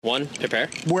1, prepare.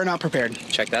 We're not prepared.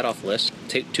 Check that off the list.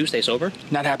 2, stay sober.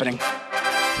 Not happening.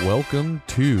 Welcome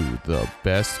to the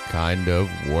best kind of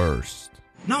worst.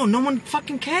 No one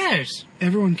fucking cares.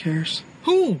 Everyone cares.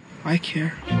 Who? I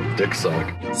care. Dick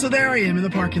suck. So there I am in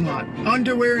the parking lot.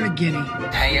 Underwear and a guinea.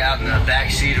 Hang out in the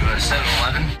backseat of a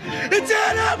 7-Eleven. It's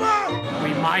animal!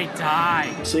 We might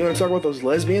die. So you want to talk about those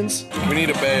lesbians? We need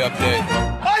a Bay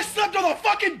update. I slept on the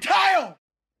fucking tile!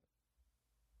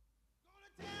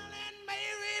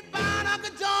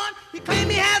 He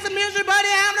claimed he has a misery, but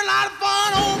he having a lot of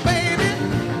fun, oh baby.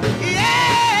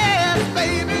 Yes,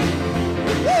 baby.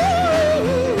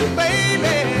 Ooh,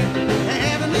 baby.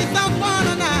 Having me some fun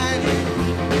tonight.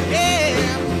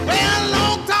 Yeah. Well,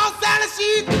 long, tall, Sally,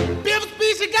 she's beautiful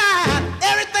species guy.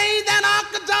 Everything that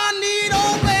Uncle John need,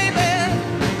 oh baby.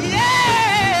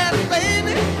 Yes,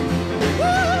 baby.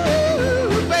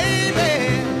 Ooh,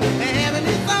 baby. Having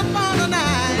me some fun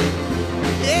tonight.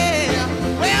 Yeah.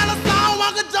 Well, I saw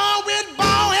Uncle John with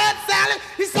bald head Sally.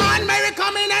 He saw Aunt Mary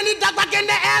coming and he ducked back in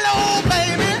the alley, oh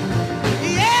baby.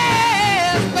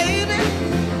 Yes, baby.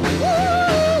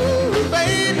 Ooh,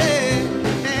 baby.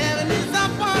 Having me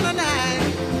some fun tonight.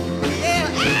 Yeah.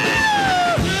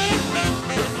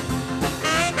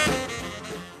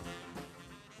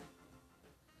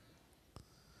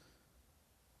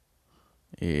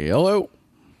 Hello.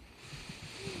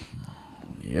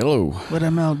 Hello. What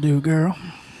am I do, girl?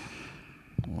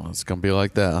 Well, it's gonna be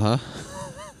like that, huh?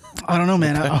 I don't know,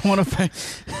 man. I want to.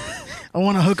 I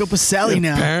want to hook up with Sally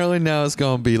now. Apparently now it's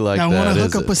gonna be like I that. want to hook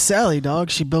is up with Sally, dog.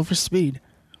 She built for speed.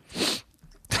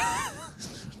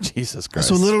 Jesus Christ.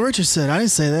 That's what Little Richard said. I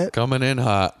didn't say that, Coming in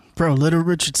hot. bro. Little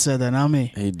Richard said that, not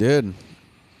me. He did.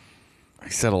 He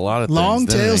said a lot of Long things.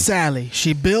 didn't tail he? Sally.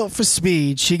 She built for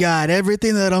speed. She got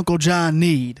everything that Uncle John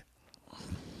need.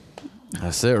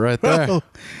 That's it right there. Bro,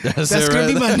 That's that's it gonna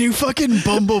right be my there. new fucking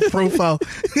Bumble profile.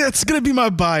 That's gonna be my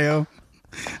bio.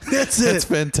 That's it. That's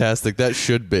fantastic. That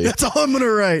should be. That's all I'm gonna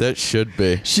write. That should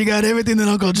be. She got everything that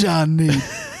Uncle John need.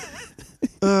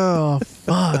 Oh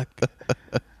fuck.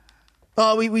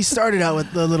 Oh, we started out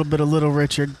with a little bit of Little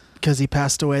Richard because he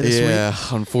passed away this Yeah,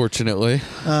 unfortunately.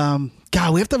 week.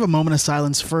 God, we have to have a moment of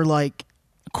silence for like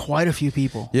quite a few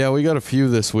people. Yeah, we got a few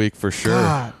this week for sure.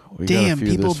 God we damn, got a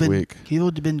few people this have been week. people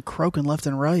have been croaking left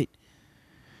and right.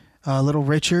 Little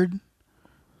Richard.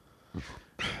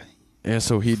 Yeah,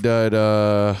 so he died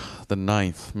the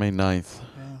 9th, May 9th.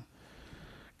 Yeah.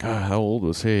 God, how old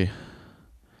was he?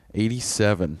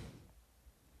 87.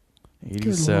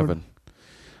 87.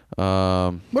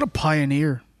 What a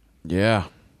pioneer. Yeah.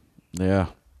 Yeah.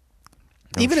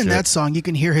 No Even in shit. that song, you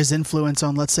can hear his influence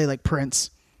on, let's say, like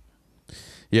Prince.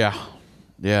 Yeah.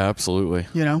 Yeah, absolutely.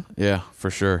 You know? Yeah,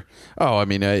 for sure. Oh, I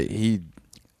mean, he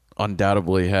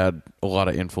undoubtedly had a lot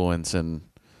of influence in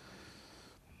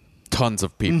tons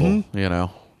of people, you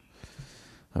know.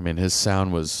 I mean, his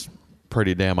sound was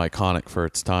pretty damn iconic for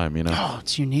its time, you know. Oh,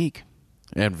 it's unique.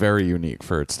 And very unique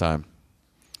for its time.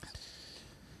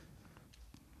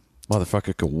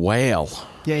 Motherfucker could wail.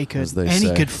 Yeah, he could. As they And say.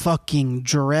 he could fucking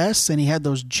dress, and he had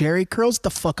those Jerry curls. Get the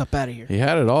fuck up out of here. He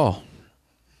had it all.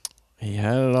 He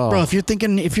had it all. Bro, if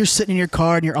you're sitting in your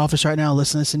car in your office right now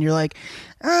listening to this, and you're like,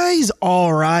 he's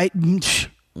all right.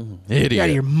 Idiot. You're out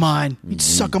of your mind. You'd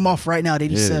suck him off right now at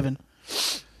 87.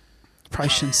 Probably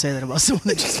shouldn't say that about someone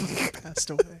that just passed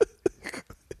away.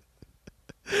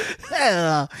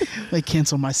 I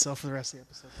cancel myself for the rest of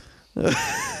the episode.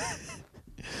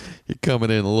 You're coming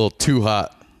in a little too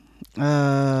hot.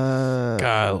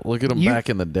 God, look at him back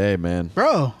in the day, man.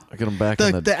 Bro, Look at him back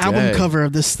in the day. the album cover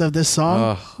of this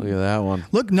song. Oh, look at that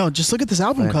one. Just look at this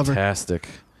album cover. Fantastic.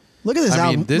 Look at this I mean,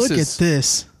 album. this Look is- at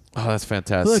this. Oh, that's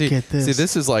fantastic. Look at this. See,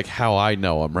 this is like how I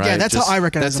know him, right? Yeah, that's how I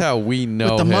recognize That's him. how we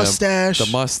know With the him. mustache.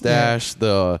 The mustache,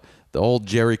 the old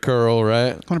Jerry curl,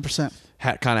 right? 100%.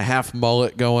 Kind of half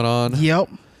mullet going on. Yep.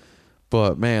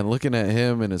 But, man, looking at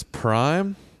him in his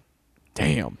prime,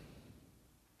 damn.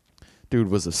 Dude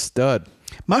was a stud.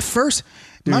 My first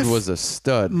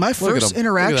stud. My Look at first him.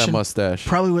 interaction, Look at that mustache.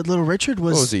 probably with Little Richard,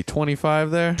 was What was he,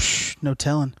 25 there? no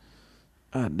telling.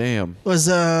 God damn. Was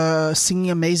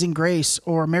singing Amazing Grace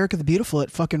or America the Beautiful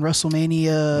at fucking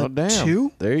WrestleMania Oh, damn.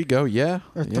 2 There you go. Yeah.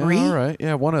 or Yeah, 3. all right.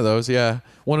 Yeah, one of those. Yeah.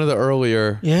 One of the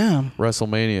earlier Yeah,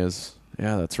 WrestleManias.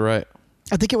 Yeah, that's right.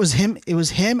 I think it was him. It was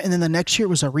him, and then the next year it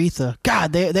was Aretha.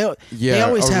 God, they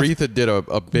always have. Aretha did a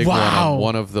big one Wow. on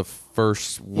one of the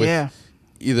first with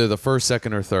either the first,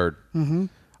 second, or third. Mm-hmm.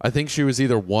 I think she was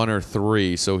either 1 or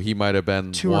 3, so he might have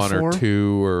been 2 or 1 or 4.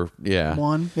 2 or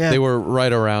 1. Yeah, They were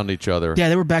right around each other. Yeah,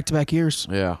 they were back to back years.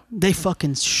 Yeah. They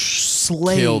fucking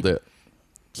slayed. Killed it.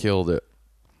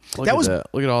 Look That at was- that.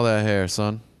 Look at all that hair,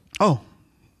 son. Oh,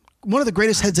 one of the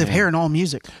greatest heads of hair in all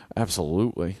music.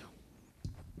 Absolutely.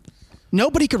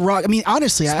 Nobody could rock. I mean,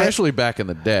 honestly, Especially back in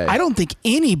the day. I don't think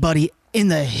anybody in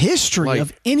the history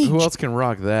of any. Who else can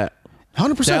rock that?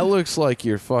 100%. That looks like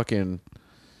your fucking.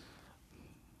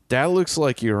 That looks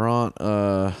like your aunt.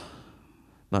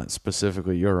 Not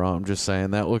specifically your aunt. I'm just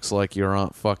saying that looks like your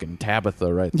aunt fucking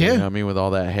Tabitha right there. Yeah. You know what I mean, with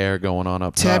all that hair going on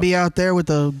up Tabby top. out there with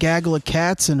a gaggle of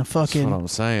cats and a fucking That's what I'm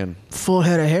saying. full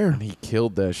head of hair. He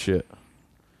killed that shit.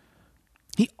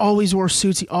 He always wore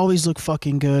suits. He always looked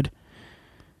fucking good.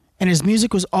 And his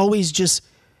music was always just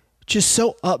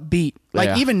so upbeat. Like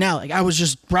Yeah. even now, like I was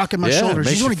just rocking my Yeah, it shoulders. You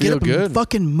makes just want to you get up feel and good.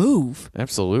 fucking move.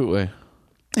 Absolutely.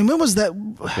 And when was that?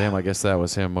 Damn, I guess that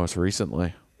was him most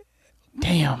recently.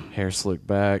 Damn. Hair slicked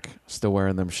back, still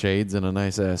wearing them shades and a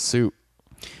nice ass suit.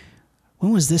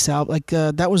 When was this album? Like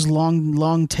that was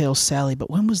Long Tail Sally. But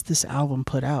when was this album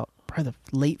put out? Probably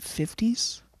the late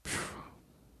 50s.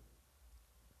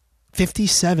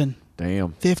 57.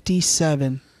 Damn.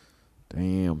 57.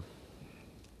 Damn.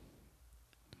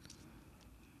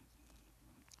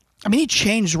 I mean, he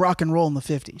changed rock and roll in the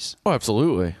 50s, Oh,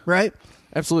 absolutely. right?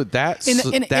 Absolutely.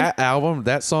 That album,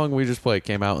 that song we just played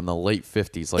came out in the late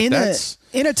 50s. Like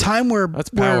In a time where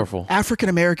powerful. African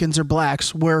Americans or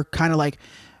blacks were kind of like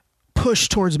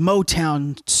pushed towards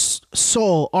Motown,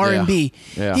 soul, R&B.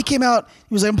 Yeah. He came out.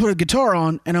 He was like, "I'm gonna put a guitar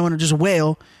on and I'm gonna just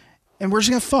wail, and we're just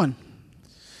gonna have fun."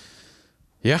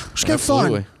 Yeah, Just have fun.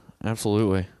 absolutely.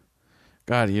 Absolutely.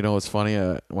 God, you know what's funny?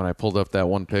 When I pulled up that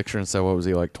one picture and said, what was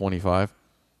he, like 25?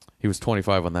 He was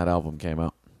 25 when that album came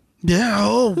out. Yeah.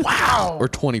 Oh wow. Or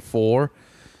 24.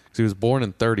 Because he was born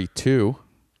in 32.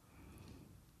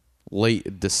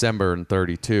 Late December in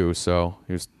 32. So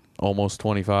he was almost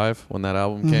 25 when that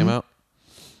album came out.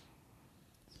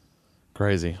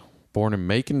 Crazy. Born in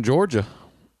Macon, Georgia.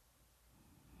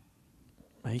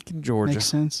 Macon, Georgia. Makes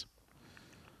sense.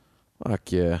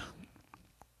 Fuck yeah.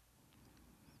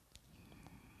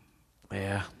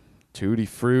 Yeah. Tutti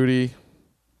Frutti.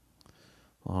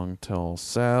 Long Tall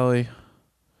Sally.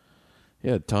 He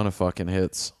had a ton of fucking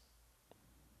hits.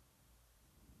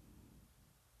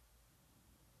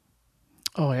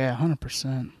 Oh yeah,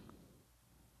 100%.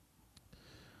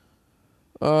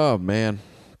 Oh, man.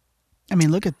 I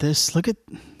mean, look at this. Look at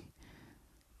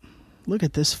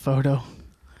this photo.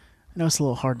 I know it's a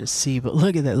little hard to see, but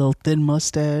look at that little thin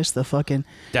mustache. The fucking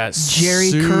That's Jerry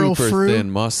super curl fro. thin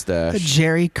The mustache.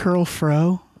 Jerry curl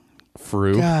fro.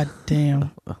 Fru. God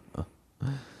damn.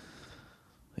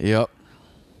 Yep.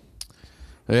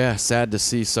 Yeah, sad to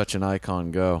see such an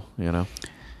icon go, you know?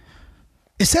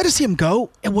 It's sad to see him go.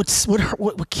 And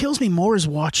what kills me more is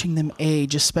watching them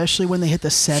age, especially when they hit the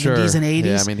 70s and 80s.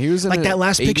 Yeah, I mean, he was in like that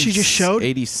last picture you just showed.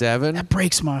 87. That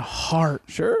breaks my heart.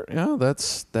 Sure, yeah,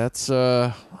 that's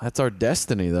our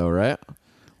destiny, though, right?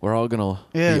 We're all gonna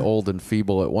Yeah. be old and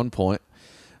feeble at one point.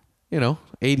 You know,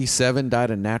 87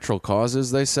 died of natural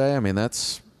causes. They say. I mean,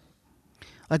 that's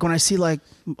Like when I see a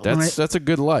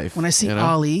good life. when I see you know?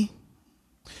 Ali,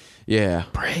 yeah,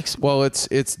 breaks. Well,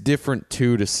 it's different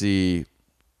too to see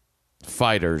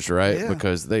fighters, right? Yeah.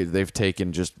 Because they've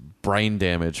taken just brain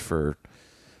damage for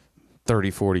 30,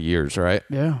 40 years, right?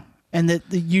 Yeah. And that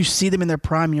you see them in their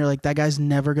prime, and you're like, that guy's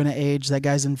never gonna age. That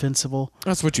guy's invincible.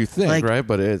 That's what you think, Like, right?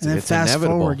 But it's And then fast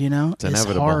inevitable. forward, you know, It's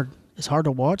inevitable. hard. It's hard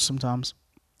to watch sometimes.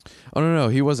 Oh no,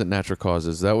 he wasn't natural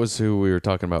causes. That was who we were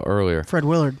talking about earlier. Fred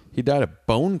Willard. He died of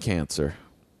bone cancer.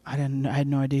 I had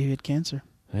no idea he had cancer.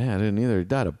 Yeah, I didn't either. He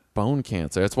died of bone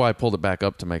cancer. That's why I pulled it back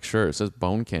up to make sure. It says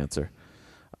bone cancer.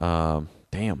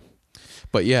 Damn.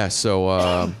 But yeah, so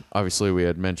obviously we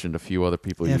had mentioned a few other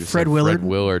people. Yeah, You just Fred said Willard, Fred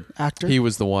Willard, actor. He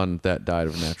was the one that died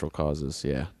of natural causes.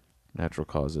 Yeah, natural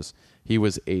causes. He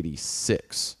was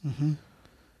 86. Mm-hmm.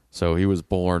 So he was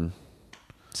born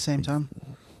Same time.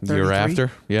 the year 33?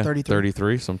 after. Yeah,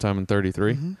 33. sometime in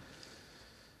 33. Mm-hmm.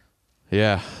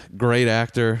 Yeah, great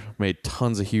actor. Made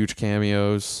tons of huge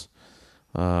cameos.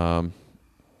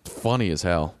 Funny as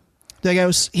hell. That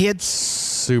guy he had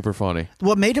Super funny.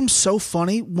 what made him so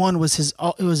funny. One was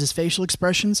his facial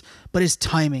expressions, but his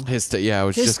timing. I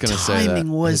was His just gonna say that.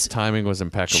 timing was His timing was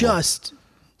impeccable. Just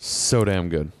so damn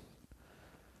good.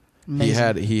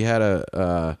 amazing. He had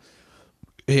a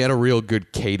real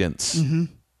good cadence Mm-hmm.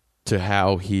 to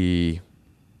how he,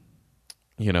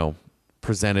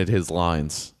 presented his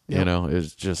lines. Yep. You know,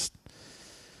 it's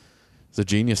a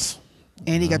genius.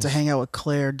 And he got to hang out with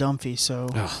Claire Dunphy, so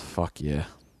Oh, fuck yeah.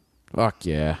 Fuck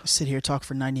yeah. sit here talk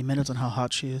for 90 minutes on how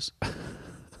hot she is.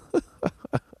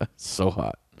 So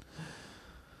hot.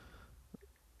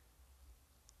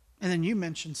 And then you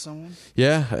mentioned someone.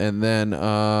 Yeah, and then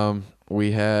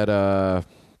we had let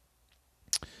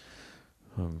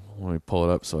me pull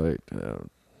it up so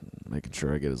making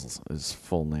sure I get his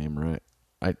full name right.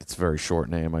 It's a very short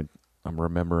name. I'm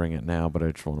remembering it now, but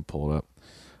I just want to pull it up.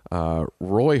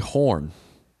 Roy Horn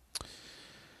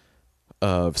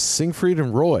of Siegfried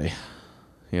and Roy.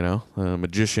 You know,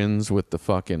 magicians with the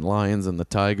fucking lions and the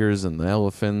tigers and the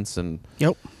elephants. And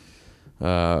Yep.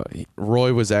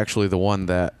 Roy was actually the one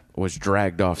that was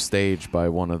dragged off stage by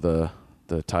one of the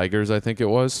tigers, I think it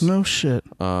was. No shit.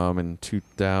 In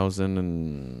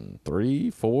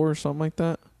 2003, 4, something like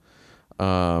that.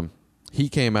 He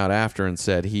came out after and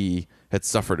said he had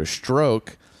suffered a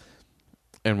stroke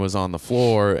and was on the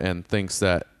floor and thinks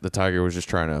that the tiger was just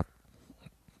trying to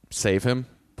save him,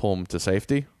 pull him to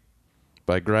safety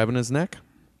by grabbing his neck.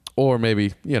 Or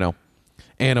maybe, you know,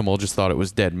 animal just thought it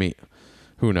was dead meat.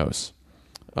 Who knows?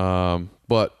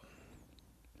 But,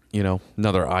 you know,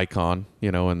 another icon,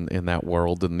 you know, in that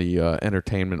world, in the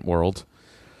entertainment world.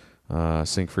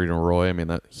 Siegfried and Roy, I mean,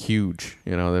 that huge.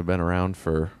 You know, they've been around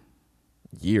for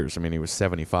years. I mean, he was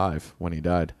 75 when he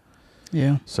died.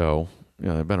 Yeah. So, you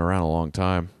know, they've been around a long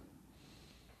time.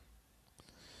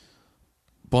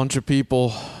 Bunch of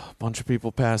people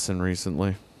passing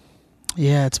recently.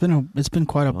 Yeah, it's been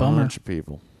quite a bummer. Bunch of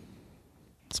people.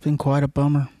 It's been quite a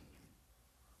bummer.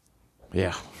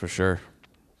 Yeah, for sure.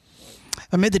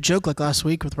 I made the joke like last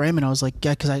week with Raymond. I was like,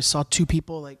 yeah, because I saw 2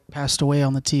 people like passed away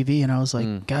on the TV, and I was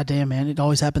like, God damn, man, it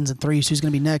always happens in 3. So who's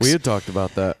gonna be next? We had talked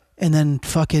about that. And then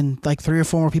fucking like 3 or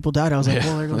 4 more people died. I was like,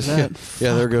 well, there goes that.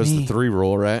 Yeah, there Fuck goes me. the 3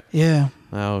 rule, right? Yeah.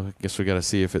 Now I guess we got to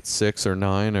see if it's 6 or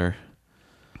 9 or.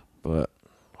 But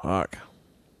fuck.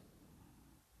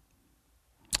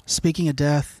 Speaking of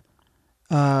death,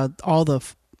 all the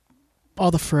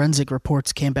forensic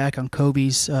reports came back on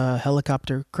Kobe's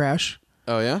helicopter crash.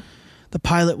 Oh yeah. The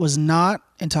pilot was not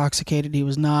intoxicated. He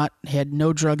had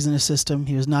no drugs in his system.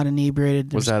 He was not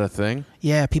inebriated. Was that a thing?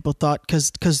 Yeah, people thought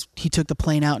because he took the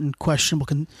plane out in questionable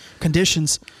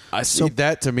conditions. I see.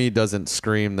 That to me doesn't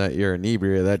scream that you're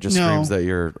inebriated. That just screams that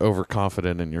you're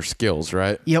overconfident in your skills,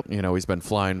 right? Yep. You know, he's been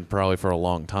flying probably for a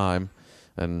long time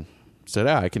and said,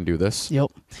 I can do this.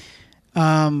 Yep.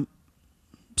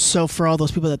 So for all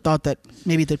those people that thought that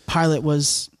maybe the pilot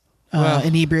was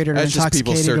inebriated or that's intoxicated,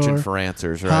 just people searching or for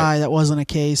answers, right? high, that wasn't a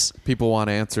case. People want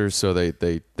answers, so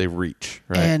they reach,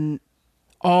 right? And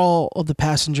all of the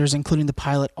passengers, including the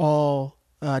pilot, all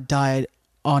died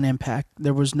on impact.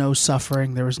 There was no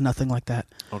suffering. There was nothing like that.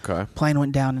 Okay. Plane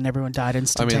went down and everyone died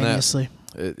instantaneously.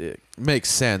 It makes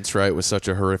sense, right? With such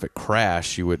a horrific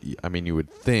crash, you would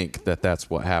think that that's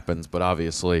what happens, but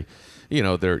obviously, you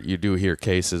know, you do hear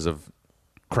cases of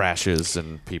crashes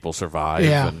and people survive.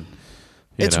 Yeah. And,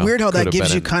 it's weird how that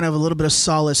gives you kind of a little bit of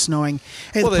solace knowing,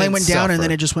 hey, the plane went down and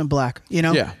then it just went black, you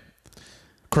know? Yeah.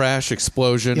 Crash,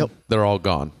 explosion, they're all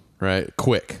gone, right?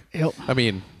 Quick. Yep. I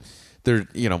mean,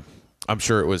 I'm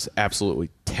sure it was absolutely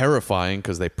terrifying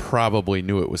because they probably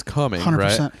knew it was coming, 100%.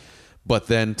 right? But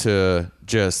then to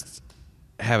just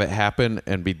have it happen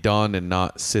and be done and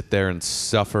not sit there and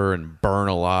suffer and burn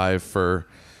alive for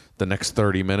the next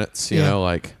 30 minutes, you know,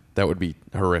 like that would be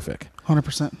horrific.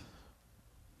 100%.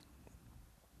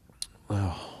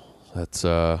 Oh, it's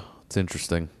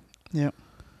interesting. Yeah.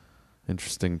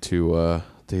 Interesting to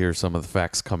hear some of the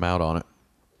facts come out on it.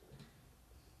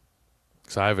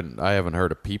 Cause I haven't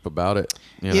heard a peep about it.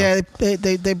 You know? Yeah,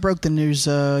 they broke the news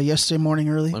yesterday morning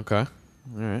early. Okay. All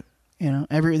right. You know,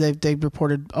 they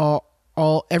reported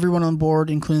everyone on board,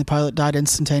 including the pilot, died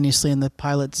instantaneously, and the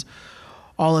pilot's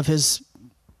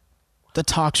the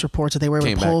tox reports that they were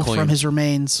able to pull from his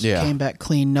remains came back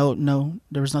clean. No,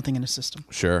 there was nothing in his system.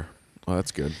 Sure. Well,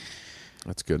 that's good.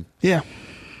 That's good. Yeah.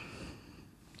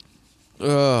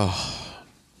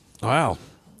 Wow.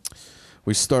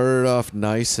 We started off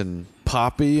nice and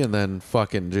poppy and then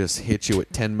fucking just hit you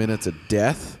with 10 minutes of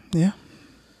death. Yeah.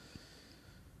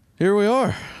 Here we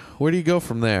are. Where do you go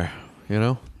from there? You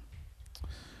know?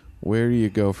 Where do you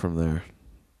go from there?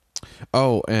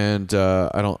 Oh, and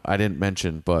I didn't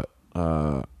mention, but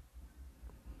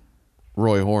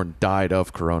Roy Horn died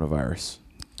of coronavirus.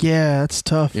 Yeah, that's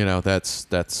tough. You know, that's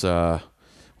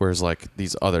whereas like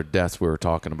these other deaths we were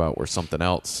talking about were something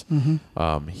else.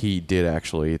 Mm-hmm. He did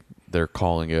actually, they're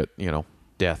calling it, you know,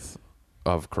 death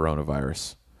of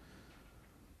coronavirus.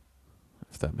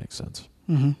 If that makes sense.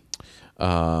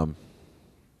 Mm-hmm.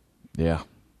 Yeah.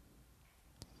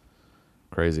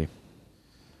 Crazy.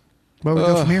 Where we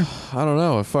go from here? I don't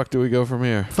know. Where the fuck do we go from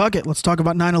here? Fuck it. Let's talk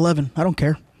about 9/11. I don't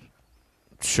care.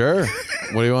 Sure.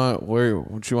 What do you want?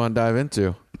 What you want to dive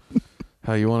into?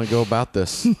 How you want to go about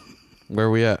this? Where are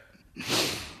we at?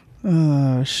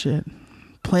 Oh, shit.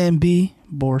 Plan B,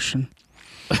 abortion.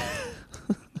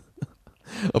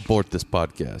 Abort this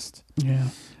podcast. Yeah.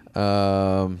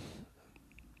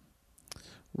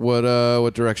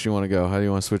 What direction you want to go? How do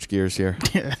you want to switch gears here?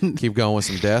 Keep going with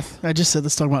some death? I just said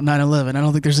let's talk about 9/11. I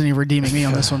don't think there's any redeeming me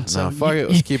on this one. So No, fuck it.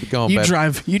 Let's keep it going, You babe.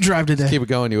 drive today. Keep it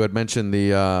going. You had mentioned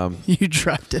the You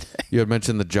drive today. you had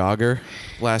mentioned the jogger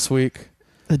last week.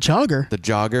 The jogger. The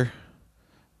jogger.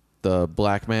 The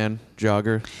black man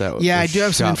jogger. That Yeah, I was do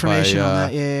have some shot information by, on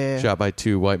that. Yeah. Shot by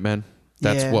 2 white men.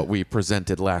 That's Yeah. what we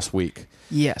presented last week.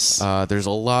 Yes. There's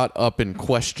a lot up in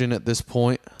question at this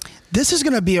point. This is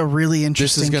going to be a really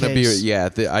interesting This is going to be, case. yeah,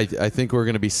 I think we're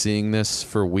going to be seeing this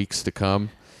for weeks to come.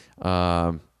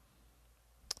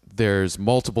 There's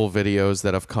multiple videos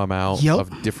that have come out Yep.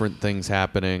 of different things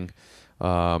happening.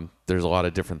 There's a lot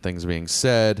of different things being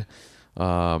said.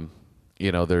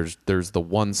 There's the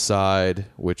one side,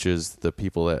 which is the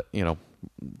people that,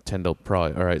 tend to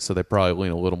probably, all right, so they probably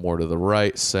lean a little more to the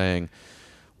right, saying,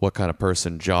 what kind of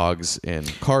person jogs in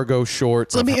cargo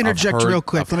shorts? Let me interject real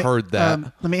quick. I've heard that.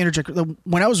 Let me interject.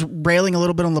 When I was railing a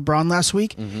little bit on LeBron last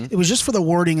week, it was just for the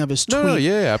wording of his tweet. No,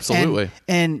 yeah, absolutely.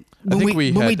 And I when think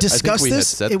we we had discussed this,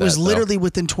 said it was that, though. literally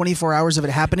within 24 hours of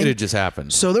it happening. It just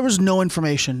happened. So there was no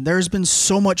information. There's been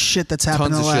so much shit that's happened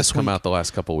Tons in of the last shit's come week. out the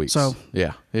last couple weeks. So-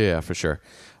 yeah, for sure.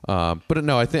 But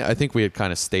no, I think we had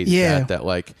kind of stated Yeah. that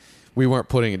like we weren't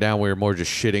putting it down. We were more just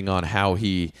shitting on how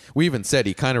we even said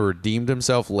he kind of redeemed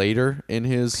himself later in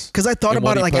his. Because I thought in about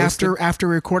what it he like posted. after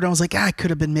we recorded, I was like, I could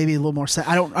have been maybe a little more sad.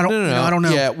 I don't No. I don't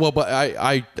know. Yeah, well, but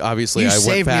I obviously You I went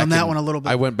saved me back on that and- one a little bit.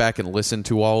 I went back and listened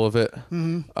to all of it.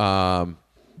 Mm-hmm.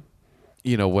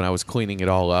 When I was cleaning it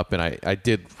all up, and I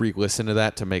did re-listen to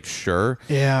that to make sure.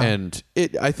 Yeah. And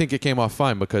I think it came off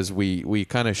fine because we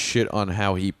kind of shit on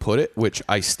how he put it, which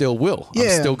I still will. Yeah.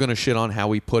 I'm still going to shit on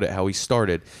how he put it, how he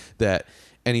started. That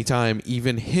anytime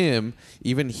even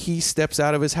he steps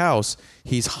out of his house,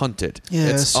 he's hunted. Yeah,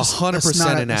 it's it's just- 100% that's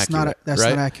not- inaccurate. that's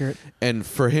right? not accurate. And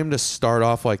for him to start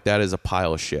off like that is a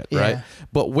pile of shit, Yeah. right?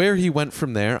 But where he went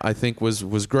from there, I think was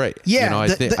great. Yeah, I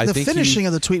the think finishing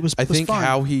of the tweet was I think fine.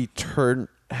 how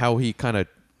he kind of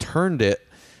turned it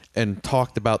and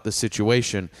talked about the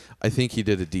situation. I think he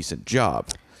did a decent job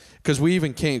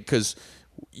because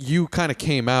you kind of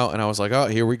came out and I was like, oh,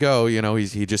 here we go.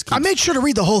 He just keeps. I made sure to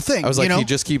read the whole thing. I was like, he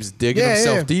just keeps digging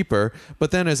himself deeper.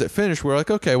 But then as it finished, we're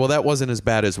like, okay, well, that wasn't as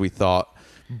bad as we thought.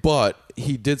 But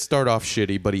he did start off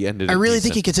shitty, but he ended I it really decent.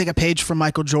 think he could take a page from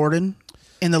Michael Jordan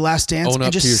in The Last Dance Own and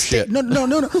up just to your stay, shit. No.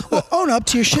 Well, own up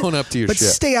to your shit. Own up to your but shit.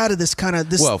 stay out of this kind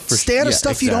of stay out of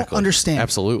stuff you don't understand.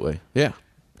 Absolutely. Yeah.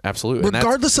 Absolutely. And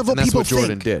Regardless of what that's people what Jordan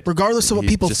think. did. Regardless of what He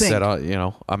people just think. said,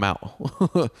 I'm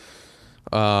out.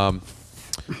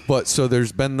 But so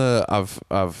there's been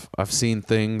I've seen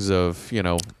things of,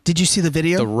 Did you see the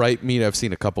video? the right media. I've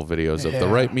seen a couple videos of the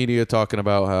right media talking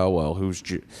about how,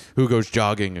 who goes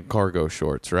jogging in cargo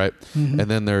shorts, right? Mm-hmm. And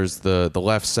then there's the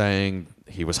left saying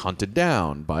he was hunted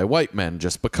down by white men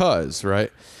just because,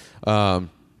 right? I'm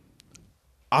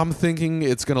thinking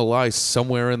it's going to lie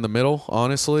somewhere in the middle,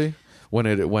 honestly,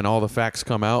 when all the facts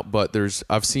come out. But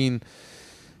I've seen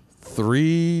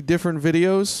 3 different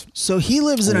videos. So he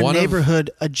lives in a One of-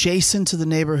 neighborhood adjacent to the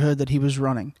neighborhood that he was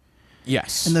running.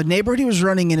 Yes. And the neighborhood he was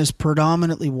running in is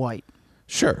predominantly white.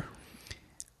 Sure.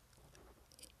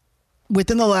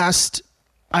 Within the last,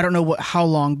 I don't know how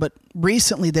long, but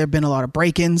recently there have been a lot of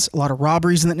break-ins, a lot of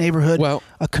robberies in that neighborhood. Well-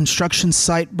 a construction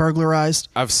site burglarized.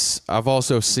 I've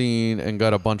also seen and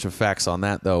got a bunch of facts on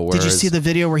that though. Did you whereas- see the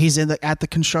video where he's at the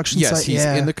construction Yes, site? he's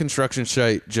Yeah. in the construction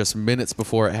site just minutes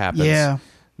before it happens. Yeah.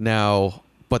 Now,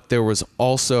 but there was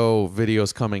also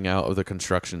videos coming out of the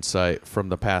construction site from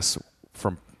the past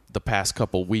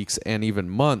couple weeks and even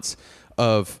months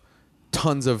of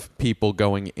tons of people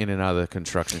going in and out of the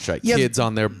construction site. Yeah, Kids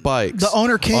on their bikes. the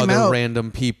owner came other out-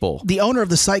 random people. The owner of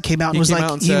the site came out and He was came like,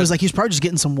 out and he said- was like, he's probably just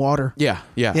getting some water. Yeah,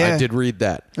 Yeah. I did read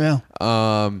that. Yeah.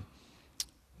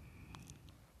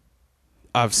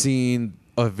 I've seen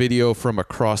a video from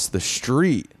across the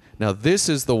street. Now, this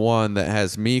is the one that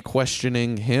has me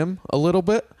questioning him a little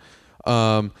bit.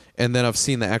 And then I've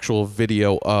seen the actual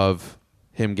video of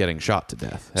him getting shot to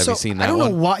death. Have you seen that I don't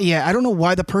one? know why. Yeah, I don't know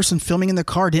why the person filming in the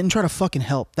car didn't try to fucking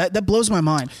help. That blows my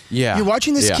mind. Yeah, You're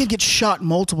watching this yeah. kid get shot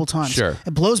multiple times. Sure.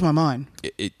 It blows my mind.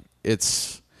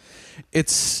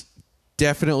 It's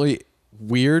definitely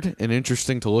weird and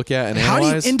interesting to look at and How do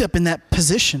analyze. you end up in that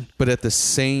position? But at the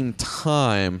same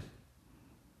time,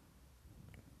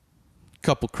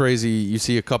 you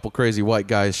see a couple crazy white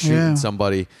guys shooting Yeah.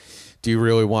 somebody. Do you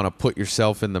really want to put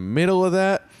yourself in the middle of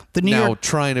that? The New now, York-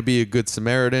 trying to be a good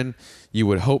Samaritan, you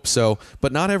would hope so.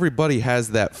 But not everybody has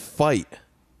that fight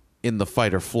in the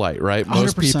fight or flight, right?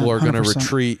 Most 100%, people are going to 100%.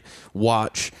 retreat,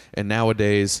 watch, and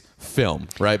nowadays film,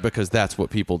 right? Because that's what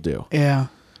people do. Yeah.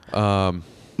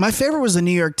 My favorite was the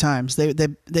New York Times.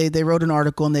 They wrote an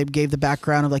article and they gave the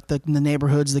background of like the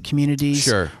neighborhoods, the communities,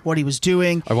 Sure. what he was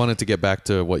doing. I wanted to get back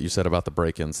to what you said about the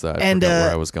break-ins. That I And, forgot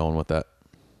where I was going with that.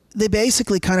 They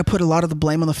basically kind of put a lot of the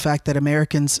blame on the fact that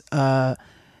Americans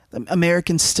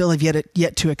still have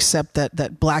yet to accept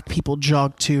that black people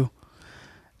jog too.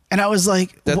 And I was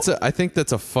like, I think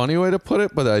that's a funny way to put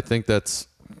it, but I think that's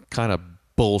kind of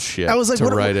bullshit. I was like, to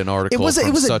write an article. It was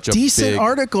a decent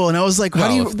article, and I was like, how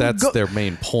do you? If that's their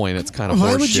main point, it's kind of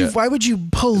why horseshit. why would you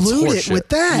pollute it with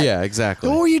that? Yeah, exactly.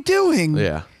 What were you doing?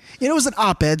 Yeah. It was an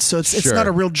op-ed, so it's Sure. not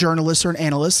a real journalist or an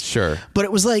analyst. Sure. But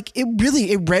it was like it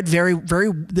read very,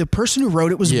 very. The person who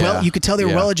wrote it was well. You could tell they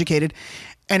were well educated,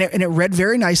 and it read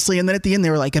very nicely. And then at the end, they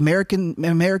were like,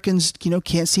 Americans,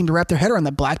 can't seem to wrap their head around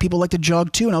that black people like to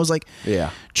jog too. And I was like,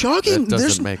 jogging that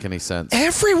doesn't make any sense.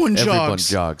 Everyone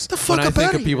jogs. The fuck when up I think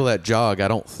outta of people that jog, I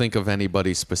don't think of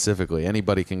anybody specifically.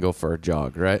 Anybody can go for a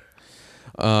jog, right?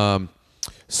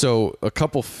 So a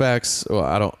couple facts. Well,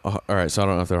 all right. So I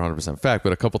don't know if they're 100% fact,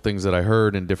 but a couple things that I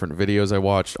heard in different videos I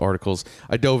watched, articles.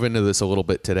 I dove into this a little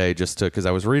bit today just because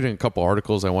I was reading a couple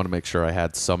articles. I want to make sure I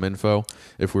had some info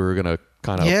if we were going to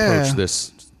kind of approach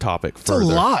this topic further.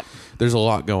 It's a lot. There's a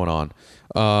lot going on.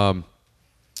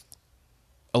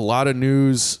 A lot of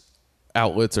news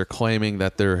outlets are claiming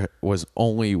that there was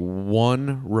only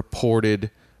one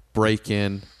reported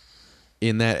break-in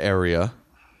in that area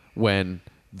when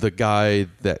the guy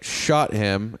that shot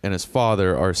him and his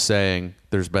father are saying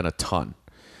there's been a ton.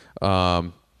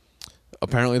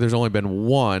 Apparently there's only been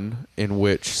one in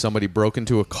which somebody broke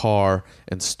into a car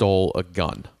and stole a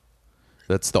gun.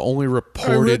 That's the only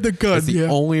reported. I read the gun, that's the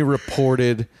only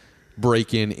reported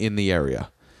break-in in the area.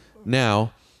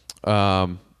 Now,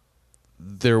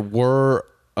 there were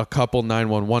a couple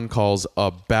 911 calls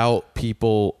about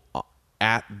people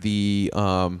at the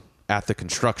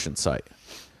construction site.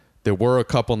 There were a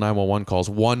couple 911 calls,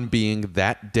 one being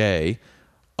that day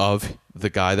of the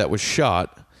guy that was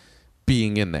shot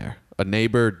being in there. A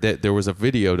neighbor, there was a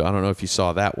video, I don't know if you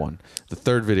saw that one. The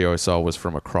third video I saw was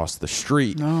from across the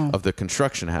street of the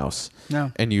construction house.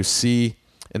 No. And you see,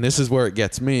 and this is where it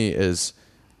gets me, is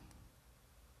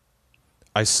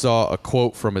I saw a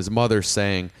quote from his mother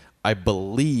saying, I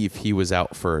believe he was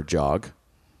out for a jog,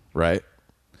 right?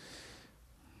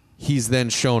 He's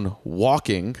then shown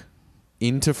walking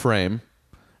into frame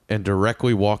and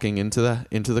directly walking into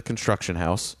the construction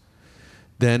house.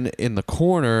 Then in the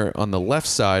corner on the left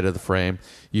side of the frame,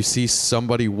 you see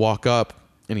somebody walk up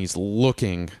and he's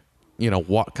looking,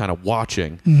 kind of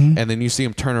watching. Mm-hmm. And then you see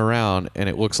him turn around and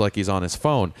it looks like he's on his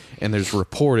phone. And there's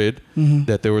reported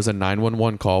that there was a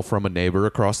 911 call from a neighbor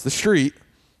across the street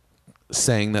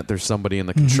saying that there's somebody in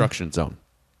the construction zone.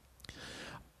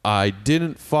 I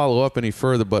didn't follow up any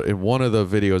further, but in one of the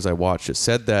videos I watched, it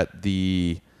said that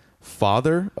the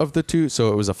father of the two,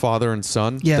 so it was a father and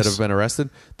son that have been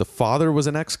arrested. The father was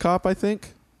an ex-cop, I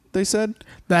think they said.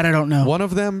 That I don't know. One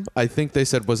of them, I think they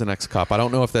said, was an ex-cop. I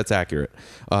don't know if that's accurate.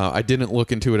 I didn't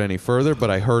look into it any further, but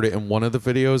I heard it in one of the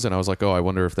videos, and I was like, oh, I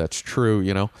wonder if that's true,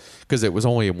 because it was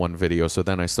only in one video. So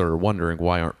then I started wondering,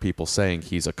 why aren't people saying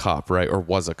he's a cop, right, or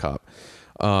was a cop?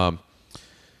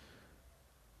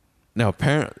 Now,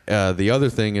 apparently, the other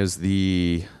thing is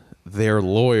their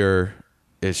lawyer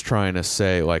is trying to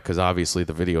say, like, because obviously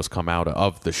the videos come out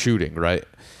of the shooting, right?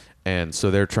 And so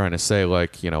they're trying to say,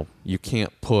 like, you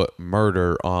can't put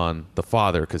murder on the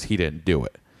father because he didn't do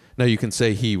it. Now, you can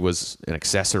say he was an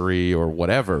accessory or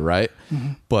whatever, right?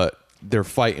 Mm-hmm. But they're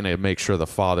fighting to make sure the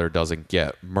father doesn't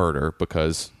get murder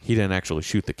because he didn't actually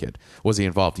shoot the kid. Was he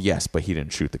involved? Yes, but he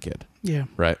didn't shoot the kid. Yeah.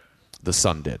 Right? The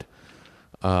son did.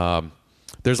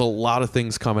 There's a lot of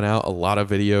things coming out, a lot of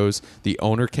videos. The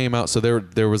owner came out. So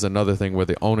there was another thing where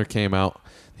the owner came out.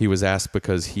 He was asked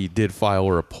because he did file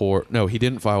a report. No, he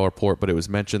didn't file a report, but it was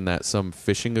mentioned that some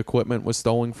fishing equipment was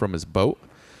stolen from his boat.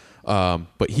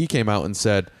 But he came out and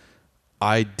said,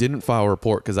 I didn't file a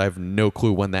report because I have no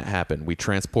clue when that happened. We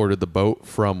transported the boat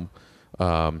from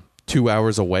 2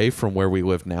 hours away from where we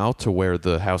live now to where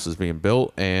the house is being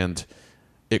built, and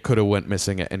it could have went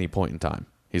missing at any point in time.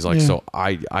 He's like, so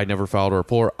I never filed a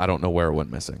report. I don't know where it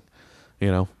went missing.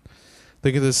 I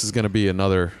think this is going to be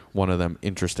another one of them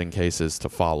interesting cases to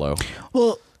follow.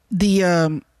 Well,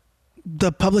 the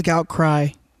public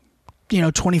outcry,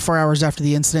 24 hours after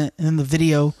the incident, and then the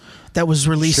video that was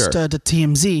released to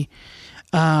TMZ,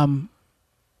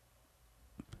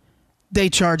 they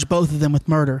charged both of them with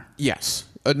murder. Yes.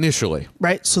 Initially.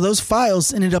 Right. So those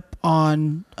files ended up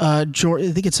on, I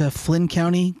think it's Glenn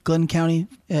County.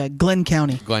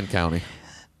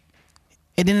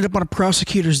 It ended up on a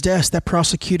prosecutor's desk. That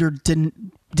prosecutor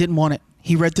didn't want it.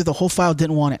 He read through the whole file,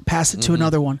 didn't want it. Passed it to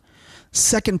another one.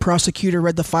 Second prosecutor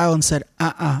read the file and said,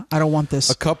 I don't want this.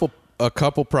 A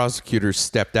couple prosecutors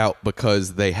stepped out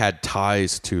because they had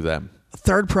ties to them.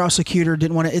 Third prosecutor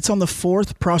didn't want it. It's on the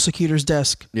fourth prosecutor's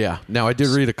desk. Yeah. Now, I did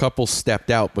read a couple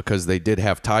stepped out because they did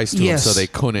have ties to them, so they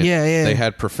couldn't. Yeah. They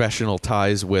had professional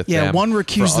ties with them. Yeah, one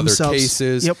recused for other themselves.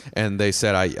 cases, Yep. and they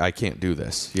said, I can't do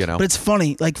this, you know? But it's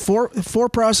funny. Like, four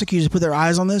prosecutors put their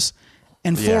eyes on this,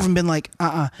 and four of them been like,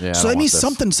 Yeah, so that means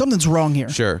something's wrong here.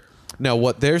 Sure. Now,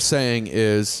 what they're saying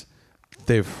is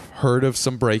they've heard of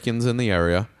some break-ins in the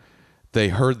area. They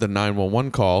heard the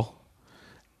 911 call.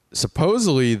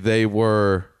 Supposedly, they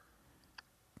were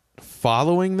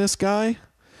following this guy.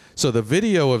 So the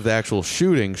video of the actual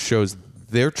shooting shows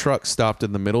their truck stopped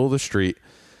in the middle of the street.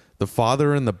 The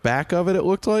father in the back of it, it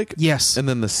looked like. Yes. And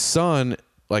then the son,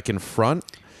 like, in front.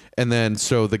 And then,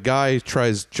 so the guy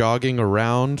tries jogging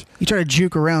around. You try to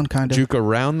juke around, kind of. Juke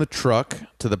around the truck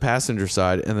to the passenger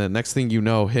side. And the next thing you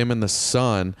know, him and the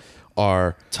son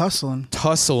are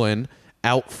tussling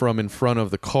out from in front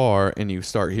of the car, and you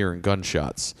start hearing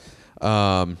gunshots.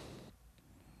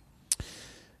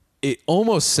 It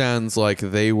almost sounds like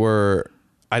they were,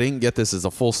 I didn't get this as a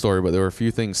full story, but there were a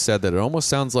few things said that it almost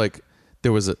sounds like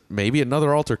there was maybe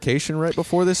another altercation right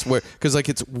before this, where, because like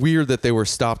it's weird that they were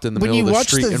stopped in the middle of the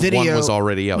street and one was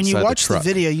already outside the truck. When you watch the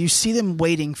video, you see them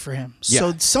waiting for him.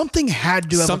 So something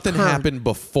had to have something occurred. happened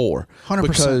before. 100%.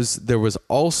 Because there was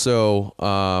also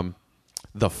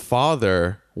the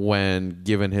father, when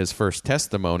given his first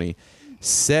testimony,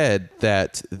 said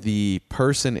that the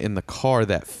person in the car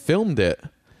that filmed it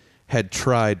had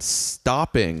tried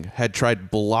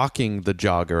blocking the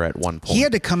jogger at one point. He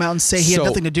had to come out and say he had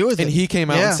nothing to do with it. And he came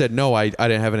out and said, no, I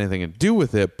didn't have anything to do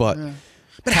with it. But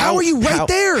how are you right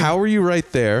there? How are you right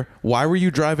there? Why were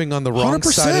you driving on the wrong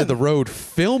 100%. side of the road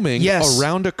filming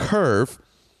around a curve?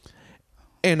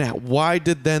 And why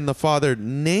did then the father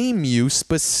name you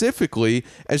specifically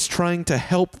as trying to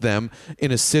help them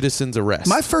in a citizen's arrest?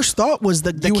 My first thought was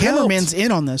the cameraman's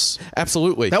in on this.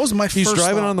 Absolutely. That was my first thought. He's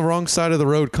driving on the wrong side of the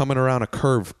road, coming around a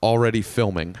curve, already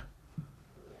filming.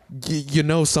 You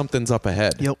know something's up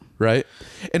ahead. Yep. Right?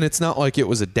 And it's not like it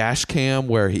was a dash cam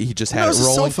where he just had it was a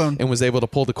rolling cell phone. and was able to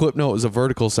pull the clip. No, it was a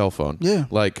vertical cell phone. Yeah.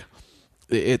 Like,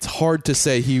 it's hard to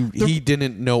say he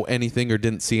didn't know anything or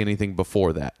didn't see anything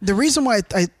before that. The reason why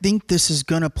I think this is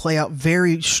going to play out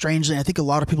very strangely, I think a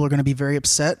lot of people are going to be very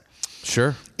upset.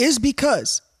 Sure. Is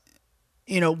because,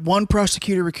 one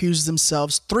prosecutor recused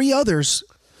themselves. 3 others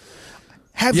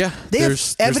have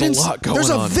evidence. There's a lot going on. There's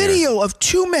a video of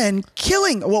 2 men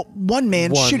killing, one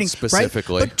man shooting,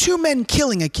 specifically. Right? But 2 men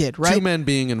killing a kid, right? 2 men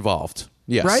being involved.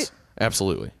 Yes. Right?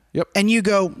 Absolutely. Yep. And you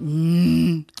go,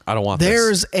 I don't want this.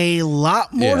 There's a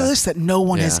lot more to this that no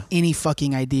one has any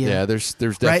fucking idea. Yeah, there's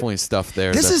definitely stuff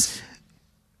there. That's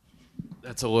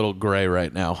a little gray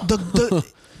right now.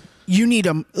 You need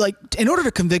in order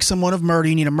to convict someone of murder,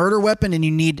 you need a murder weapon and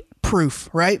you need proof,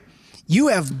 right? You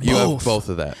have both. You have both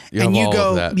of that.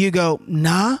 You go,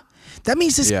 nah. That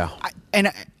means this. Yeah.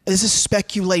 This is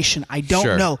speculation. I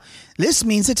don't know. This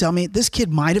means to tell me this kid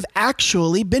might have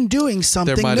actually been doing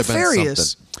something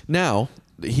nefarious. Now,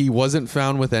 he wasn't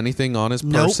found with anything on his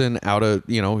person out of,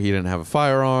 he didn't have a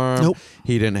firearm. Nope.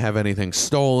 He didn't have anything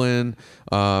stolen.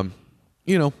 So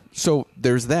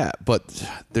there's that. But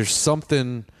there's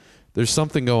something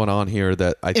going on here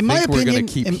that I think we're going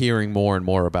to keep hearing more and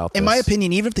more about this. In my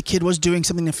opinion, even if the kid was doing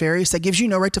something nefarious, that gives you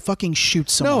no right to fucking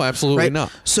shoot someone. No, absolutely right?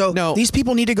 not. So these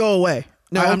people need to go away.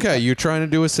 No, okay, you're trying to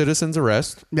do a citizen's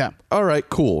arrest. Yeah. All right,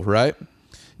 cool, right?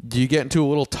 Do you get into a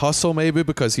little tussle maybe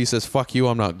because he says, fuck you,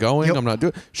 I'm not going, I'm not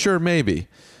doing it? Sure, maybe.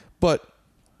 But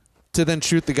to then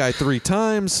shoot the guy 3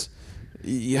 times,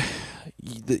 you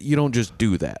don't just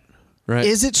do that, right?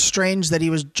 Is it strange that he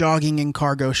was jogging in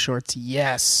cargo shorts?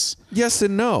 Yes. Yes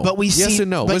and no. But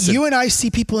Listen, you and I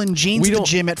see people in jeans at the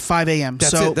gym at 5 a.m.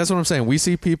 That's it. That's what I'm saying. We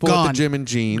see people at the gym in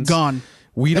jeans. Gone.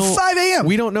 At 5 a.m.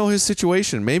 We don't know his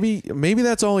situation. Maybe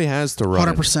that's all he has to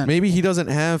run. 100%. Maybe he doesn't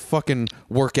have fucking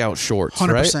workout shorts.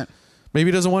 100%. Right? Maybe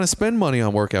he doesn't want to spend money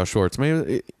on workout shorts.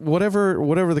 Maybe whatever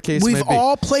the case may be. We've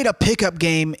all played a pickup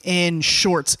game in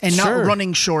shorts and not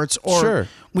running shorts, or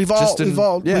we've all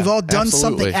done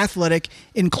something athletic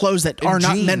in clothes that are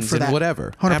not meant for that.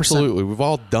 Whatever. 100%. Absolutely. We've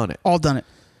all done it. All done it.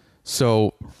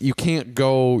 So you can't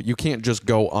just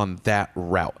go on that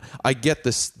route. I get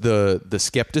this, the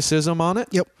skepticism on it.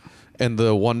 Yep. And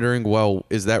the wondering, well,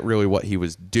 is that really what he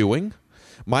was doing?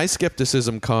 My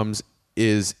skepticism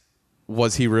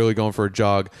was he really going for a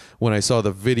jog when I saw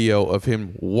the video of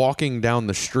him walking down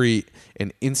the street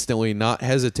and instantly not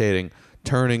hesitating,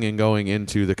 turning and going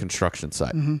into the construction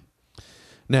site. Mm-hmm.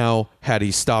 Now, had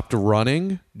he stopped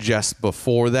running just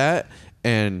before that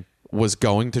and was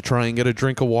going to try and get a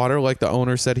drink of water like the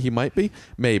owner said he might be?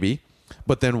 Maybe.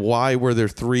 But then why were there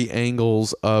 3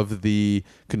 angles of the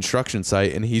construction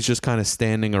site and he's just kind of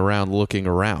standing around looking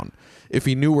around? If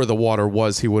he knew where the water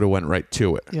was, he would have went right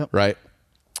to it, right?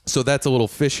 So that's a little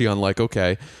fishy on like,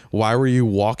 okay, why were you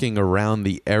walking around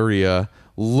the area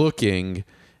looking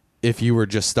if you were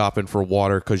just stopping for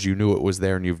water because you knew it was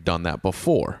there and you've done that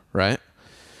before, right?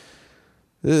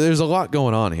 There's a lot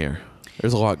going on here.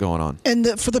 There's a lot going on.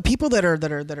 And for the people that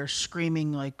are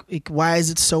screaming like, why is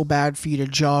it so bad for you to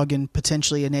jog in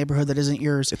potentially a neighborhood that isn't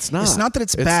yours? It's not. It's not that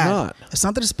it's bad. It's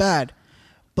not that it's bad.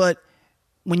 But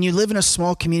when you live in a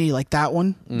small community like that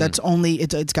one, that's only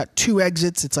it's got 2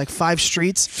 exits. It's like 5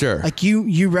 streets. Sure. Like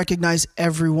you recognize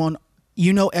everyone.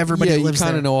 You know everybody that lives there.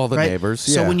 You kind of know all the neighbors.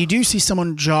 So when you do see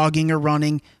someone jogging or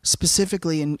running,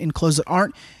 specifically in clothes that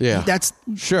aren't, that's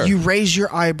sure. You raise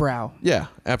your eyebrow. Yeah,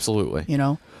 absolutely. You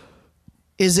know,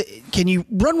 can you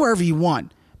run wherever you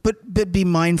want, but be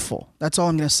mindful. That's all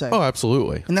I'm going to say. Oh,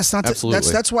 absolutely. And that's not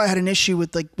that's why I had an issue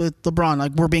with LeBron.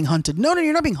 Like, we're being hunted. No,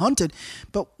 you're not being hunted.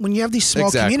 But when you have these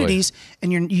small communities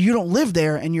and you don't live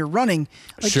there and you're running,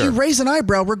 like, you raise an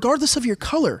eyebrow regardless of your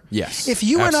color. Yes. If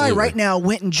you and I right now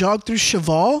went and jogged through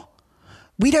Cheval,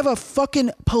 we'd have a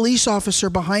fucking police officer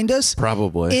behind us.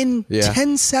 Probably. In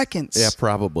 10 seconds. Yeah,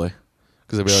 probably.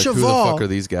 Because they'd be like, Cheval, who the fuck are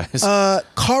these guys?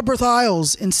 Carberth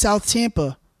Isles in South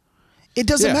Tampa. It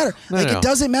doesn't matter. It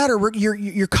doesn't matter.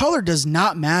 Your color does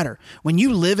not matter. When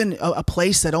you live in a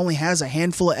place that only has a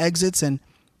handful of exits, and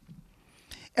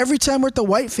every time we're at the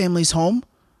White family's home,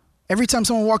 every time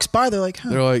someone walks by, they're like,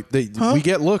 they're like, we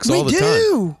get looks all the time. We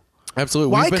do.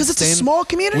 Absolutely. Why? Because it's a small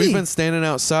community. We've been standing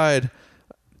outside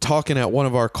talking at one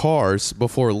of our cars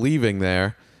before leaving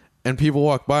there, and people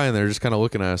walk by and they're just kind of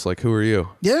looking at us like, who are you?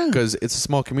 Yeah. Because it's a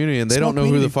small community and they don't know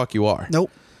who the fuck you are.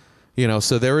 Nope. You know,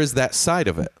 so there is that side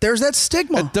of it. There's that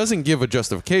stigma. That doesn't give a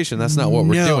justification. That's not what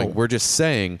we're doing. We're just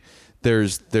saying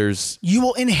there's you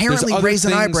will inherently raise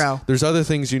an eyebrow. There's other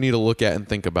things you need to look at and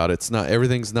think about. It's not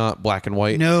everything's not black and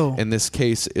white. No. In this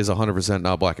case is 100%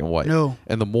 not black and white. No.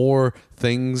 And the more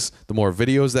things, the more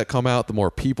videos that come out, the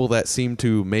more people that seem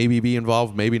to maybe be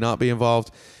involved, maybe not be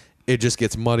involved, it just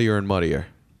gets muddier and muddier.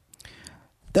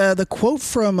 The quote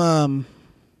from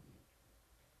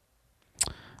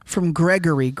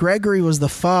Gregory. Gregory was the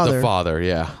father. The father,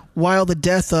 yeah. While the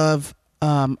death of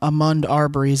Amund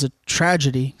Arbery is a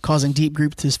tragedy, causing deep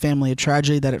grief to his family, a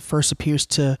tragedy that at first appears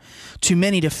to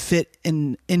many to fit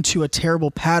into a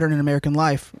terrible pattern in American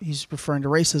life. He's referring to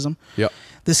racism. Yep.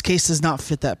 This case does not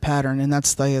fit that pattern, and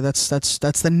that's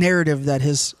the narrative that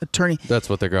his attorney that's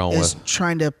what they're going is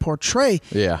trying to portray.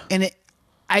 Yeah. And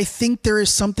I think there is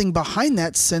something behind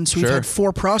that, since we've had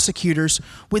 4 prosecutors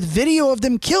with video of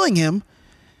them killing him.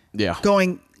 Yeah.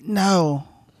 Going, no.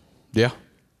 Yeah.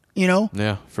 You know?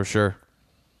 Yeah, for sure.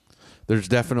 There's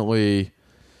definitely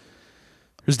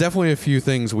a few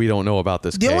things we don't know about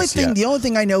this case yet. The only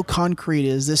thing I know concrete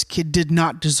is this kid did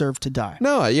not deserve to die.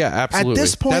 No, yeah, absolutely. At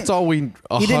this point, that's all we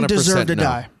 100% he didn't deserve to know.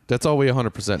 die. That's all we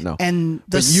 100% know. And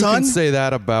but you can say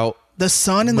that about the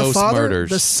son and the father. Murders.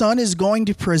 The son is going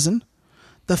to prison.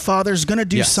 The father's going to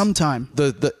do some time.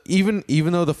 Even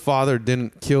though the father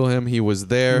didn't kill him, he was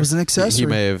there. He was an accessory. He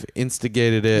may have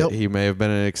instigated it. Yep. He may have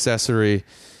been an accessory.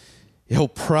 He'll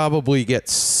probably get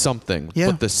something.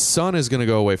 Yeah. But the son is going to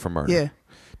go away from murder. Yeah.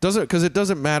 Because it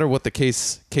doesn't matter what the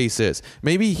case is.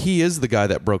 Maybe he is the guy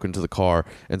that broke into the car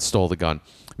and stole the gun.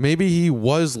 Maybe he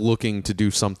was looking to do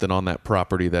something on that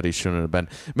property that he shouldn't have been.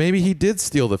 Maybe he did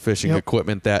steal the fishing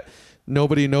equipment that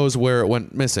nobody knows where it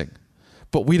went missing.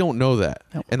 But we don't know that.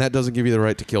 Nope. And that doesn't give you the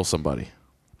right to kill somebody.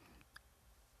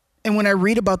 And when I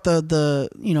read about the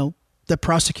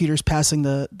prosecutors passing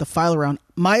the file around,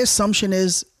 my assumption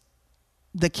is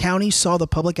the county saw the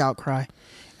public outcry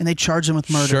and they charged him with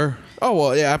murder. Sure. Oh,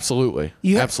 well, yeah, absolutely.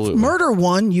 Absolutely. Murder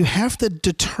one, you have to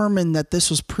determine that this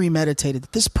was premeditated.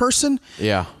 That this person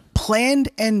planned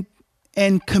and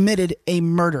committed a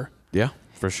murder. Yeah,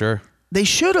 for sure. They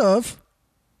should have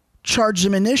charged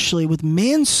him initially with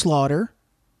manslaughter,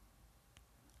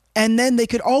 and then they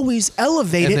could always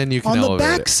elevate it on the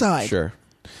backside. Sure.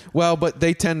 Well, but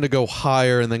they tend to go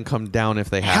higher and then come down if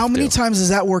they have to. How many times does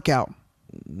that work out?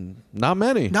 Not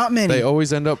many. Not many. They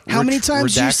always end up How many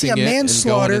times do you see a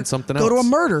manslaughter go to a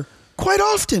murder? Quite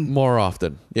often. More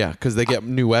often. Yeah, because they get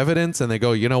new evidence and they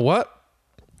go, you know what?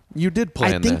 You did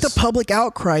plan this. I think the public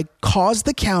outcry caused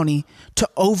the county to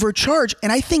overcharge. And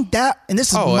I think that, and this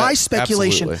is my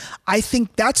speculation, absolutely. I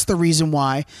think that's the reason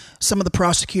why some of the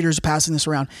prosecutors are passing this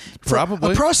around.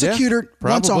 Probably. A prosecutor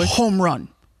wants a home run.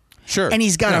 Sure. And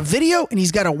he's got a video and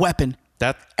he's got a weapon.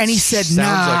 And he said,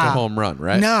 sounds like a home run,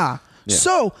 right? Nah. Yeah.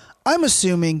 So I'm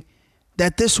assuming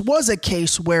that this was a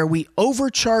case where we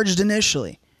overcharged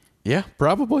initially. Yeah,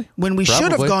 probably. When we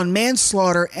should have gone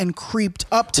manslaughter and creeped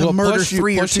up to murder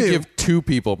 3 or 2. Plus you give 2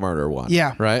 people murder 1.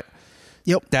 Yeah. Right?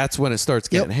 Yep. That's when it starts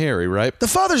getting hairy, right? The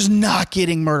father's not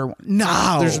getting murder 1.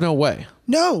 No. There's no way.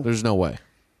 No. There's no way.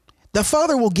 The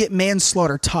father will get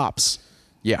manslaughter tops.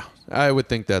 Yeah, I would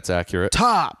think that's accurate.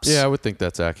 Tops. Yeah, I would think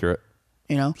that's accurate.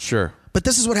 You know? Sure. But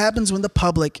this is what happens when the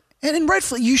public, and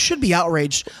rightfully, you should be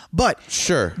outraged, but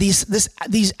sure,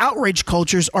 these outrage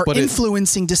cultures are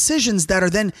influencing decisions that are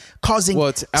then causing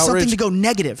something to go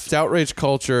negative. It's outrage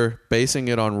culture basing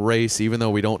it on race, even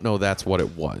though we don't know that's what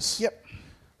it was. Yep.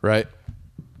 Right?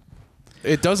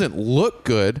 It doesn't look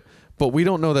good, but we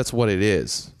don't know that's what it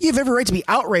is. You have every right to be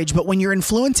outraged, but when you're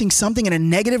influencing something in a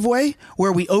negative way,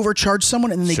 where we overcharge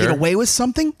someone and then they get away with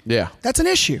something, that's an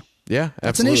issue. Yeah, absolutely.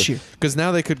 That's an issue. Because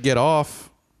now they could get off,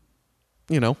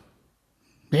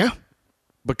 Yeah.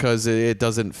 Because it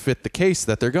doesn't fit the case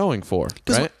that they're going for,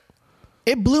 right?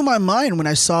 It blew my mind when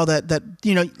I saw that,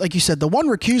 like you said, the one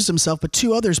recused himself, but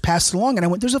 2 others passed along, and I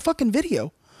went, there's a fucking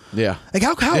video. Yeah. Like,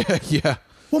 how? Yeah.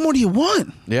 What more do you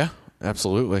want? Yeah,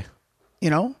 absolutely.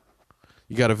 You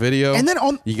got a video, and then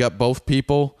you got both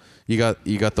people, you got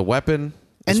the weapon.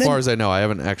 As far as I know, I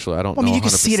don't know. I mean, you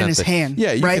can see it in his hand.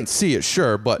 Yeah, you right? can see it,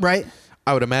 sure, but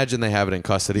I would imagine they have it in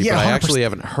custody. Yeah, but I 100%. actually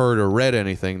haven't heard or read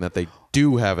anything that they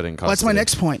do have it in custody. Well, that's my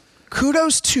next point.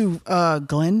 Kudos to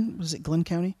Glenn. Was it Glenn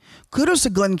County? Kudos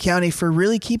to Glenn County for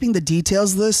really keeping the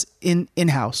details of this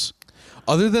in-house.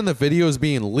 Other than the videos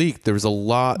being leaked, there's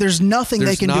nothing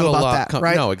they can do about that,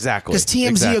 right? No, exactly. Because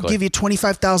TMZ will give you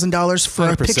 $25,000 for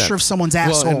 100%. A picture of someone's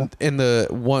asshole. Well, and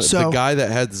the guy that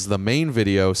has the main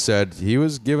video said he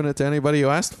was giving it to anybody who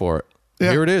asked for it.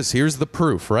 Yeah. Here it is. Here's the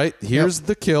proof, right? Here's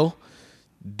the kill.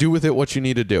 Do with it what you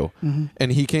need to do. Mm-hmm.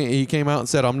 And he came out and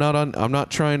said, I'm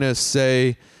not trying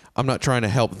to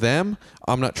help them.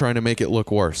 I'm not trying to make it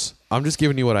look worse. I'm just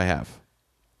giving you what I have.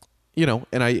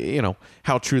 And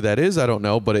how true that is, I don't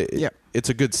know, but it's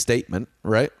a good statement,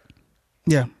 right?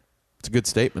 Yeah. It's a good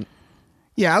statement.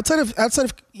 Yeah, outside of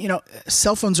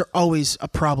cell phones are always a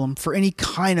problem for any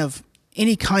kind of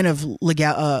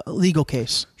legal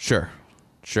case. Sure,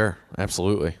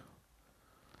 absolutely.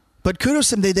 But kudos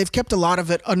to them, they've kept a lot of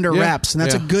it under wraps, and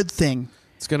that's a good thing.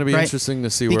 It's going to be interesting to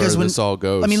see where this all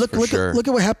goes. I mean, look at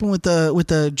what happened with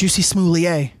the Juicy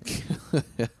Smoulier.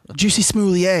 Juicy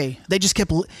Smoulier. They just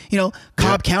kept,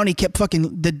 Cobb County kept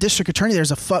fucking, the district attorney there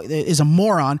is a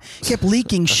moron. Kept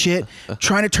leaking shit,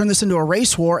 trying to turn this into a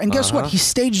race war. And guess what? He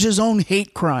staged his own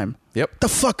hate crime. Yep. The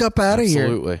fuck up out of here.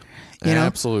 Absolutely.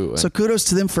 Absolutely. So kudos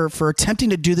to them for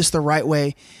attempting to do this the right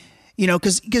way.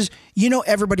 Because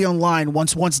everybody online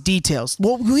wants details.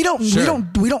 Well, we don't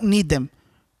need them.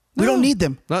 We don't need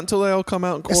them. Not until they all come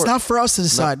out in court. It's not for us to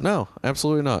decide. No,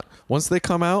 absolutely not. Once they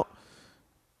come out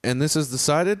and this is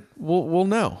decided, we'll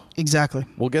know. Exactly.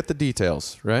 We'll get the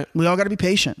details, right? We all got to be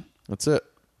patient. That's it.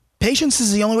 Patience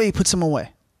is the only way you put someone away.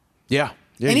 Yeah.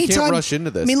 You can't rush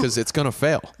into this because it's going to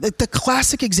fail. The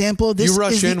classic example of this is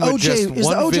the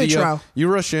OJ trial. You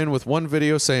rush in with one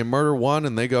video saying murder 1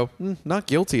 and they go, not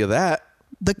guilty of that.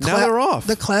 Now they're off.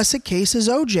 The classic case is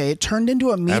OJ. It turned into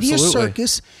a media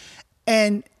circus,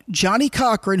 and Johnny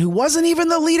Cochran, who wasn't even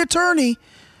the lead attorney,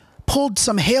 pulled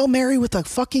some Hail Mary with a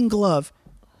fucking glove.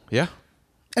 Yeah.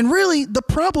 And really, the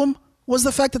problem was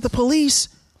the fact that the police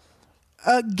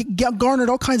garnered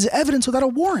all kinds of evidence without a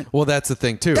warrant. Well, that's the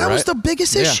thing, too, That was the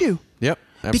biggest issue. Yep,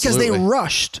 absolutely. Because they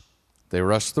rushed. They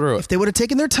rushed through it. If they would have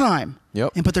taken their time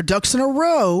and put their ducks in a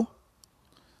row,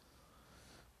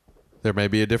 there may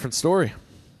be a different story.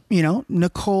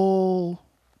 Nicole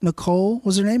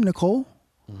was her name? Nicole?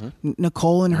 Mm-hmm.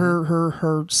 Nicole and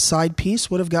her side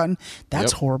piece would have gotten,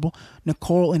 that's horrible.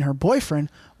 Nicole and her boyfriend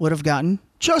would have gotten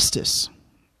justice.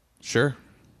 Sure.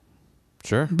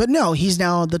 But no, he's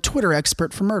now the Twitter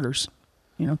expert for murders.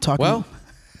 Talking. Well,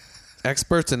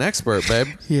 expert's an expert, babe.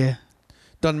 Yeah.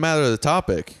 Doesn't matter the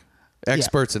topic.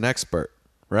 Expert's an expert,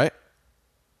 right?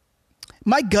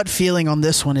 My gut feeling on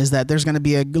this one is that there's going to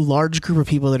be a large group of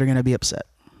people that are going to be upset.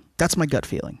 That's my gut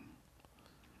feeling.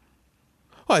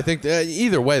 Well, I think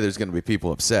either way, there's going to be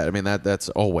people upset. I mean, that's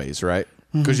always, right?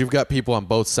 Because you've got people on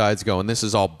both sides going, this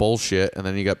is all bullshit. And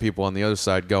then you got people on the other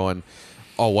side going,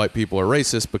 all white people are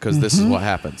racist because this is what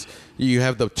happens. You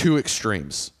have the two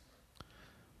extremes.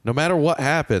 No matter what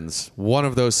happens, one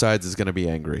of those sides is going to be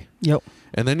angry. Yep.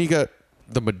 And then you got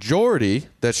the majority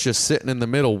that's just sitting in the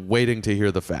middle waiting to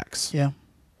hear the facts. Yeah.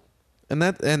 And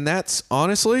that's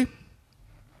honestly,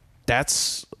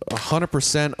 that's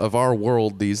 100% of our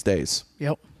world these days.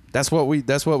 Yep. That's what we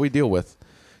deal with.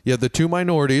 You have the two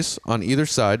minorities on either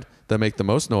side that make the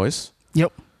most noise.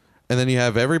 Yep. And then you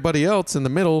have everybody else in the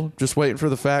middle just waiting for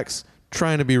the facts,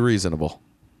 trying to be reasonable.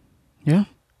 Yeah.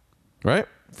 Right?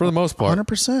 For the most part.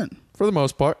 100%. For the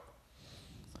most part.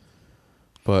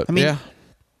 But, I mean, yeah.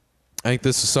 I think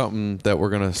this is something that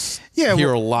we're going to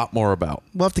hear a lot more about.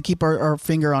 We'll have to keep our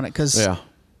finger on it because this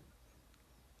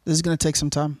is going to take some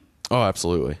time. Oh,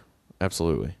 absolutely.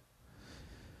 Absolutely.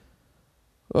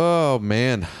 Oh,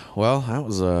 man. Well, that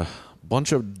was a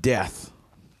bunch of death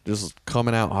just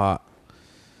coming out hot.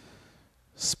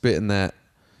 Spitting that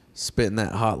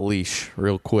hot leash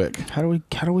real quick. How do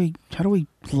we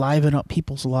liven up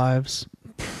people's lives?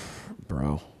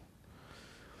 Bro.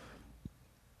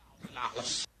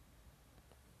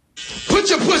 Put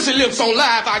your pussy lips on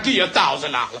live, I'll give you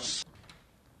 $1,000.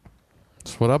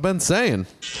 That's what I've been saying.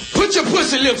 Put your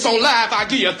pussy lips on live, I'll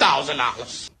give you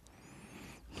 $1,000.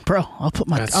 Bro, I'll put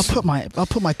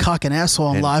my cock and asshole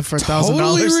on live for $1,000.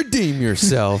 Totally redeem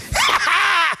yourself.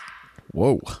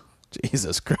 Whoa.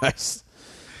 Jesus Christ.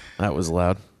 That was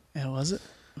loud. Yeah, was it?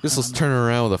 Just let's turn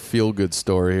around with a feel-good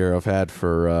story here I've had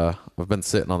for, I've been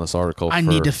sitting on this article I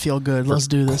need to feel good. Let's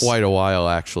do this. Quite a while,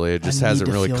 actually. It just hasn't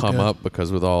really come up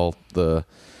because with all the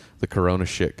corona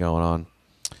shit going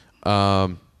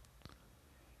on.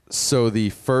 So the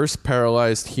first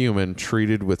paralyzed human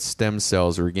treated with stem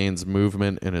cells regains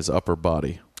movement in his upper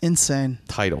body. Insane.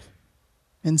 Title.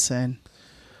 Insane.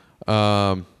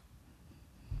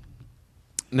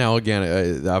 Now,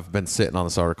 again, I've been sitting on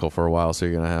this article for a while, so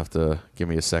you're going to have to give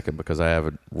me a second because I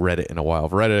haven't read it in a while.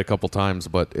 I've read it a couple times,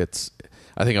 but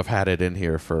I think I've had it in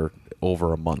here for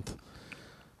over a month.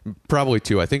 Probably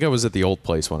 2. I think I was at the old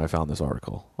place when I found this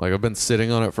article. Like, I've been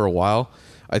sitting on it for a while.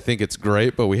 I think it's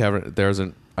great, but I haven't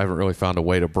really found a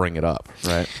way to bring it up,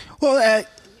 right? Well,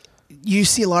 you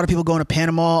see a lot of people going to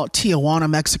Panama. Tijuana,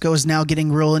 Mexico is now getting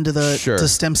real into the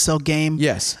stem cell game.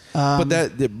 Yes,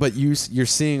 but you're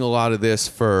seeing a lot of this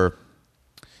for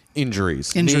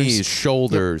injuries. Knees,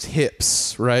 shoulders,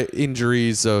 hips, right?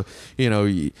 Injuries.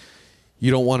 You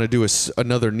don't want to do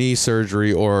another knee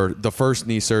surgery or the first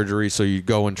knee surgery, so you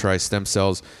go and try stem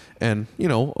cells. And, a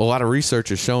lot of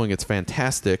research is showing it's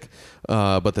fantastic,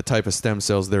 but the type of stem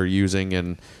cells they're using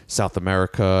in South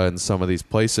America and some of these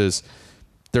places,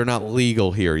 they're not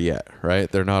legal here yet, right?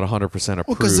 They're not 100% approved. Well,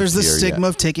 because there's the stigma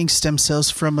of taking stem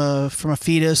cells from a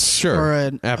fetus,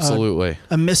 or absolutely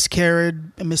a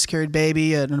miscarried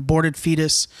baby, an aborted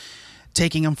fetus,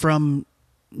 taking them from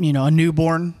a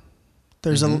newborn.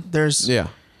 There's a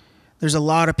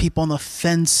lot of people on the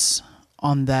fence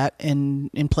on that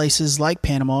in places like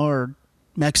Panama or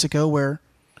Mexico where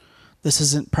this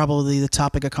isn't probably the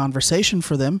topic of conversation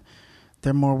for them.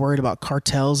 They're more worried about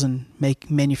cartels and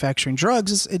manufacturing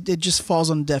drugs. It just falls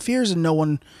on deaf ears, and no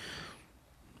one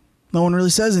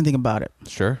really says anything about it.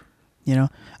 Sure.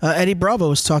 Eddie Bravo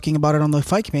was talking about it on the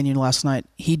Fight Companion last night.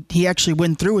 He actually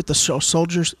went through with the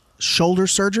shoulder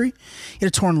surgery. He had a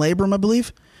torn labrum, I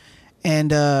believe,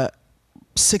 and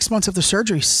 6 months after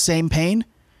surgery, same pain.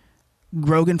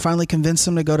 Rogan finally convinced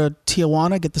him to go to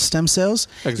Tijuana, get the stem cells.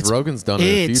 Because Rogan's done it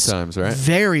a few times, right?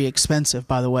 Very expensive,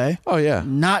 by the way. Oh, yeah.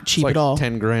 Not cheap at all.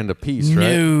 $10,000 a piece,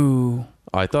 right? No.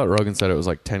 I thought Rogan said it was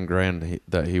like $10,000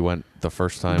 that he went the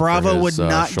first time. Bravo for his, would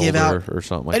not give out or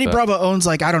something like Eddie that. Bravo owns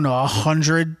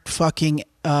 100 fucking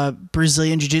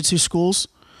Brazilian jiu-jitsu schools.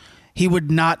 He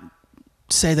would not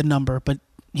say the number, but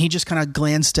he just kind of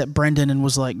glanced at Brendan and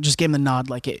was like, just gave him the nod.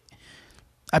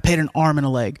 I paid an arm and a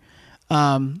leg.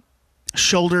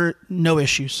 Shoulder, no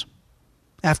issues.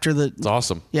 It's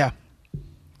awesome. Yeah.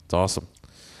 It's awesome.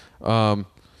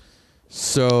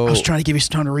 So I was trying to give you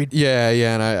some time to read. Yeah,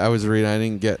 and I was reading. I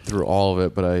didn't get through all of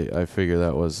it, but I figured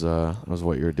that was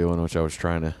what you were doing, which I was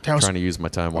trying to use my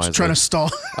time wisely. I was trying to stall.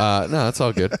 No, that's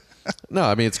all good. No,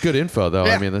 I mean it's good info though.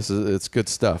 Yeah. I mean it's good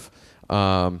stuff.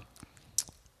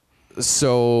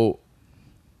 So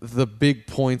the big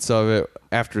points of it,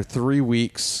 after 3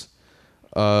 weeks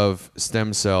of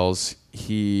stem cells,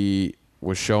 he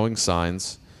was showing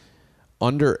signs.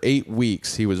 Under 8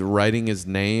 weeks, he was writing his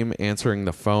name, answering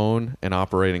the phone, and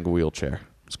operating a wheelchair.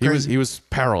 He was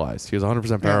paralyzed. He was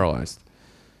 100% paralyzed.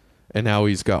 And now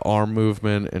he's got arm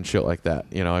movement and shit like that.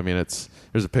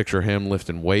 There's a picture of him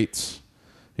lifting weights.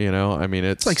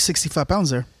 It's like 65 pounds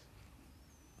there.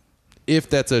 If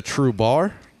that's a true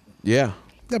bar, yeah.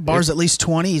 That bar's at least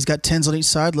 20. He's got 10s on each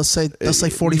side. Let's say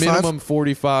 45. Minimum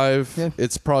 45. Yeah.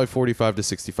 It's probably 45 to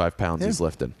 65 pounds he's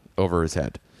lifting over his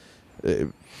head.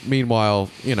 Meanwhile,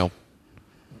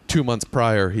 2 months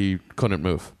prior, he couldn't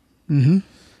move.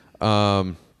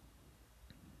 Mm-hmm.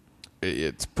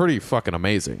 It's pretty fucking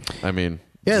amazing. I mean,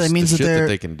 that means the shit that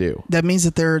they can do. That means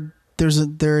that they're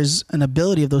there's an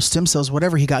ability of those stem cells,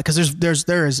 whatever he got, because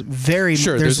there's a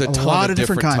ton lot of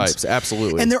different kinds. types.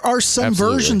 Absolutely. And there are some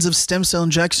versions of stem cell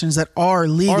injections that are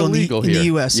legal in the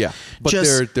U.S. Yeah, but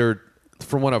they're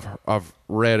from what I've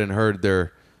read and heard,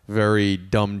 they're very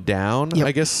dumbed down. Yep.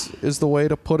 I guess is the way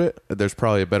to put it. There's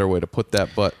probably a better way to put that,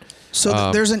 but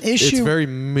there's an issue. It's very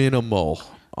minimal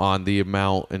on the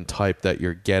amount and type that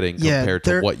you're getting compared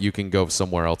to what you can go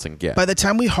somewhere else and get. By the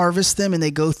time we harvest them and they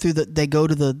go to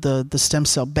the stem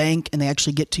cell bank and they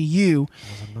actually get to you,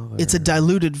 it's a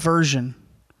diluted version.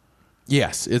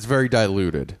 Yes, it's very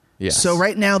diluted. Yes. So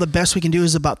right now the best we can do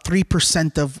is about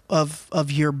 3%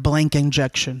 of your blank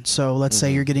injection. So let's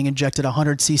say you're getting injected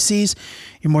 100 cc's,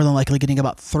 you're more than likely getting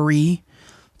about 3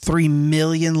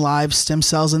 million live stem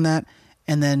cells in that,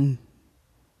 and then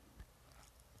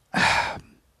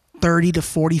 30 to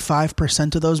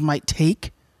 45% of those might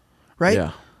take, right?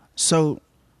 Yeah. So,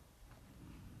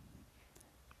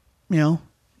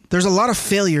 there's a lot of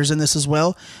failures in this as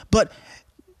well. But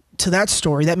to that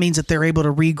story, that means that they're able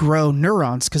to regrow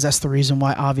neurons, because that's the reason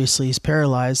why obviously he's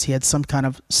paralyzed. He had some kind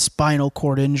of spinal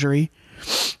cord injury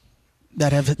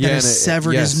that has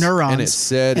severed his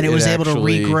neurons, and it was able to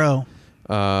regrow.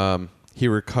 He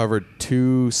recovered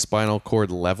 2 spinal cord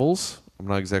levels. I'm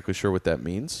not exactly sure what that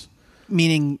means.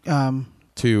 Meaning,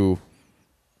 to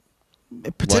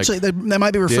potentially that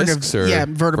might be referring to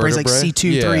vertebrae like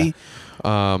C2,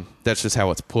 3. That's just how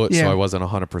it's put. So I wasn't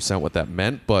 100% what that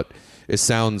meant, but it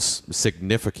sounds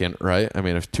significant, right? I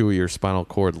mean, if 2 of your spinal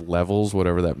cord levels,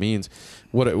 whatever that means,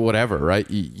 whatever, right?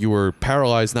 You were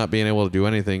paralyzed, not being able to do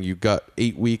anything. You got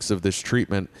 8 weeks of this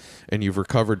treatment, and you've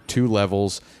recovered 2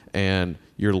 levels, and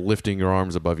you're lifting your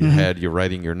arms above your head. You're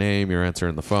writing your name. You're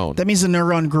answering the phone. That means the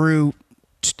neuron grew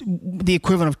the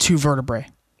equivalent of 2 vertebrae.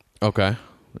 Okay.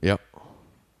 Yep.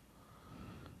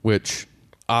 Which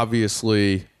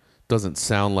obviously doesn't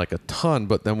sound like a ton,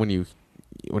 but then when you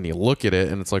look at it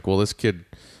and it's like, well, this kid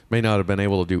may not have been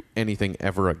able to do anything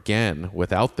ever again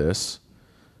without this,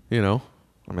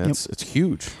 I mean, it's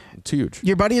huge. It's huge.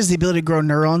 Your body has the ability to grow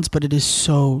neurons, but it is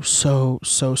so slow.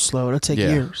 It'll take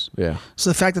years. Yeah.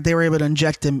 So the fact that they were able to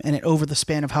inject him and it over the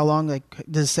span of how long? Like,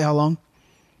 does it say how long?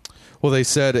 Well, they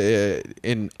said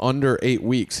in under 8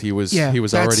 weeks he was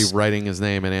already writing his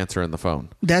name and answering the phone.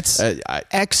 That's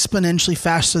exponentially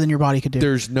faster than your body could do.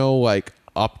 There's no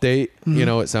update.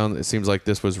 It seems like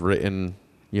this was written.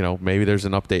 Maybe there's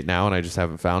an update now and I just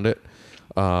haven't found it.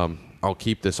 I'll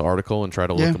keep this article and try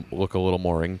to look a little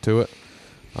more into it.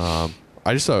 I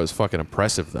just thought it was fucking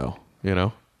impressive, though.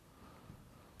 Yeah,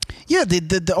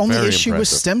 the only issue with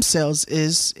stem cells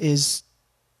is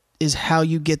how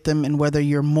you get them and whether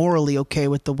you're morally okay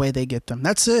with the way they get them.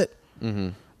 That's it. Mm-hmm.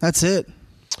 That's it.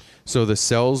 So the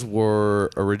cells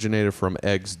were originated from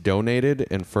eggs donated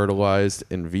and fertilized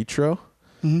in vitro.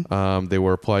 Mm-hmm. They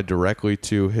were applied directly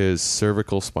to his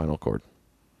cervical spinal cord.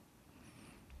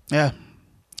 Yeah.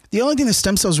 The only thing the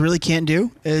stem cells really can't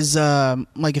do is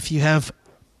if you have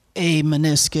a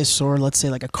meniscus or let's say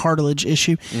like a cartilage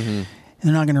issue,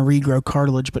 they're not going to regrow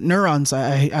cartilage. But neurons,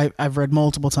 I've read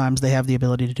multiple times, they have the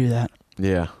ability to do that.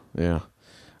 Yeah, yeah.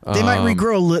 They might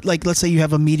regrow, let's say you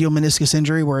have a medial meniscus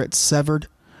injury where it's severed.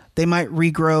 They might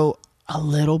regrow a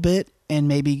little bit and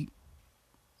maybe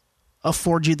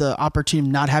afford you the opportunity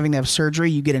of not having to have surgery.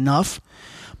 You get enough,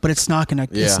 but it's not going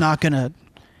to. Yeah.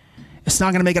 It's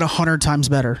not going to make it 100 times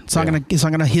better. It's not going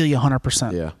to heal you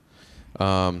 100%. Yeah.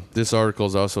 This article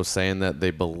is also saying that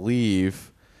they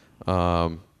believe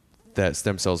that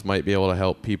stem cells might be able to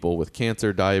help people with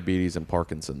cancer, diabetes, and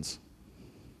Parkinson's.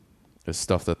 It's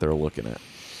stuff that they're looking at.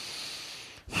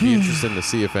 It'd be interesting to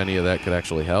see if any of that could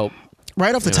actually help.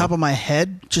 Right off the top of my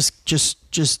head,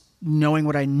 just knowing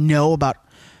what I know about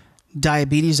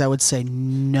diabetes, I would say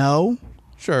no.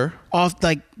 Sure.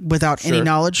 Without any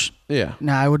knowledge. Yeah.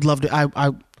 No, I would love to.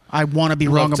 I want to be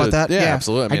wrong about that. Yeah,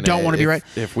 absolutely. I don't want to be right.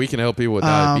 If we can help people with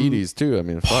diabetes too, I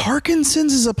mean,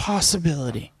 Parkinson's is a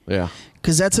possibility. Yeah.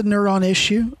 Because that's a neuron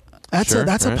issue. That's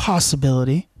a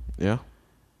possibility. Yeah.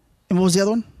 And what was the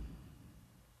other one?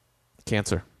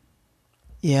 Cancer.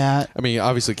 Yeah. I mean,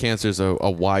 obviously, cancer is a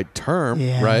wide term,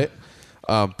 right?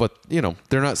 But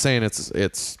they're not saying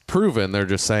it's proven. They're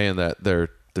just saying that there's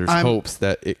hopes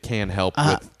that it can help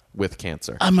with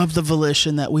cancer. I'm of the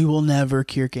volition that we will never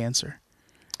cure cancer.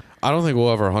 I don't think we'll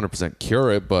ever 100%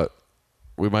 cure it, but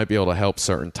we might be able to help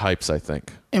certain types, I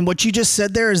think. And what you just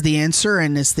said there is the answer,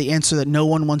 and it's the answer that no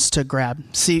one wants to grab.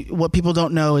 See, what people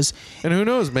don't know is... And who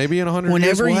knows, maybe in 100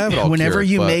 years we'll have it all whenever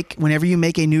cured, whenever you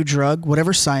make a new drug,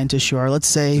 whatever scientist you are, let's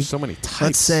say... There's so many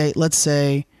types. Let's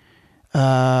say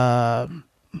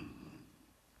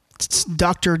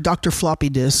Dr. Floppy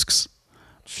Disks.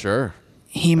 Sure.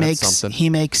 he makes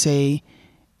a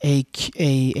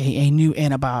new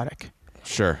antibiotic.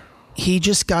 Sure. He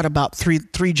just got about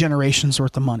three generations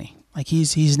worth of money. Like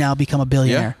he's now become a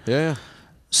billionaire. Yeah.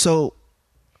 So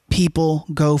people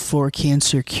go for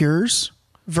cancer cures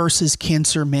versus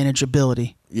cancer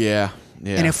manageability. Yeah.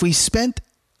 And if we spent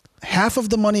half of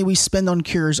the money we spend on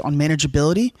cures on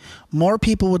manageability, more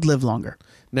people would live longer.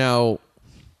 Now,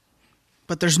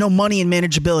 but there's no money in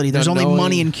manageability. There's only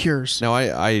money in cures. Now,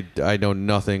 I know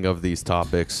nothing of these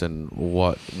topics and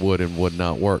what would and would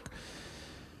not work.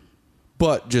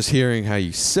 But just hearing how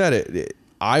you said it,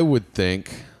 I would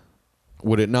think,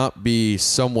 would it not be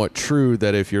somewhat true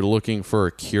that if you're looking for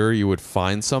a cure, you would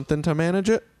find something to manage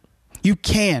it? You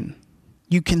can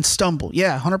stumble.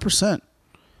 Yeah, 100%.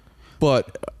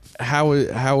 But how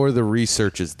are the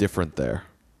researches different there?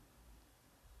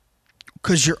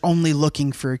 Because you're only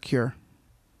looking for a cure.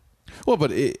 Well,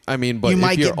 but you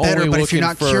might get better, but if you're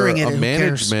not curing it, who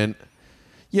management, cares?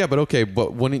 Yeah, but okay,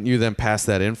 but wouldn't you then pass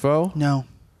that info? No.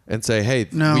 And say, hey,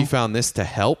 we found this to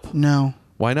help? No.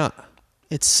 Why not?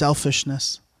 It's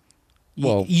selfishness.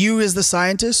 Well, you as the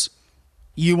scientist,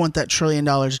 you want that $1 trillion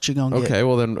that you're going to get. Okay,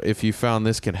 well then if you found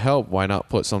this can help, why not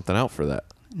put something out for that?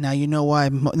 Now you know why.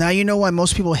 Now you know why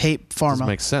most people hate pharma. Doesn't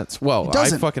make sense. Well, I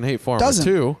fucking hate pharma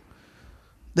too.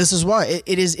 This is why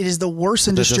it is the worst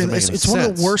industry. It's one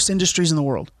of the worst industries in the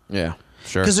world. Yeah,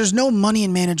 sure. Because there's no money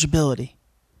in manageability.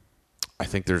 I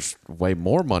think there's way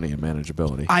more money in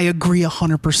manageability. I agree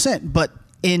 100%. But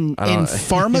in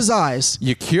pharma's eyes,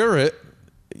 you cure it,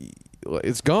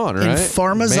 it's gone, right? In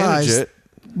pharma's eyes,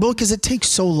 well, because it takes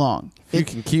so long. If you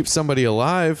can keep somebody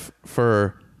alive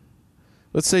for,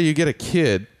 let's say you get a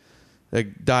kid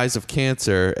that dies of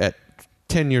cancer at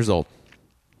 10 years old,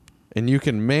 and you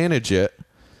can manage it,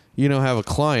 you know, have a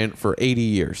client for 80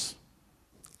 years.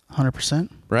 100%.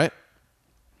 Right?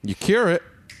 You cure it.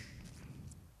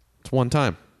 It's one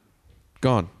time.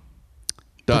 Gone.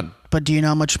 Done. But do you know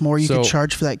how much more you could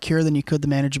charge for that cure than you could the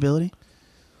manageability?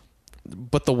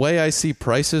 But the way I see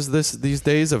prices these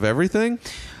days of everything,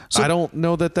 I don't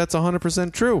know that that's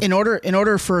 100% true. In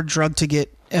order for a drug to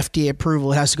get FDA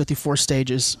approval, it has to go through 4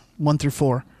 stages, 1 through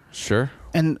 4. Sure.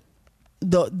 And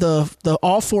the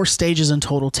all 4 stages in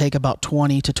total take about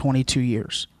 20 to 22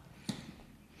 years.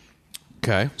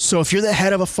 Okay. So if you're the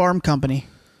head of a farm company,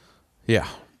 yeah,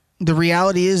 the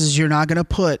reality is you're not going to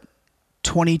put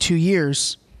 22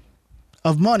 years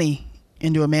of money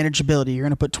into a manageability. You're going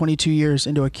to put 22 years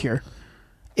into a cure.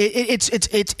 It's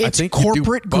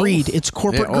corporate greed. It's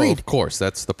corporate greed. Of course,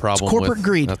 that's the problem. It's corporate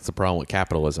greed. That's the problem with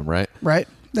capitalism, right? Right.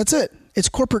 That's it. It's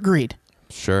corporate greed.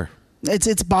 Sure.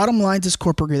 It's bottom lines. It's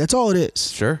corporate greed. That's all it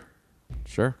is. Sure.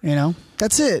 You know,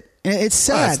 that's it. And it's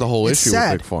sad. That's the whole issue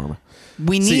with Big Pharma.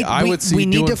 We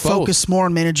need to focus more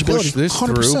on manageability. Push this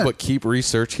 100%. through, but keep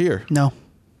research here. No.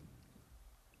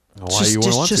 Why you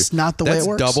want to? Just not the way it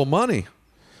works. That's double money.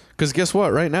 Because guess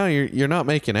what? Right now you're not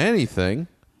making anything.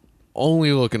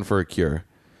 Only looking for a cure.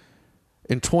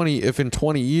 If in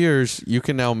 20 years you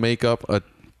can now make up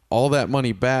all that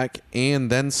money back and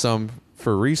then some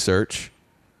for research,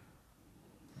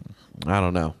 I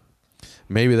don't know.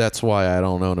 Maybe that's why I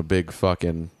don't own a big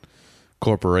fucking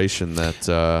corporation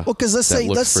that because let's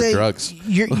say drugs.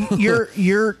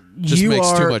 you're just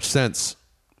makes too much sense.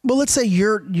 Well, let's say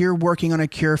you're working on a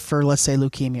cure for, let's say,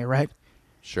 leukemia, right?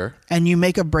 Sure. And you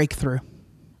make a breakthrough.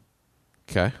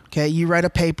 Okay. You write a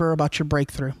paper about your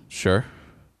breakthrough. Sure.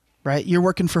 Right. You're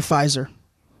working for Pfizer.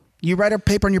 You write a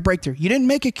paper on your breakthrough. You didn't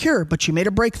make a cure, but you made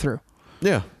a breakthrough.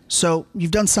 Yeah. So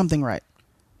you've done something right.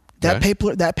 That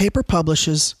paper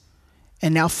publishes,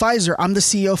 and now Pfizer. I'm the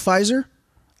CEO of Pfizer.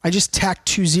 I just tacked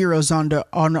 2 zeros on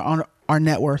our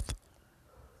net worth,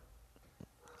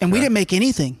 and we didn't make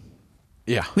anything.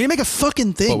 Yeah. We didn't make a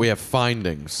fucking thing. But we have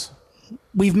findings.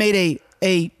 We've made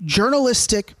a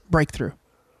journalistic breakthrough.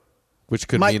 Which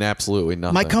could mean absolutely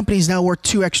nothing. My company's now worth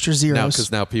 2 extra zeros. Now,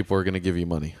 because now people are going to give you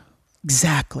money.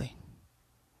 Exactly.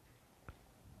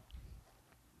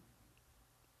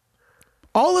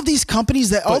 All of these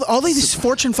companies all these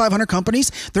Fortune 500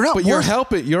 companies, they're not.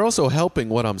 But you're also helping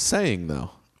what I'm saying,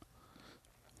 though.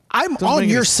 I'm on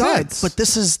your side, but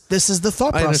this is the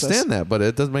thought process. I understand that, but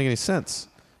it doesn't make any sense.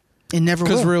 It never will.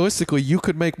 Because realistically, you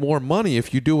could make more money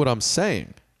if you do what I'm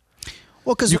saying.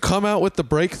 Well, because you come out with the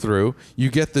breakthrough, you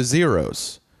get the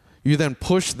zeros. You then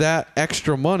push that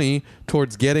extra money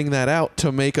towards getting that out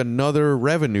to make another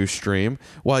revenue stream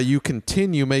while you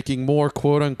continue making more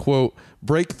quote-unquote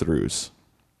breakthroughs.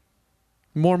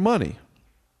 More money.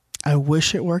 I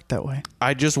wish it worked that way.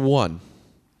 I just won.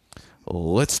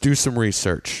 Let's do some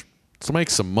research. Let's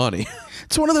make some money.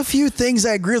 It's one of the few things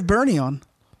I agree with Bernie on.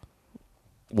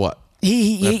 What?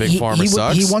 That big pharma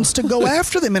sucks. He wants to go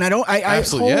after them, and I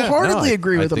wholeheartedly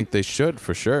agree with him. I think they should,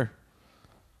 for sure.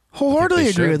 Wholeheartedly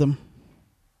agree with him.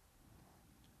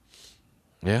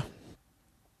 Yeah.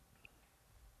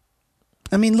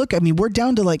 I mean, look, we're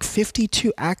down to like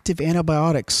 52 active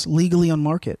antibiotics legally on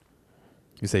market.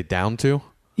 You say down to?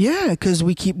 Yeah, because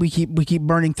we keep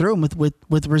burning through them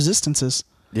with resistances.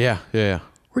 Yeah.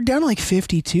 We're down to like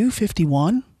 52,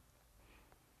 51.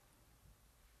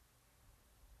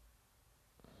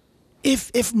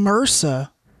 If MRSA,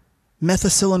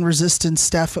 methicillin-resistant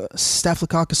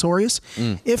Staphylococcus aureus,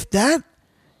 if that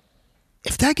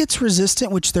gets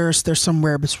resistant, which there's some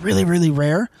rare, but it's really, really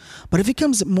rare. But if it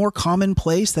becomes more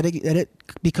commonplace that it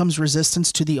becomes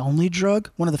resistance to the only drug,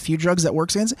 one of the few drugs that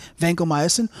works against it,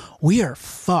 vancomycin, we are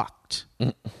fucked.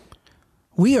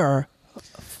 We are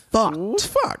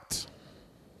fucked.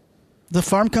 The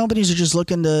farm companies are just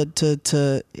looking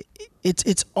to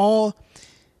it's all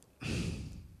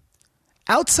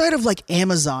outside of like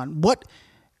Amazon. What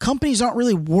companies aren't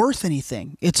really worth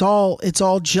anything. It's all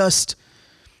just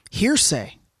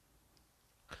hearsay.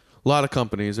 A lot of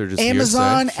companies are just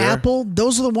Amazon, hearsay, sure. Apple.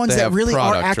 Those are the ones that really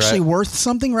are actually worth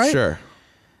something, right? Sure.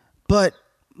 But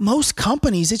most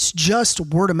companies, it's just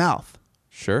word of mouth.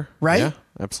 Sure. Right? Yeah,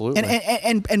 absolutely.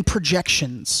 And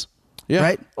projections. Yeah.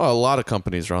 Right? Well, a lot of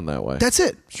companies run that way. That's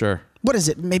it. Sure. What is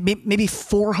it? Maybe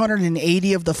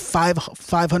 480 of the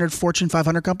 500 Fortune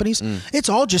 500 companies. It's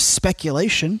all just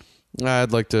speculation.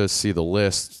 I'd like to see the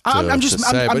list. I'm just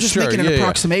making an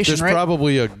approximation. There's right?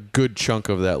 probably a good chunk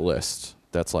of that list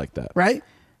that's like that. Right?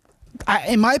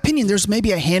 In my opinion, there's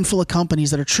maybe a handful of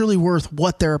companies that are truly worth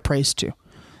what they're appraised to.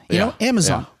 You know,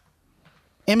 Amazon.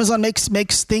 Yeah. Amazon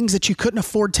makes things that you couldn't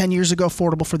afford 10 years ago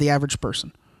affordable for the average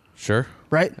person. Sure.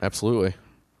 Right? Absolutely.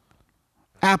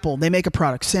 Apple, they make a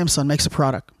product. Samsung makes a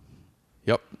product.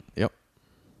 Yep.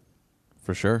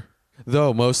 For sure.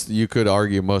 Though you could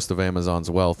argue most of Amazon's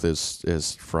wealth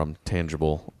is from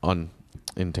tangible,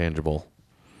 intangible,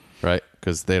 right?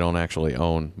 Because they don't actually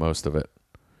own most of it.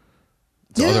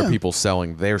 It's other people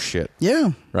selling their shit.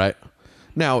 Yeah. Right?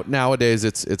 Nowadays,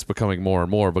 it's becoming more and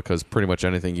more because pretty much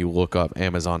anything you look up,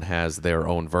 Amazon has their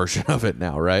own version of it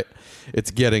now, right?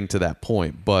 It's getting to that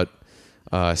point. But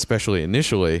especially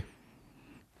initially,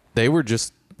 they were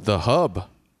just the hub.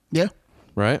 Yeah.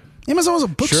 Right? Amazon was a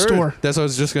bookstore. Sure, that's what I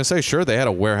was just going to say. Sure, they had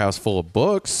a warehouse full of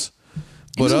books.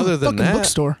 But other than that,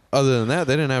 bookstore. Other than that,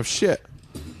 they didn't have shit.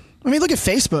 I mean, look at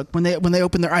Facebook when they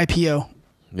opened their IPO.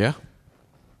 Yeah.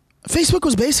 Facebook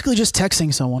was basically just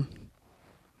texting someone.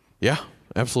 Yeah,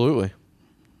 absolutely.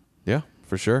 Yeah,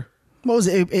 for sure. What was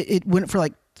it? It went for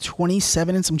like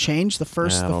 27 and some change the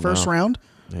first round.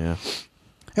 Yeah.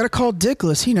 I got to call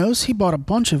Dickless. He knows. He bought a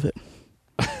bunch of it.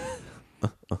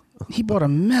 He bought a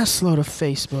mess load of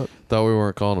Facebook. Thought we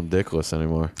weren't calling him Dickless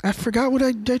anymore. I forgot what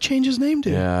I changed his name to.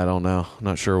 Yeah, I don't know.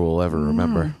 Not sure we'll ever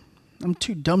remember. I'm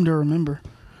too dumb to remember.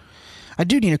 I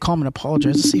do need to call him and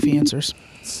apologize. Let's see if he answers.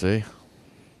 Let's see.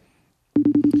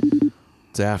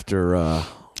 It's after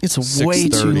it's way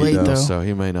too late, though. So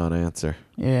he may not answer.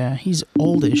 Yeah, he's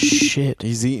old as shit.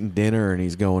 He's eating dinner and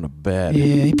he's going to bed.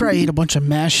 Yeah, he probably ate a bunch of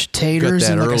mashed taters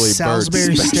and like a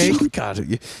Salisbury steak.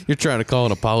 God, you're trying to call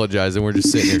and apologize and we're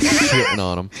just sitting here shitting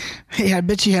on him. Hey, I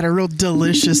bet you had a real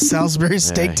delicious Salisbury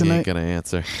steak tonight. He ain't going to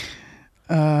answer.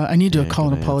 I need to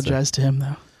call and apologize to him,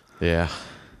 though. Yeah,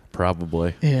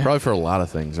 probably. Yeah. Probably for a lot of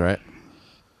things, right?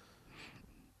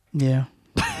 Yeah.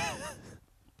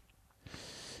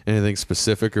 Anything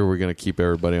specific, or we're going to keep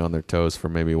everybody on their toes for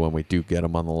maybe when we do get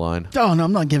them on the line? Oh no,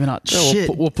 I'm not giving out shit.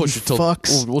 We'll push it till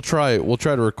we'll try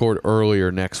to record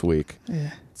earlier next week. Yeah.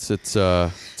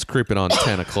 It's creeping on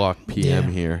 10 o'clock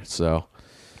p.m. here, so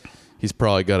he's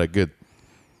probably got a good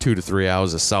 2 to 3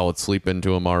 hours of solid sleep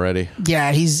into him already.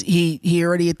 Yeah, he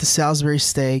already ate the Salisbury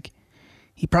steak.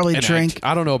 He probably drank.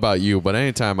 I don't know about you, but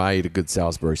anytime I eat a good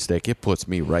Salisbury steak, it puts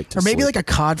me right to sleep. Or maybe like a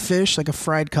codfish, like a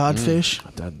fried codfish.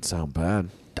 That doesn't sound bad.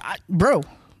 Bro. A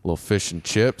little fish and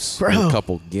chips. Bro. A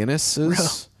couple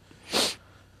Guinnesses.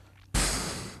 Bro.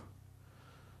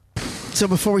 So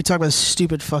before we talk about this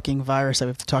stupid fucking virus that we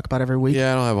have to talk about every week.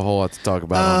 Yeah, I don't have a whole lot to talk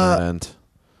about on that end.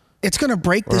 It's going to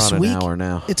break this week. We're on an hour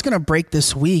now. It's going to break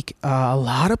this week. A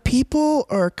lot of people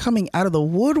are coming out of the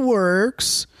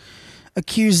woodworks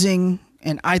accusing,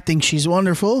 and I think she's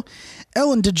wonderful,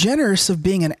 Ellen DeGeneres of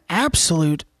being an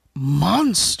absolute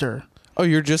monster. Oh,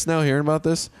 you're just now hearing about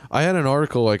this? I had an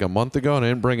article like a month ago and I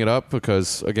didn't bring it up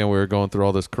because, again, we were going through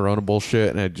all this corona bullshit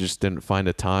and I just didn't find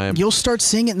a time. You'll start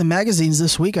seeing it in the magazines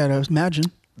this week, I'd imagine.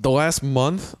 The last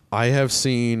month, I have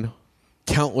seen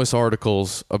countless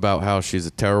articles about how she's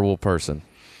a terrible person.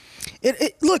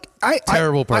 Look,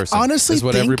 terrible person. I honestly is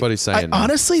what think, everybody's saying. I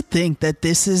honestly think that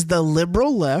this is the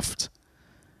liberal left.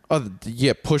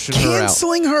 Pushing her out.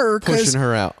 Canceling her. Pushing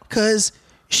her out. Because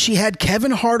she had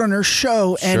Kevin Hart on her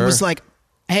show and was like,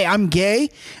 hey, I'm gay.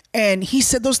 And he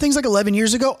said those things like 11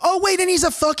 years ago. Oh, wait, and he's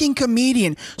a fucking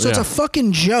comedian. So it's a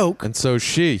fucking joke. And so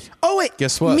she. Oh, wait.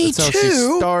 Guess what? Me That's too. how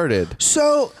she started.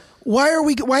 So why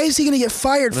is he going to get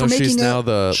fired for making she's a now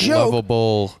the joke?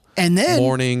 lovable and then,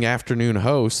 morning, afternoon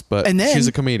host, but she's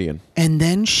a comedian. And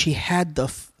then she had the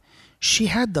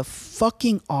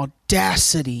fucking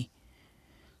audacity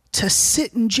to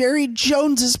sit in Jerry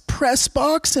Jones's press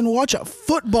box and watch a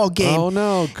football game. Oh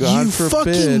no, God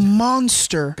forbid. You fucking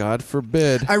monster. God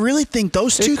forbid. I really think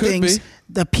those two things,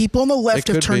 the people on the left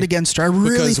have turned against her. I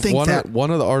really think that.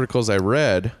 One of the articles I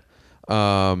read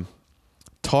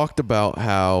talked about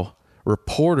how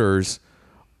reporters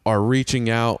are reaching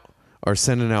out, are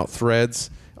sending out threads,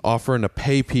 offering to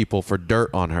pay people for dirt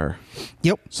on her.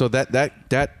 Yep. So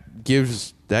that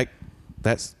gives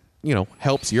that's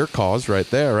helps your cause right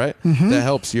there, right? Mm-hmm. That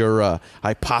helps your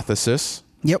hypothesis.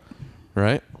 Yep.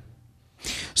 Right.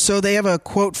 So they have a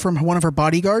quote from one of her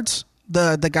bodyguards,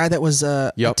 the guy that was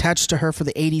attached to her for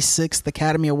the 86th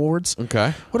Academy Awards.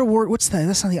 Okay. What award? What's that?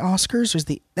 That's not the Oscars.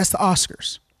 That's the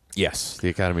Oscars. Yes, the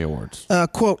Academy Awards.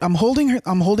 Quote: I'm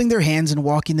holding their hands and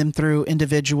walking them through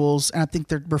individuals, and I think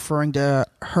they're referring to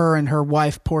her and her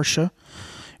wife Portia.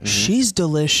 Mm-hmm. She's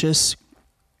delicious.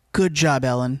 Good job,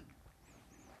 Ellen.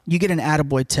 You get an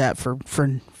attaboy tap for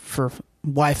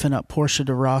wifing up Portia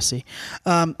de Rossi.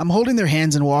 I'm holding their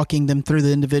hands and walking them through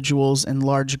the individuals and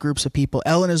large groups of people.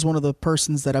 Ellen is one of the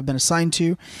persons that I've been assigned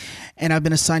to, and I've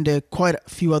been assigned to quite a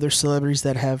few other celebrities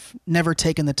that have never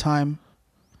taken the time.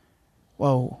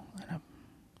 Whoa.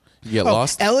 You get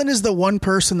lost? Ellen is the one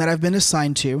person that I've been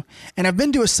assigned to, and I've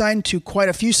been assigned to quite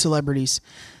a few celebrities,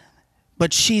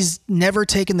 but she's never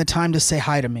taken the time to say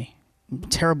hi to me.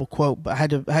 Terrible quote, but I had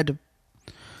to.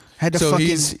 So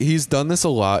he's done this a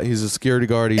lot. He's a security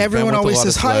guard. Everyone always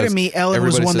says hi to me. Ellen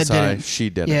was the one that didn't.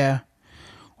 She didn't. Yeah.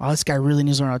 Wow, this guy really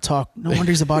knows how to talk. No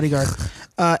wonder he's a bodyguard.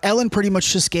 Ellen pretty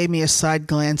much just gave me a side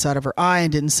glance out of her eye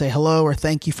and didn't say hello or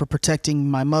thank you for protecting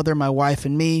my mother, my wife,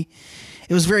 and me.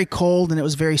 It was very cold and it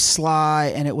was very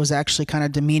sly, and it was actually kind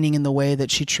of demeaning in the way that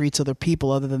she treats other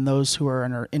people other than those who are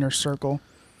in her inner circle.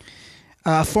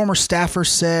 A former staffer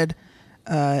said,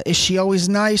 is she always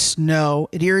nice? No.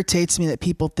 It irritates me that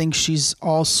people think she's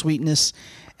all sweetness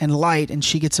and light and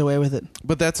she gets away with it.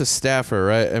 But that's a staffer,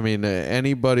 right? I mean,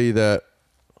 anybody that...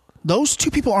 Those two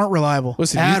people aren't reliable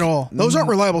at all. Those aren't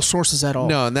reliable sources at all.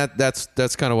 No, and that's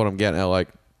kind of what I'm getting at. Like,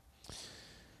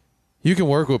 you can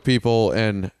work with people,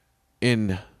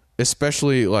 and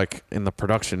especially like in the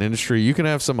production industry, you can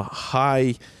have some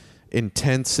high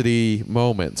intensity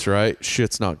moments, right?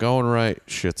 Shit's not going right.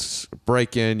 Shit's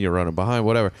breaking. You're running behind,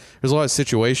 whatever. There's a lot of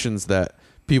situations that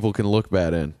people can look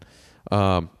bad in.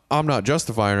 I'm not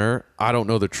justifying her. I don't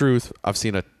know the truth. I've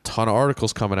seen a ton of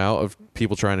articles coming out of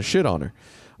people trying to shit on her.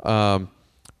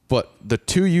 But the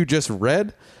two you just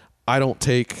read, I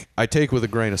take with a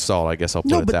grain of salt. I guess I'll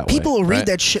put it that way. No, but people will read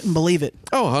that shit and believe it.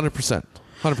 Oh, 100%.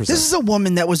 100%. This is a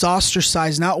woman that was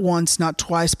ostracized not once, not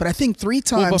twice, but I think 3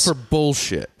 times. Well, but for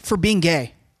bullshit. For being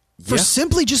gay. For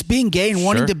simply just being gay and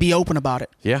wanting to be open about it.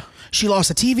 Yeah. She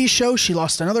lost a TV show. She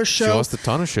lost another show. She lost a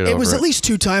ton of shit over it. It was at least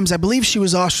 2 times. I believe she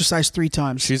was ostracized 3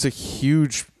 times. She's a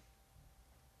huge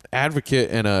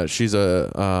advocate, and she's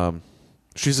a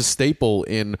staple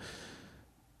in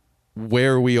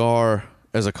where we are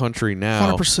as a country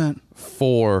now. 100%.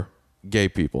 For gay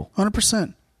people.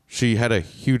 100%. She had a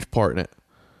huge part in it.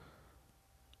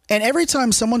 And every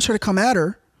time someone tried to come at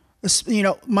her,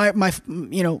 my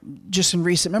just in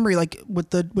recent memory, like with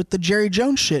the Jerry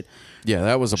Jones shit. Yeah,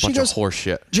 that was a bunch of horse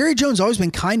shit. Jerry Jones always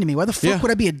been kind to me. Why the fuck would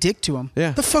I be a dick to him?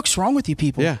 Yeah. The fuck's wrong with you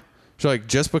people? Yeah. So like,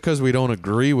 just because we don't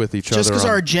agree with each other, just because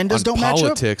our agendas don't match up,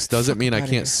 politics doesn't mean I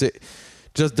can't sit.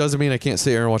 Just doesn't mean I can't sit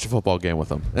here and watch a football game with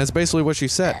them. That's basically what she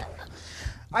said.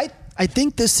 I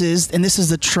think this is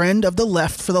the trend of the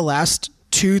left for the last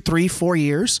 2, 3, 4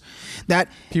 years, that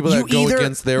people that go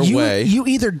against their way. You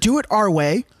either do it our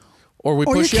way, or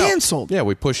push you're you canceled. Out. Yeah,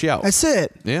 we push you out. That's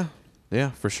it.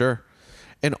 Yeah, for sure.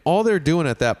 And all they're doing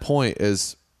at that point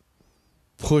is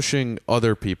pushing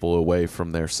other people away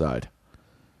from their side,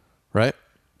 right?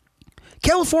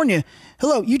 California,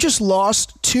 hello, you just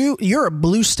lost 2. You're a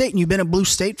blue state, and you've been a blue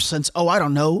state since, I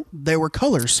don't know, there were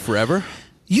colors. Forever?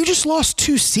 You just lost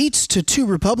 2 seats to 2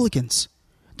 Republicans.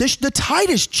 The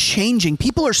tide is changing.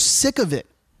 People are sick of it.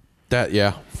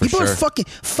 People are fucking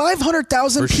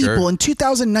 500,000 people in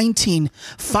 2019.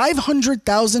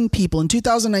 500,000 people in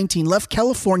 2019 left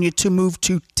California to move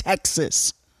to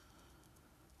Texas.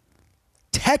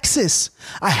 Texas.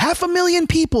 500,000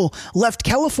 people left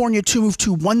California to move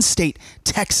to one state,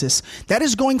 Texas. That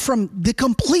is going from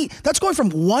that's going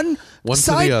from one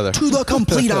side to the other. to the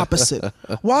complete opposite.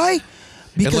 Why?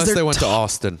 Because unless they went to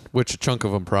Austin, which a chunk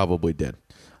of them probably did.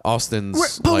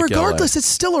 Austin's but like regardless, LA. It's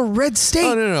still a red state.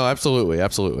 Oh, no, absolutely.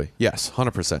 Yes,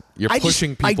 100%. You're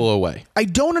pushing people away. I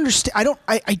don't understand.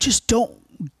 I just don't.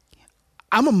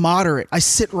 I'm a moderate. I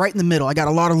sit right in the middle. I got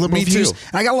a lot of liberal views,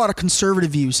 and I got a lot of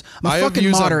conservative views. I have fucking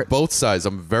views moderate. on both sides.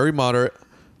 I'm very moderate,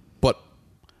 but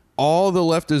all the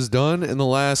left has done in the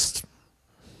last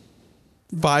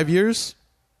 5 years,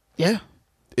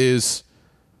 is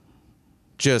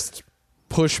just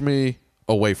push me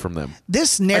away from them.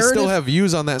 This narrative, I still have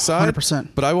views on that side,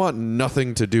 100%. But I want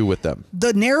nothing to do with them.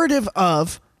 The narrative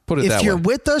of if you're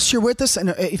with us, you're with us,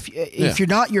 and if you're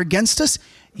not, you're against us.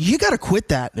 You got to quit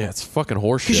that. Yeah, it's fucking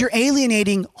horseshit. Because you're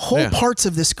alienating whole parts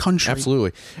of this country.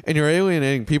 Absolutely. And you're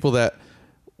alienating people that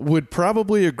would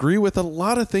probably agree with a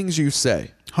lot of things you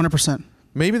say. 100%.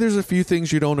 Maybe there's a few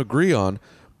things you don't agree on,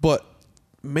 but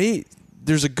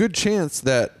there's a good chance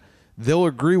that they'll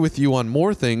agree with you on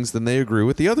more things than they agree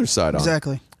with the other side on.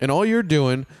 Exactly. And all you're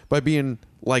doing by being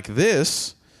like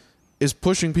this is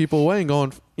pushing people away and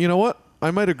going, you know what? I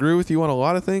might agree with you on a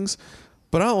lot of things,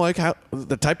 but I don't like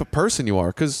the type of person you are,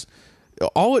 because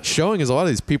all it's showing is a lot of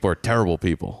these people are terrible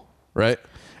people, right?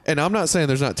 And I'm not saying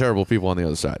there's not terrible people on the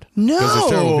other side. No, there's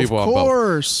terrible people of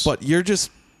course. On both. But you're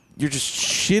just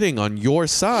shitting on your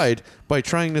side by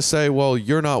trying to say, well,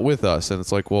 you're not with us. And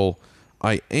it's like, well,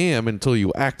 I am until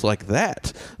you act like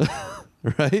that,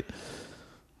 right?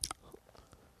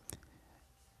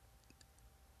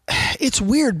 It's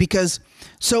weird because,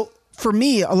 for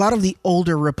me, a lot of the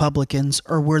older Republicans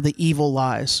are where the evil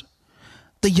lies.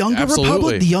 The younger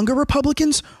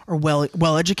Republicans are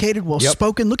well educated, well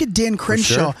spoken. Look at Dan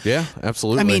Crenshaw. Sure. Yeah,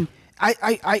 absolutely. I mean,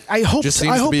 I hope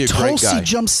Tulsi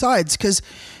jumps sides because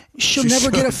she'll never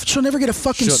get a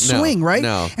fucking swing, right?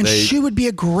 No, and she would be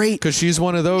a great, because she's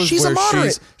one of those. She's where a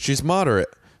moderate. She's moderate,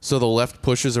 so the left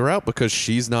pushes her out because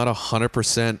she's not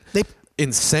 100%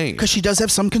 insane. Because she does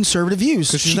have some conservative views.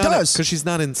 Because she's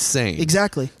not insane.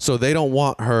 Exactly. So they don't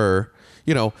want her.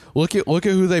 You know, look at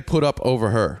who they put up over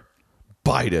her.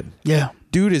 Biden. Yeah.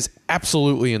 Dude is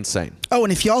absolutely insane. Oh,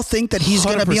 and if y'all think that he's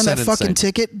going to be on that fucking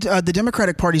ticket, the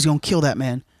Democratic Party's going to kill that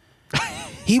man.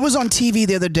 He was on TV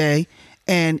the other day,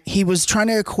 and he was trying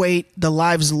to equate the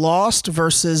lives lost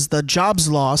versus the jobs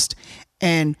lost.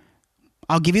 And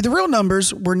I'll give you the real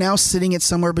numbers. We're now sitting at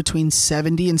somewhere between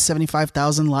 70 and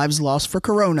 75,000 lives lost for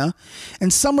Corona,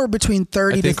 and somewhere between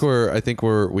 30. I think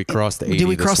we crossed 80. Did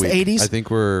we cross the 80s? I think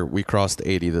we crossed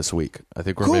 80 this week. I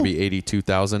think we're maybe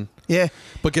 82,000. Yeah.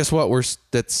 But guess what?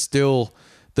 That's still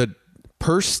the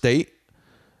per state.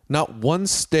 Not one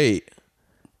state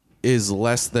is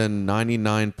less than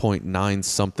 99.9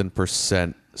 something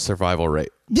percent survival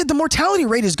rate. Yeah, the mortality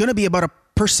rate is going to be about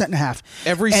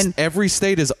 1.5%. Every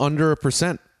state is under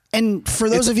 1%. And for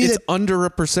those of you it's under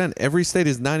 1%. Every state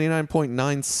is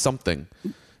 99.9 something.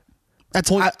 It's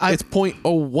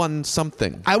 0.01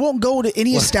 something. I won't go to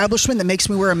any establishment that makes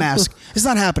me wear a mask. It's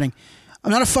not happening.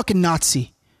 I'm not a fucking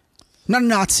Nazi. I'm not a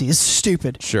Nazi. It's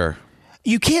stupid. Sure.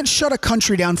 You can't shut a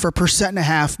country down for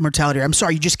 1.5% mortality rate. I'm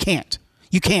sorry, you just can't.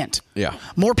 You can't. Yeah.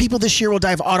 More people this year will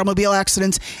die of automobile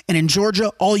accidents. And in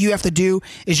Georgia, all you have to do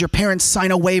is your parents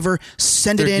sign a waiver,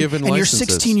 send it in, and your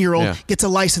 16-year-old gets a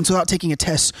license without taking a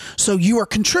test. So you are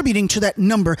contributing to that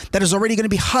number that is already going to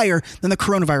be higher than the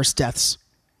coronavirus deaths.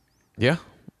 Yeah,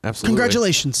 absolutely.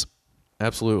 Congratulations.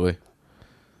 Absolutely.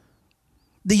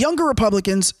 The younger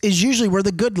Republicans is usually where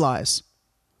the good lies.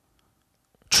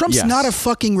 Trump's not a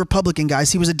fucking Republican,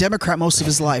 guys. He was a Democrat most of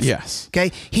his life. Yes.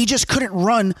 Okay? He just couldn't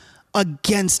run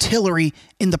against Hillary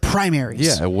in the primaries.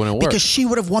 Yeah, it wouldn't work. Because she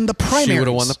would have won the primaries. She would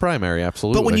have won the primary,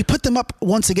 absolutely. But when you put them up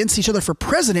once against each other for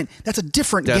president, that's a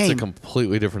different game. That's a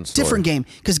completely different story. Different game.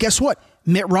 Because guess what?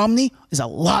 Mitt Romney is a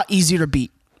lot easier to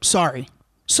beat. Sorry,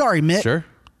 Mitt. Sure.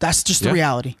 That's just the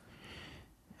reality.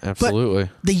 Absolutely.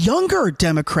 But the younger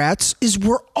Democrats is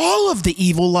where all of the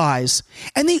evil lies.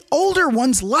 And the older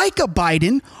ones, like a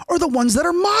Biden, are the ones that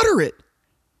are moderate.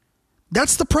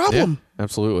 That's the problem. Yeah,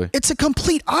 absolutely. It's a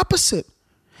complete opposite.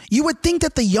 You would think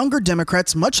that the younger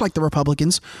Democrats, much like the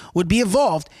Republicans, would be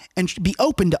evolved and be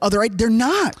open to other ideas. They're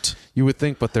not. You would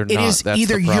think, but they're not. It is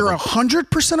either you're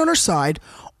 100% on our side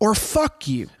or fuck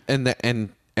you.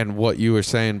 And what you were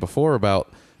saying before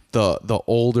about the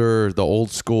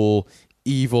old school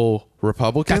evil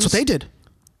Republicans. That's what they did.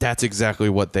 That's exactly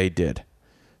what they did.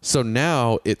 So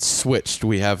now it's switched.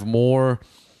 We have more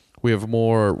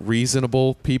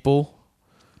reasonable people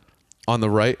on the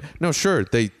right. No, sure,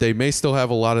 they may still have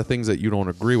a lot of things that you don't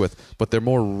agree with, but they're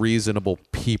more reasonable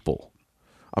people.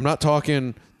 I'm not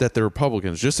talking that they're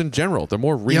Republicans, just in general. They're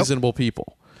more reasonable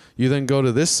people. You then go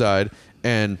to this side,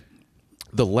 and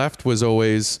the left was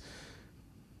always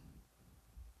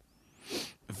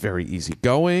very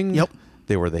easygoing. Yep.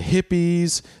 They were the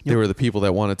hippies. They were the people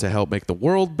that wanted to help make the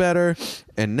world better.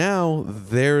 And now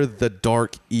they're the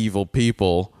dark, evil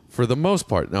people for the most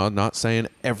part. Now, I'm not saying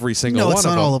every single one of them. No,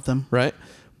 it's not all of them. Right?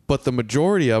 But the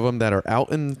majority of them that are out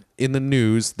in the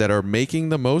news that are making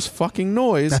the most fucking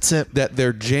noise. That's it. That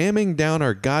they're jamming down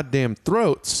our goddamn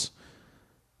throats.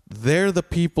 They're the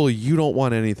people you don't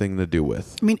want anything to do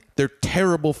with. I mean, they're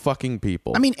terrible fucking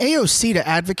people. I mean, AOC to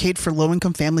advocate for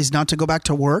low-income families not to go back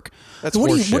to work. That's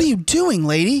what horseshit. are you doing,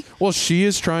 lady? Well, she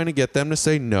is trying to get them to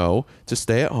say no, to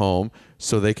stay at home,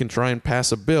 so they can try and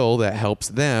pass a bill that helps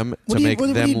them to make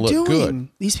them look good.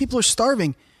 These people are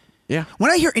starving. Yeah.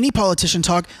 When I hear any politician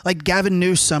talk, like Gavin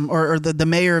Newsom or the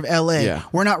mayor of LA,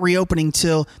 we're not reopening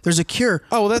till there's a cure.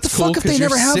 Oh, that's what the cool. fuck if they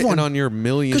never have sitting one? On your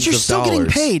millions because you're of still dollars.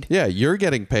 getting paid. Yeah, you're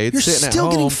getting paid. You're sitting still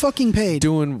at getting home, fucking paid.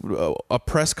 Doing a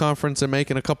press conference and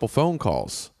making a couple phone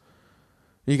calls.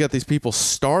 You got these people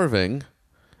starving,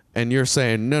 and you're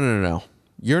saying no.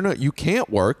 You're not. You can't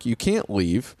work. You can't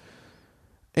leave,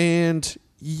 and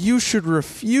you should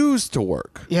refuse to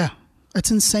work. Yeah. That's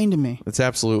insane to me. It's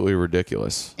absolutely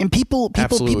ridiculous. And people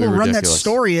run that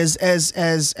story as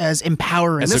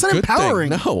empowering. That's not empowering.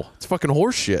 No, it's fucking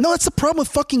horseshit. No, that's the problem with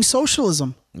fucking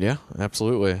socialism. Yeah,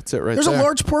 absolutely. That's it right There's there. a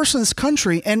large portion of this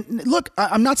country, and look,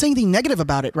 I'm not saying anything negative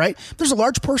about it, right? There's a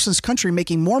large portion of this country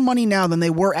making more money now than they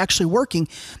were actually working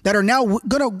that are now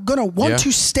gonna want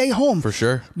to stay home. For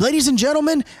sure. Ladies and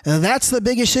gentlemen, that's the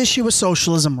biggest issue with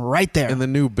socialism right there. In the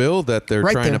new bill that they're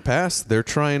trying to pass, they're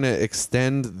trying to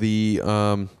extend the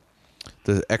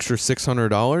extra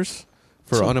 $600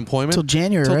 for unemployment till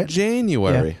January, till right?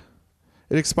 January. Yeah.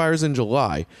 It expires in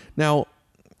July. Now,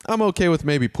 I'm okay with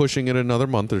maybe pushing it another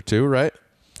month or two, right?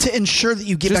 To ensure that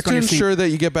you get back on your feet. Just to ensure that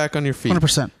you get back on your feet.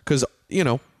 100%. Because,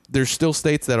 there's still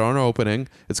states that aren't opening.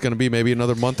 It's going to be maybe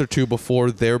another month or two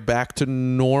before they're back to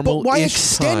normal. But why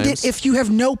extend it if you have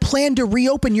no plan to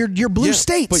reopen your blue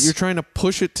states? But you're trying to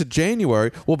push it to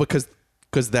January. Well, because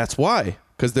that's why.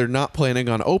 Because they're not planning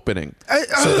on opening.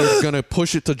 So they're going to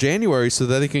push it to January so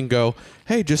that they can go,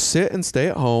 hey, just sit and stay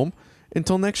at home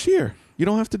until next year. You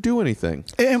don't have to do anything.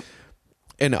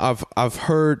 And I've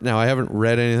heard, now I haven't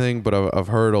read anything, but I've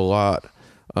heard a lot.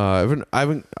 I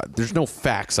haven't. There's no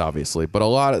facts, obviously, but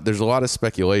there's a lot of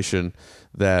speculation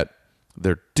that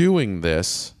they're doing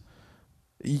this.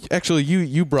 Actually,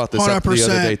 you brought this 100%. Up the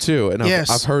other day too, and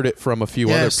I've heard it from a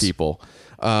few other people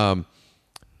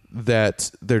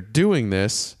that they're doing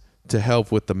this to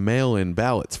help with the mail-in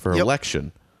ballots for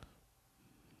election.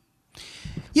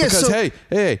 Yeah, because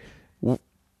hey,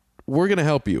 we're going to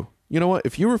help you. You know what?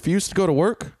 If you refuse to go to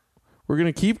work, we're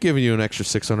going to keep giving you an extra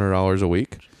 $600 a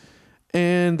week.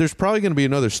 And there's probably going to be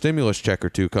another stimulus check or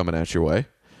two coming at your way.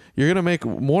 You're going to make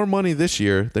more money this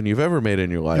year than you've ever made in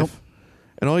your life. Yep.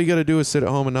 And all you got to do is sit at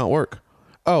home and not work.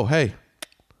 Oh, hey,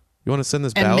 you want to send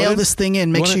this ballot in? And mail this thing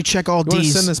in. Make sure you check all Ds. You want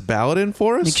to send this ballot in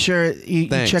for us? Make sure you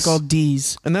check all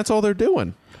Ds. And that's all they're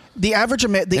doing. The average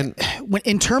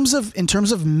in terms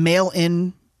of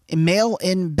mail-in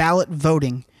ballot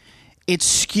voting, it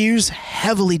skews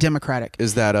heavily Democratic.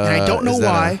 Is that and I don't know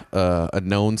why. A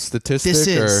known statistic?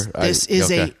 This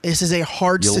is a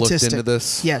hard statistic. You looked into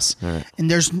this? Yes. Right.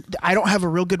 And I don't have a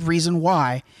real good reason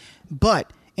why,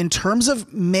 but in terms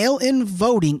of mail-in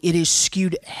voting, it is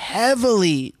skewed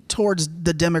heavily towards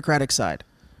the Democratic side.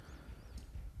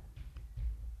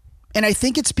 And I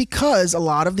think it's because a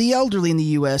lot of the elderly in the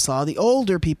U.S., a lot of the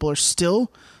older people are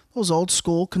still those old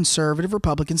school conservative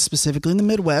Republicans, specifically in the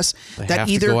Midwest, they have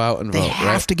to go out and vote,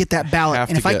 have to get that ballot.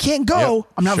 And if I can't go,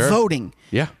 I'm not voting.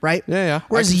 Yeah. Right? Yeah.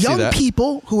 Whereas young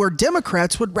people who are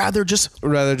Democrats would rather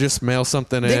just mail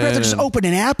something in. They'd rather just open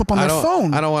an app up on their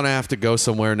phone. I don't want to have to go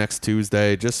somewhere next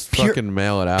Tuesday. Just fucking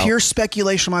mail it out. Pure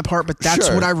speculation on my part, but that's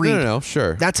what I read. No,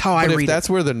 sure. That's how I read it. If that's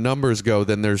where the numbers go,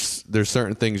 then there's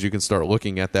certain things you can start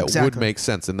looking at that would make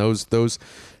sense. And those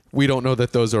we don't know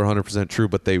that those are 100% true,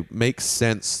 but they make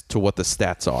sense to what the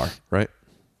stats are, right?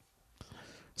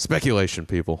 Speculation,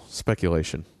 people.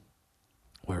 Speculation.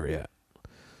 Where are we at?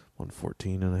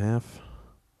 114 and a half.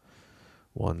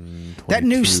 122. That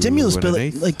new stimulus bill,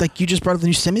 like you just brought up the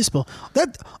new stimulus bill.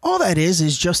 All that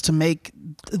is just to make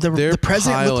the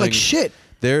president look like shit.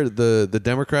 The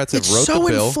Democrats have wrote the bill.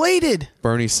 It's so inflated.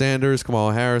 Bernie Sanders,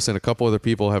 Kamala Harris, and a couple other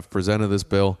people have presented this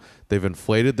bill. They've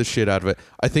inflated the shit out of it.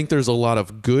 I think there's a lot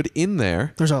of good in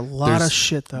there. There's a lot of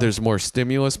shit, though. There's more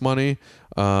stimulus money.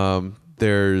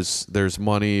 There's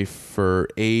money for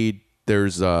aid.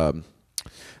 There's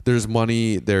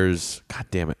money. There's, God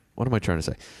damn it. What am I trying to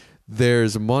say?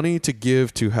 There's money to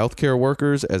give to healthcare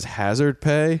workers as hazard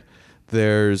pay.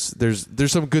 There's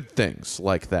some good things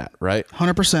like that, right?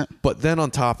 100%. But then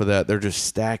on top of that, they're just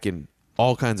stacking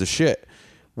all kinds of shit,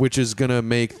 which is going to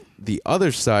make the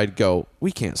other side go,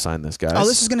 we can't sign this, guys. Oh,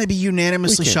 this is going to be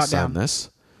unanimously shot down. This.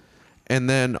 And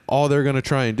then all they're going to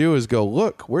try and do is go,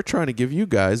 look, we're trying to give you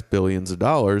guys billions of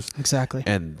dollars. Exactly.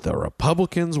 And the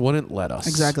Republicans wouldn't let us.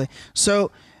 Exactly.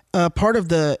 So part of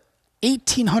the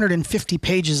 1,850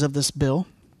 pages of this bill,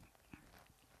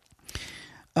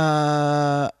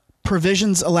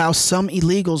 provisions allow some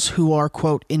illegals who are,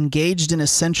 quote, engaged in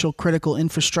essential critical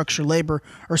infrastructure labor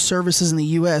or services in the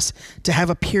U.S. to have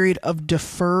a period of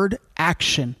deferred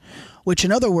action, which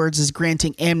in other words is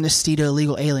granting amnesty to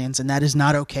illegal aliens, and that is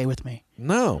not okay with me.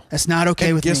 No. That's not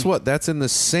okay with me. Guess what? That's in the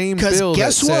same bill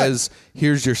that says,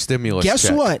 here's your stimulus check.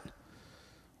 Guess what?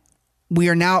 We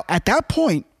are now, at that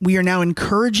point, we are now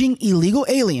encouraging illegal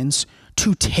aliens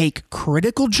to take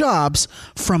critical jobs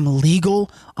from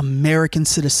legal American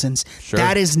citizens. Sure.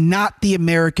 That is not the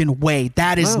American way.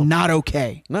 That is not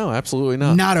okay. No, absolutely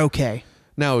not. Not okay.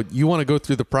 Now, you want to go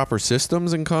through the proper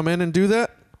systems and come in and do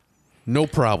that? No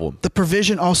problem. The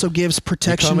provision also gives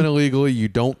protection. You come in illegally, you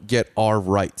don't get our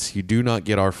rights. You do not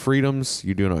get our freedoms.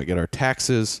 You do not get our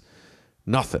taxes.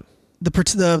 Nothing.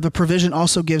 The provision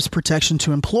also gives protection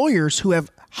to employers who have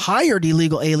hired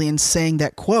illegal aliens, saying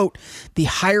that, quote, the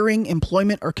hiring,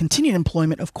 employment, or continued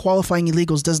employment of qualifying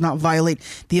illegals does not violate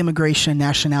the Immigration and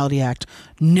Nationality Act.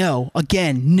 No.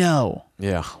 Again, no.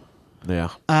 Yeah. Yeah.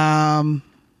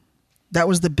 That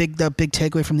was the big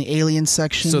takeaway from the alien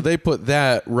section. So they put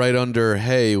that right under,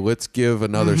 hey, let's give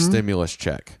another stimulus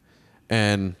check.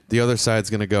 And the other side's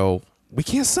going to go, we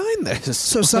can't sign this.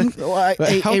 So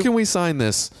how can we sign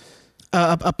this?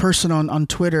 A person on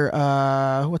Twitter,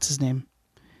 what's his name?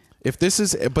 If this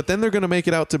is, but then they're going to make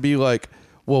it out to be like,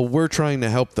 well, we're trying to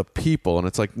help the people. And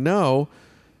it's like, no,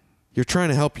 you're trying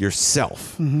to help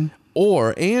yourself. Mm-hmm.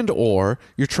 Or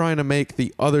you're trying to make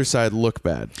the other side look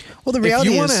bad. Well, the reality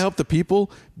is, if you want to help the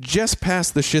people, just pass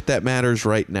the shit that matters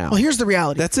right now. Well, here's the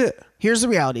reality. That's it. Here's the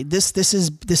reality. This has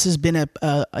been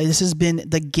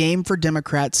the game for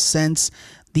Democrats since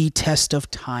the test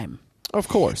of time. Of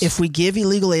course. If we give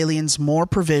illegal aliens more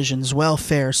provisions,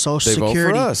 welfare, Social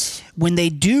Security, vote for us. When they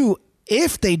do,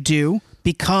 if they do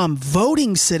become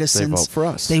voting citizens, they vote for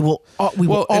us. They will. We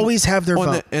will always have their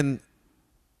vote.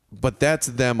 But that's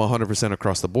them 100%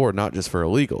 across the board, not just for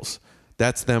illegals.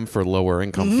 That's them for lower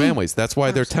income families. That's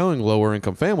why they're telling lower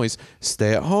income families,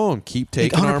 stay at home, keep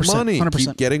taking our money, 100%.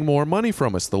 keep getting more money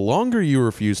from us. The longer you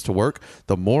refuse to work,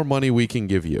 the more money we can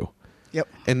give you. Yep.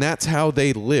 And that's how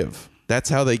they live. That's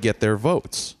how they get their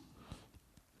votes.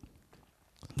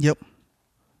 Yep.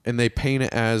 And they paint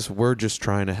it as we're just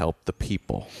trying to help the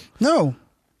people. No.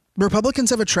 Republicans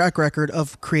have a track record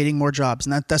of creating more jobs,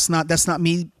 and that's not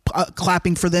me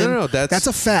clapping for them. No, that's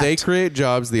a fact. They create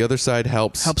jobs. The other side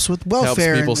helps with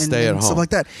welfare, helps people stay at home, stuff like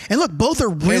that. And look, both are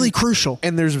really crucial.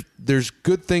 And there's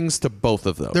good things to both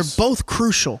of those. They're both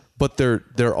crucial, but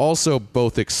they're also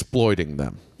both exploiting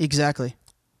them. Exactly.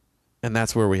 And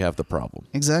that's where we have the problem.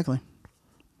 Exactly.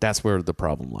 That's where the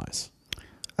problem lies.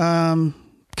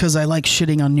 Because I like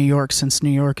shitting on New York, since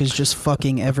New York is just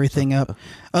fucking everything up.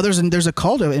 There's a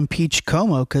call to impeach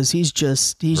Cuomo because he's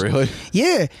really,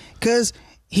 yeah, because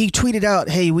he tweeted out,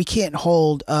 "Hey, we can't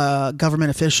hold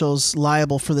government officials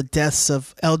liable for the deaths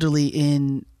of elderly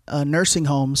in nursing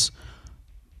homes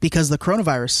because of the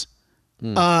coronavirus."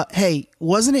 Hey,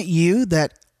 wasn't it you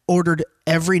that ordered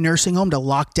every nursing home to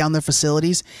lock down their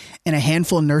facilities, and a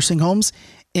handful of nursing homes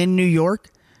in New York?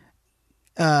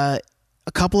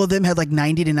 A couple of them had like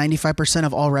 90 to 95%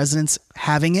 of all residents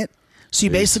having it. So you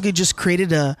basically just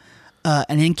created an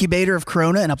incubator of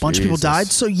corona, and a bunch of people died.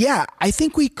 So yeah, I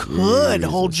think we could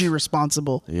hold you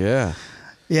responsible. Yeah.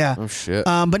 Yeah. Oh shit.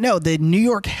 But no, the New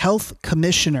York Health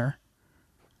Commissioner,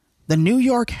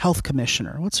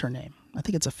 what's her name? I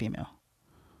think it's a female.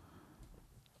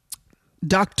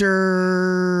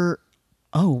 Dr.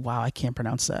 Oh wow, I can't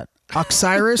pronounce that.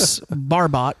 Osiris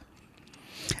Barbot.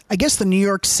 I guess the New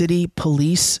York City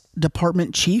Police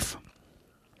Department chief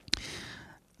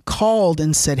called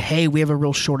and said, "Hey, we have a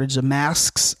real shortage of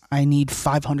masks. I need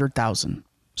 500,000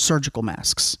 surgical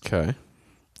masks." Okay.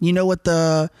 You know what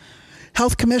the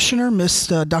health commissioner, Miss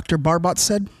Dr. Barbot,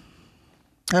 said?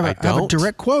 I have a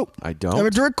direct quote. I don't. I have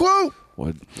a direct quote.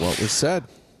 What was said?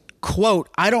 Quote,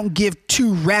 "I don't give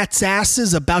two rats'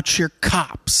 asses about your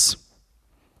cops."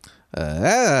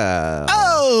 Oh,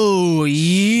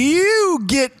 you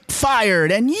get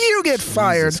fired and you get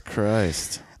fired. Jesus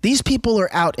Christ. These people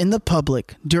are out in the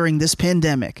public during this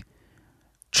pandemic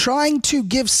trying to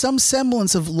give some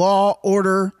semblance of law,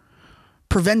 order,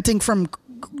 preventing from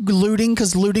looting,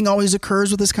 because looting always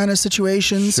occurs with this kind of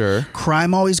situations. Sure.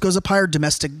 Crime always goes up higher.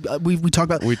 Domestic, we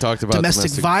talked about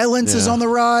domestic violence is on the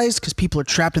rise because people are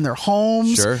trapped in their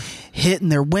homes, hitting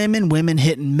their women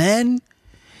hitting men.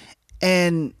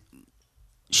 And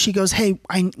she goes, hey,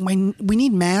 we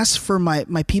need masks for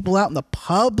my people out in the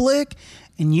public.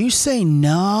 And you say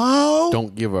no?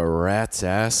 Don't give a rat's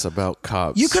ass about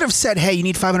cops. You could have said, hey, you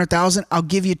need 500,000. I'll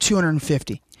give you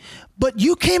 250. But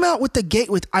you came out with the gate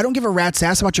with, I don't give a rat's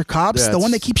ass about your cops. The one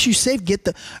that keeps you safe,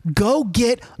 go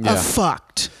get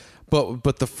fucked.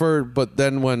 But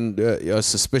then when a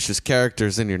suspicious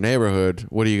character's in your neighborhood,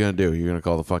 what are you going to do? You're going to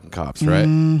call the fucking cops, right?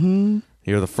 Mm-hmm.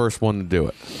 You're the first one to do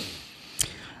it.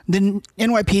 The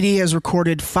NYPD has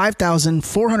recorded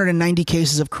 5,490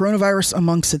 cases of coronavirus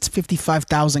amongst its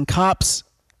 55,000 cops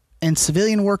and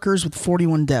civilian workers, with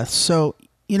 41 deaths. So,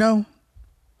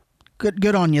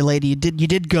 good on you, lady. You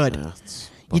did good. Yeah,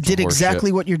 you did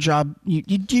exactly what your job. You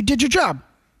did your job.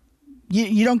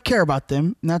 You don't care about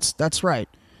them, and that's right.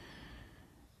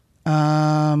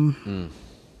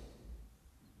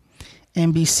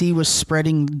 NBC was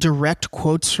spreading direct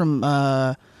quotes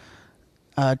from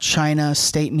China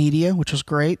state media, which was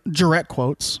great. Direct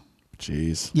quotes.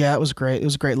 Jeez. Yeah, it was great. It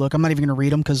was a great look. I'm not even going to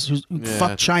read them because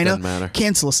fuck China. Doesn't matter.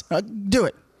 Cancel us. Do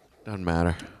it. Doesn't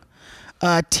matter.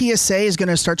 TSA is going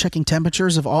to start checking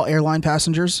temperatures of all airline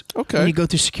passengers. Okay. When you go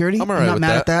through security. I'm all right not with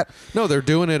mad at that. No, they're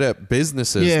doing it at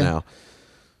businesses now.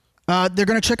 They're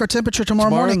going to check our temperature tomorrow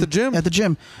morning at the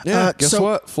gym. Yeah. Guess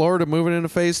what? Florida moving into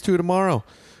phase 2 tomorrow.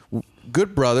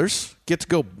 Good brothers get to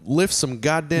go lift some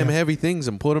goddamn heavy things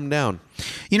and put them down.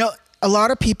 A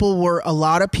lot of people,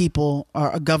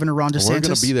 Governor Ron DeSantis. We're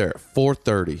going to be there at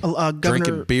 4:30,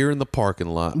 drinking beer in the parking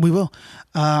lot. We will.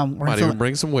 Might even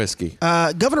bring some whiskey.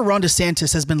 Governor Ron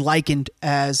DeSantis has been likened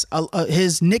as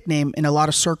his nickname in a lot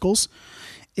of circles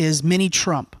is Mini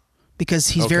Trump, because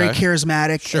he's very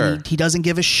charismatic. Sure. And he doesn't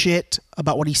give a shit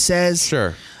about what he says.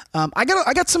 Sure. I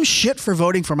got some shit for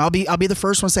voting for him. I'll be the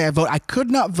first one to say I vote. I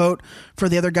could not vote for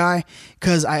the other guy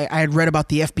because I had read about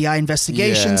the FBI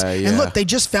investigations. And look, they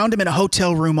just found him in a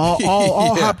hotel room,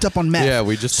 all hopped up on meth. Yeah,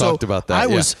 we just talked about that.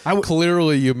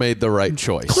 Clearly, you made the right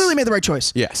choice. Clearly made the right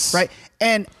choice. Yes. Right.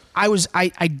 And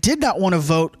I did not want to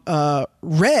vote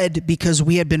red because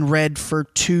we had been red for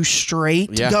 2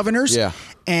 straight governors. Yeah.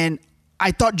 And I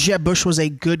thought Jeb Bush was a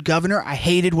good governor. I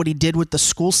hated what he did with the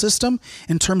school system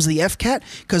in terms of the FCAT,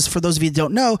 because for those of you that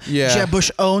don't know, Jeb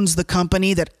Bush owns the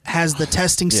company that has the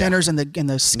testing centers and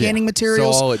the scanning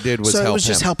materials. So all it did was help him.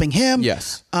 Just helping him.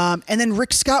 Yes. And then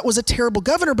Rick Scott was a terrible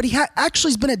governor, but he actually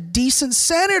has been a decent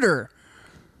senator.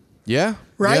 Yeah.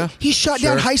 Right? Yeah, he shot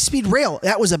down high-speed rail.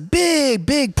 That was a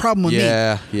big problem with me.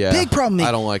 Yeah. Big problem with me.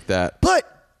 I don't like that. But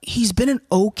he's been an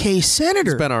okay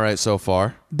senator. He's been all right so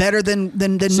far. Better than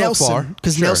so Nelson,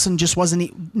 because Nelson just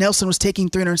wasn't. Nelson was taking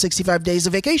 365 days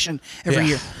of vacation every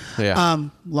year. Yeah.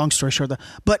 Long story short, though.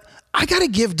 But I got to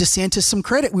give DeSantis some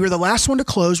credit. We were the last one to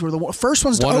close. We were the first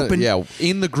ones to open.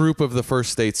 In the group of the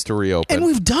first states to reopen, and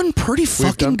we've done pretty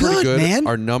fucking good, man.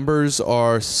 Our numbers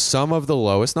are some of the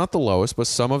lowest, not the lowest, but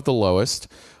some of the lowest.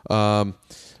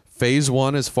 Phase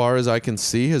 1, as far as I can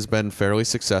see, has been fairly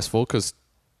successful because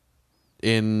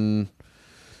in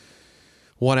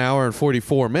 1 hour and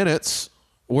 44 minutes,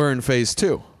 we're in phase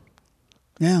 2.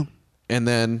 Yeah. And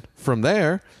then from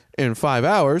there, in 5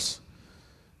 hours,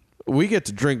 we get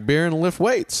to drink beer and lift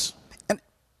weights.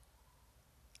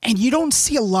 And you don't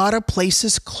see a lot of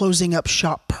places closing up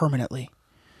shop permanently,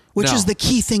 which is the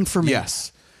key thing for me.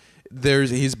 Yes.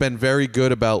 He's been very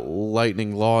good about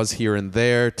lightening laws here and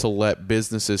there to let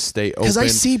businesses stay open. Because I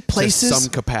see places to some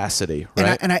capacity,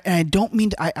 right? And I don't mean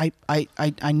to,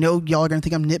 I know y'all are going to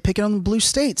think I'm nitpicking on the blue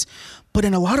states, but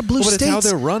in a lot of blue states, it's how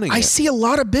they're running I it. see a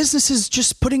lot of businesses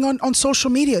just putting on social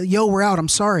media, "Yo, we're out. I'm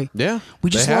sorry. Yeah, we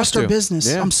just lost our business.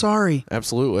 Yeah. I'm sorry."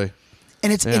 Absolutely.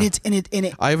 And it's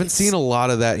I haven't seen a lot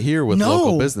of that here with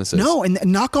local businesses. No, and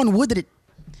knock on wood that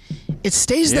it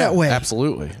stays that way.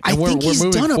 Absolutely. I think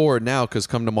we're moving forward now because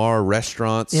come tomorrow,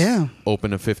 restaurants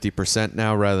open to 50%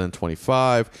 now rather than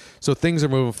 25%. So things are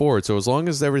moving forward. So as long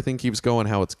as everything keeps going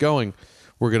how it's going,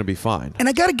 we're going to be fine. And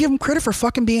I got to give him credit for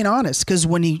fucking being honest, because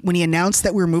when he announced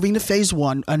that we were moving to phase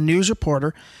 1, a news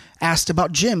reporter asked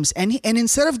about gyms, and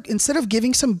instead of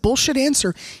giving some bullshit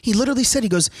answer, he literally said, he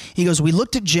goes, "We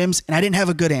looked at gyms and I didn't have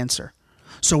a good answer.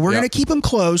 So we're going to keep them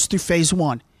closed through phase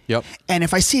 1. Yep. And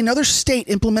if I see another state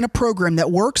implement a program that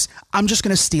works, I'm just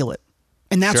going to steal it.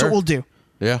 And that's what we'll do.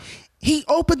 Yeah. He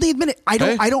openly admitted, I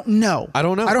don't know. I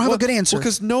don't know. I don't have a good answer.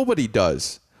 Because nobody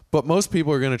does. But most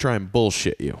people are going to try and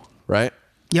bullshit you, right?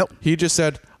 Yep. He just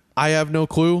said, I have no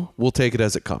clue. We'll take it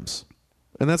as it comes.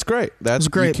 And that's great. That's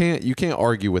great. You can't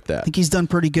argue with that. I think he's done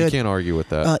pretty good. You can't argue with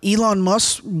that. Elon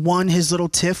Musk won his little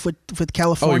tiff with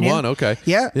California. Oh, he won? Okay.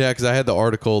 Yeah. Yeah, because I had the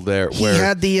article there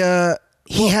where...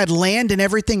 He had land and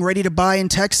everything ready to buy in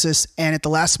Texas, and at the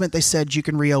last minute they said you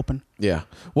can reopen. Yeah.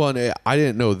 Well, and I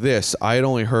didn't know this. I had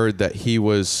only heard that he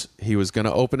was going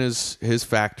to open his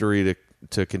factory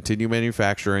to continue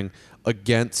manufacturing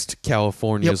against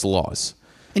California's laws.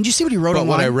 And you see what he wrote online?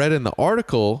 But what I read in the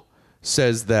article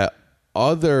says that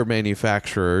other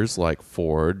manufacturers like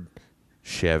Ford,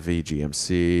 Chevy,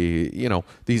 GMC,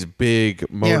 these big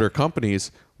motor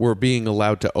companies were being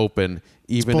allowed to open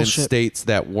even in states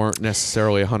that weren't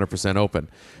necessarily 100% open.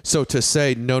 So to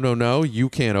say, no, you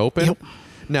can't open. Yep.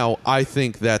 Now, I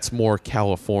think that's more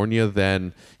California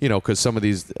than, because some of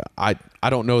these, I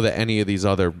don't know that any of these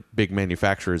other big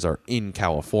manufacturers are in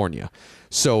California.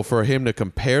 So for him to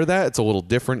compare that, it's a little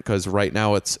different because right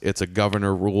now it's a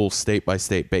governor rule state by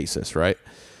state basis, right?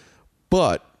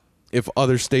 But if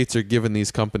other states are giving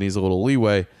these companies a little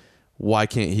leeway, why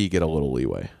can't he get a little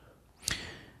leeway?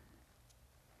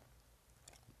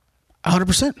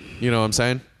 100%. You know what I'm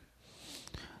saying?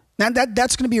 Now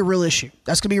that's going to be a real issue.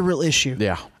 That's going to be a real issue.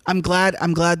 Yeah. I'm glad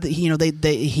that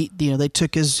they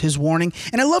took his warning,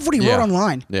 and I love what he wrote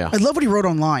online. Yeah. I love what he wrote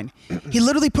online. He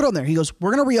literally put on there. He goes, "We're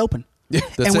going to reopen." Yeah,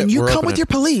 and when you come with your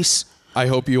police, I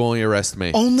hope you only arrest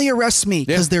me. Only arrest me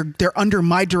because they're under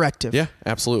my directive. Yeah,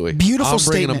 absolutely. Beautiful statement.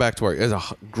 I'm bringing them back to work.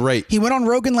 It's great. He went on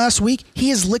Rogan last week.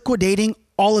 He is liquidating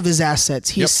all of his assets.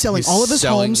 He's selling all of his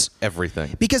homes.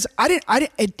 Everything. Because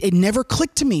it never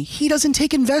clicked to me. He doesn't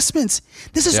take investments.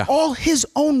 This is all his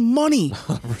own money.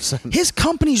 100%. His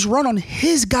company's run on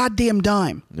his goddamn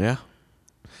dime. Yeah.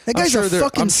 That guy's a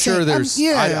fucking saint.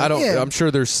 I'm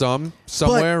sure there's some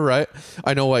somewhere, right?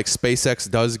 I know like SpaceX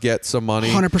does get some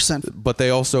money. 100%. But they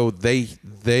also they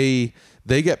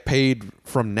get paid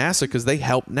from NASA because they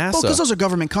help NASA. Well, because those are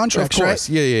government contracts, of course.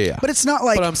 Right? Yeah. But it's not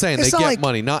like. But I'm saying they get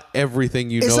money. Not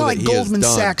everything it's not that like he Goldman has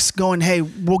done. Sachs going, "Hey,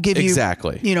 we'll give you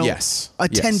exactly. a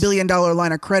 $10 billion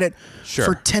line of credit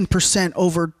for 10%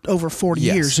 over 40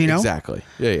 years." Exactly.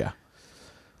 Yeah.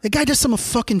 The guy does some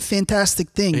fucking fantastic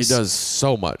things. He does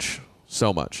so much.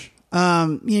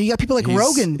 You got people like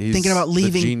Rogan thinking about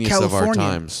leaving California. Of our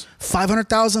times.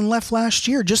 500,000 left last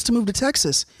year just to move to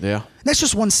Texas. Yeah, that's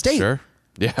just one state. Sure.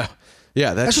 Yeah.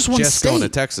 That's just one state. Going to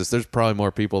Texas. There's probably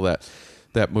more people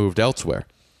that moved elsewhere.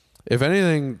 If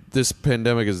anything, this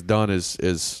pandemic has done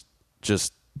is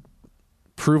just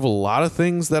prove a lot of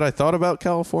things that I thought about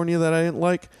California that I didn't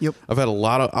like. Yep. I've had a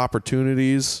lot of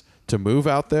opportunities to move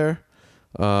out there.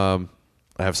 I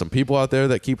have some people out there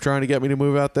that keep trying to get me to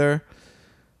move out there.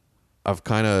 I've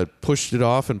kind of pushed it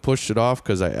off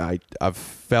because I've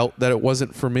felt that it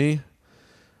wasn't for me.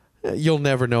 You'll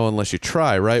never know unless you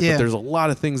try, right? Yeah. But there's a lot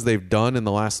of things they've done in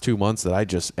the last 2 months that I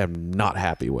just am not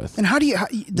happy with. And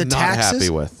the not taxes? Happy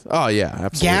with. Oh yeah,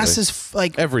 absolutely. Gas is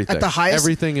like everything at the highest.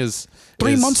 Everything is.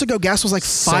 3 months ago, gas was like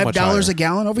 $5 a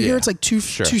gallon. Over here, it's like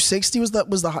 $2.60. Was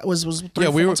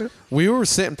 3 months ago? We were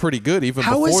sitting pretty good even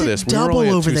How before is it this. We double were only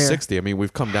at over $2.60. there? I mean,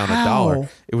 we've come down How? $1.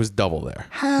 It was double there.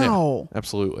 How? Yeah,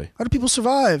 absolutely. How do people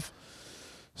survive?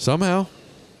 Somehow.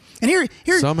 And here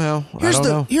somehow. Here's I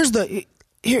don't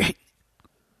know.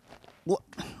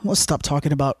 Let's stop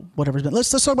talking about whatever's been. Let's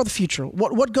talk about the future.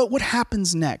 What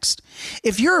happens next?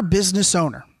 If you're a business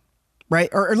owner, right?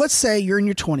 Or let's say you're in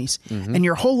your 20s and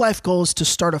your whole life goal is to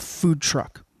start a food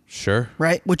truck. Sure.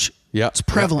 Right? Which it's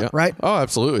prevalent, right? Oh,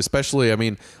 absolutely. Especially, I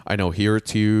mean, I know here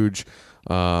it's huge.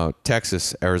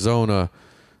 Texas, Arizona.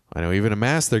 I know even in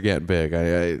Mass they're getting big.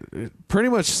 It pretty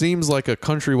much seems like a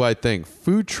countrywide thing.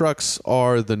 Food trucks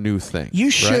are the new thing. You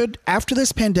should, after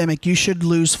this pandemic, you should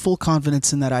lose full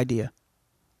confidence in that idea.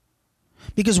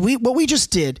 Because what we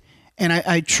just did, and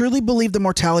I truly believe the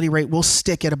mortality rate will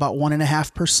stick at about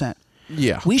 1.5%.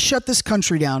 Yeah. We shut this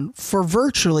country down for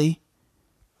virtually,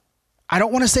 I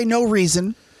don't want to say no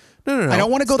reason. No. I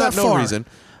don't want to go that far. No reason.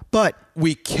 But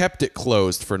we kept it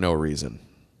closed for no reason.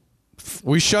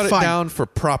 We shut it down for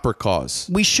proper cause.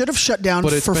 We should have shut down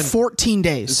for 14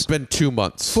 days. It's been 2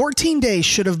 months. 14 days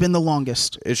should have been the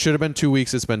longest. It should have been 2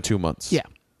 weeks. It's been 2 months. Yeah.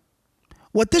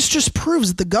 What this just proves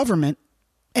that the government,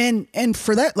 and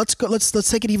for that, let's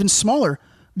take it even smaller.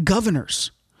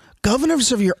 Governors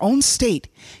of your own state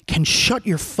can shut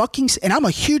your fucking. And I'm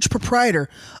a huge proprietor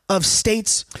of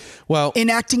states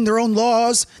enacting their own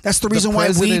laws. That's the reason why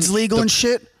weed's legal and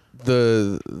shit.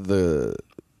 The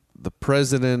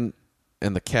president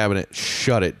and the cabinet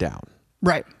shut it down.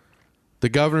 Right. The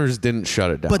governors didn't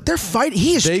shut it down. But they're fighting.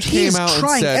 He is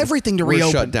trying everything to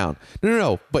reopen. Shut down.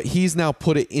 No. But he's now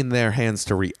put it in their hands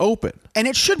to reopen. And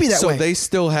it should be that way. So they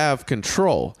still have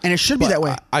control. And it should be that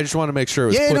way. I just want to make sure it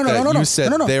was you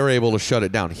said they were able to shut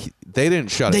it down. They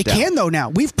didn't shut it down. They can, though, now.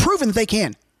 We've proven that they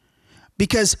can.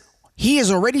 Because he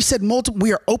has already said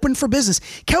we are open for business.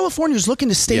 California is looking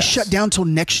to stay shut down till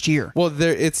next year. Well,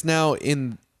 it's now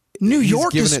in... New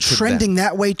York is trending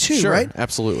that way too, sure, right?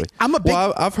 Absolutely.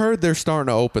 I've heard they're starting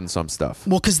to open some stuff.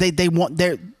 Well, because they're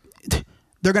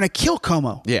going to kill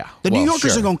Como. Yeah, the New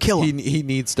Yorkers are going to kill him. He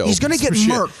needs to. He's going to get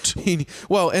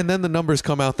murked. And then the numbers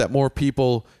come out that more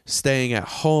people staying at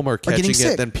home are catching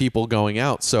it than people going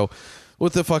out. So,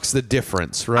 what the fuck's the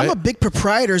difference, right? I'm a big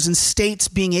proprietors in states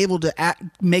being able to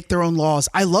make their own laws.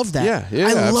 I love that. Yeah,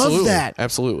 I love that.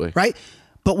 Absolutely. Right.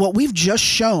 But what we've just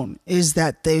shown is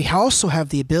that they also have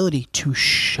the ability to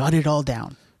shut it all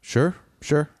down. Sure.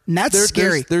 And that's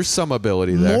scary. There's some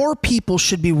ability there. More people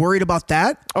should be worried about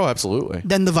that. Oh, absolutely.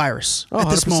 Than the virus at 100%.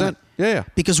 this moment. Yeah.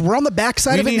 Because we're on the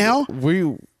backside of it now.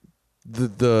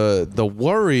 The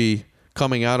worry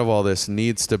coming out of all this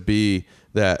needs to be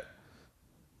that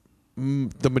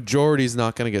the majority is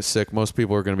not going to get sick. Most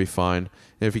people are going to be fine.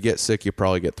 And if you get sick, you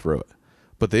probably get through it.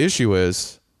 But the issue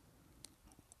is...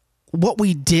 what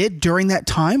we did during that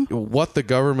time, what the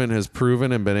government has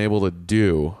proven and been able to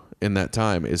do in that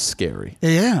time is scary.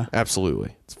 Yeah,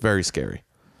 absolutely. It's very scary.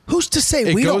 Who's to say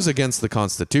it goes against the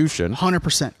Constitution?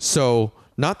 100%. So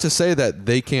not to say that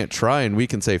they can't try and we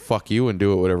can say fuck you and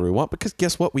do it whatever we want, because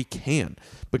guess what? We can,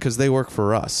 because they work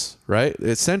for us, right?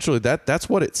 Essentially, that's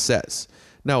what it says.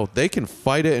 Now, they can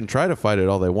fight it and try to fight it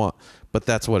all they want, but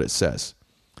that's what it says.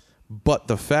 But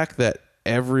the fact that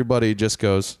everybody just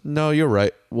goes, no, you're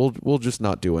right. We'll just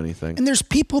not do anything. And there's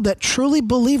people that truly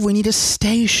believe we need to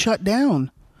stay shut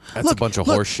down. That's a bunch of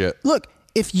horse shit. Look,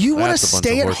 if you want to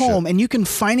stay at home and you can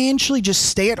financially just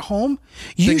stay at home,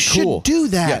 you should do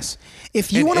that. Yes.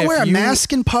 If you want to wear a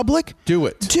mask in public, do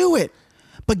it. Do it.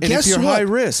 But guess what? If you're high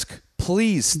risk,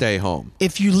 please stay home.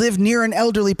 If you live near an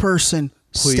elderly person,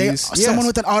 someone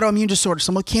with an autoimmune disorder,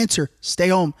 someone with cancer, stay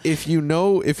home. If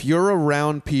you're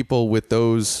around people with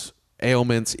those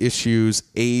ailments, issues,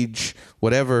 age,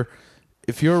 whatever,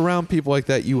 if you're around people like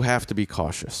that, you have to be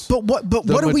cautious. But what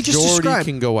did we just describe? The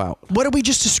majority can go out. What did we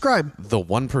just describe? The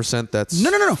 1% that's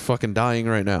no. fucking dying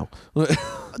right now.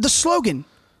 The slogan,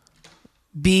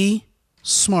 be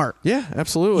smart. Yeah,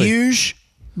 absolutely. Use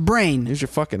brain. Use your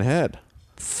fucking head.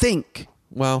 Think.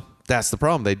 Well, that's the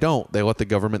problem. They don't. They let the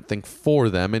government think for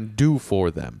them and do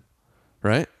for them.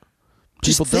 Right?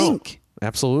 Just people think. Don't.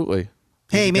 Absolutely.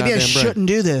 Hey, maybe I shouldn't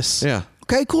do this. Yeah.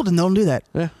 Okay, cool. Then don't do that.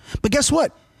 Yeah. But guess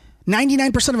what?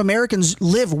 99% of Americans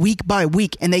live week by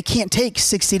week, and they can't take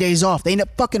 60 days off. They end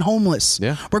up fucking homeless.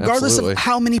 Yeah, regardless absolutely. of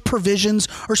how many provisions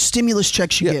or stimulus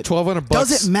checks you get. $1,200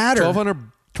 doesn't matter.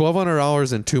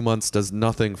 $1,200 in 2 months does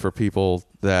nothing for people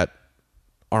that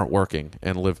aren't working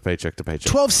and live paycheck to paycheck.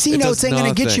 12 C notes ain't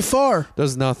going to get you far.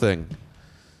 Does nothing.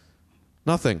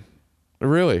 Nothing.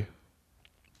 Really.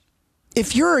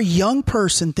 If you're a young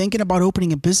person thinking about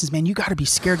opening a business, man, you got to be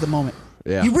scared at the moment.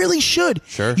 Yeah. You really should.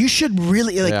 Sure. You should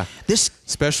really this.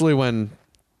 Especially when.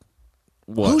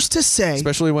 What? Who's to say?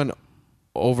 Especially when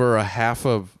over half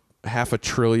a $1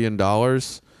 trillion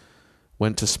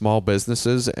went to small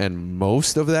businesses, and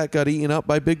most of that got eaten up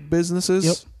by big businesses.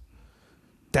 Yep.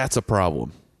 That's a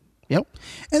problem. Yep.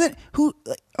 And then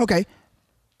okay.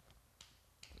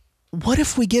 What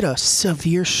if we get a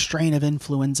severe strain of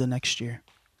influenza next year?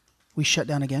 We shut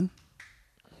down again?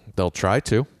 They'll try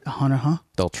to.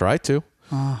 They'll try to.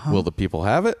 Will the people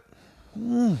have it?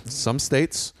 Some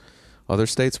states. Other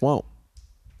states won't.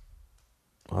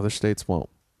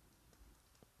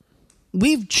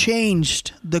 We've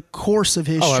changed the course of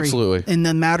history absolutely. In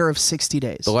the matter of 60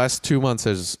 days. The last 2 months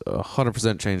has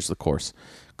 100% changed the course.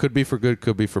 Could be for good,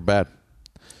 could be for bad.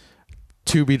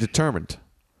 To be determined.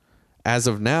 As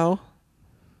of now,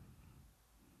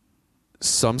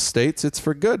 some states it's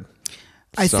for good.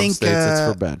 Some think states it's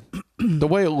for bad. The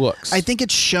way it looks. I think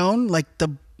it's shown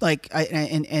and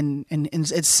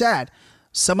it's sad.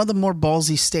 Some of the more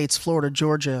ballsy states, Florida,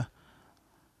 Georgia,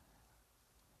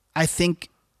 I think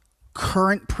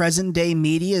current present day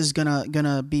media is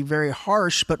gonna be very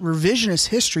harsh, but revisionist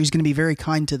history is gonna be very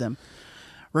kind to them.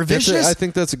 I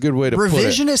think that's a good way to put it.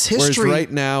 Revisionist history. Whereas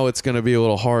right now it's going to be a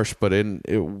little harsh, but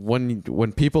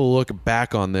when people look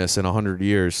back on this in 100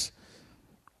 years,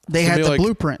 they had the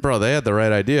blueprint. Bro, they had the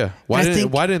right idea. Why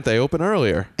didn't they open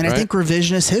earlier? And right? I think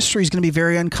revisionist history is going to be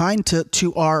very unkind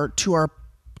to our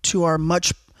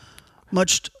much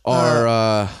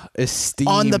our esteemed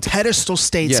on the pedestal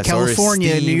states, yes,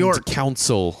 California, our New York,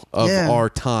 council of our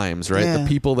times, right? The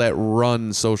people that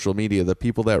run social media, the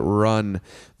people that run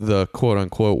the quote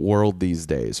unquote world these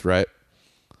days, right?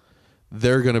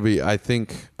 They're going to be. I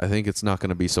think it's not going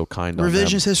to be so kind on them.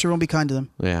 Revisionist history won't be kind to them.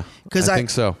 Yeah, because I think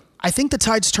so. I think the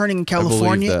tide's turning in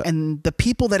California, and the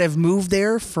people that have moved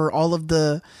there for all of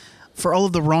the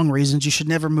wrong reasons. You should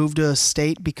never move to a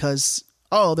state because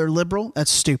they're liberal.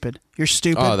 That's stupid. You're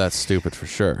stupid. Oh, that's stupid for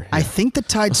sure. Yeah. I think the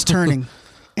tide's turning,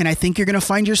 and I think you're going to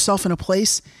find yourself in a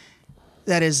place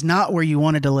that is not where you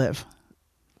wanted to live.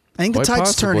 I think the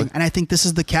tide's turning, and I think this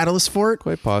is the catalyst for it.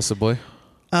 Quite possibly.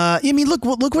 I mean, look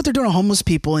what they're doing to homeless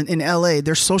people in LA.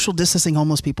 They're social distancing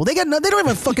homeless people. They don't have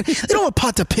a fucking they don't have a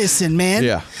pot to piss in, man.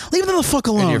 Yeah. Leave them the fuck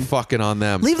alone. And you're fucking on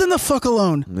them. Leave them the fuck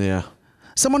alone. Yeah.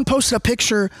 Someone posted a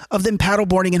picture of them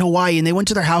paddleboarding in Hawaii, and they went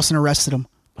to their house and arrested them.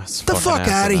 That's the fuck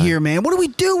out of here, man. What are we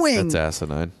doing? That's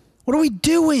asinine. What are we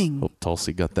doing? Hope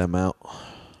Tulsi got them out.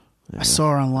 Yeah. I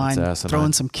saw her online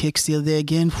throwing some kicks the other day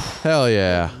again. Hell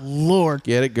yeah. Lord.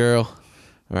 Get it, girl.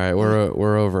 All right,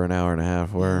 we're over an hour and a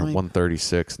half. We're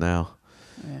 1:36 now.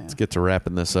 Yeah. Let's get to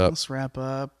wrapping this up. Let's wrap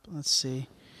up. Let's see.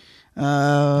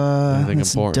 Anything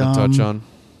important to touch on?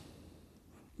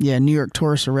 Yeah, New York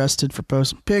tourist arrested for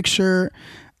posting picture.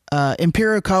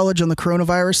 Imperial College on the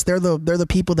coronavirus. They're the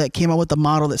people that came up with the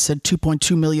model that said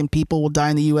 2.2 million people will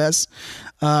die in the U.S.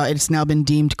 It's now been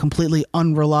deemed completely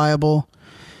unreliable.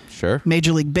 Sure.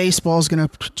 Major League Baseball is going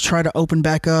to try to open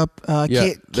back up.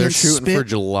 They're shooting for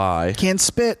July. Can't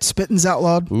spit. Spitting's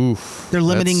outlawed. Oof. They're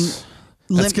limiting.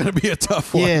 That's going to be a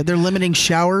tough one. Yeah, they're limiting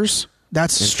showers.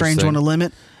 That's a strange one to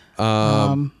limit.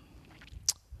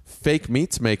 Fake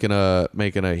meat's making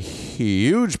a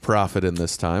huge profit in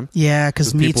this time. Yeah,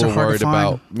 because meats are hard to find. People are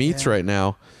worried about meats right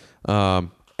now.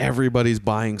 Everybody's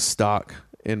buying stock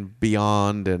in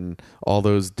Beyond and all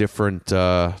those different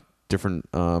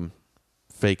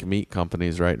fake meat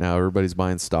companies right now. Everybody's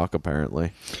buying stock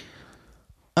apparently.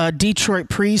 Detroit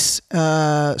priest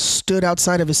stood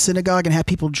outside of his synagogue and had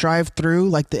people drive through,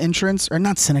 like the entrance, or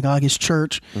not synagogue, his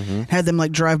church, had them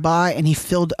like drive by, and he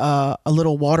filled a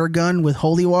little water gun with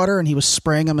holy water, and he was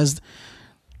spraying them as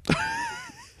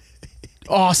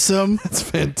awesome. That's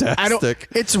fantastic.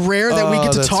 It's rare that we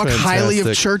get to talk highly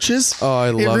of churches. Oh, I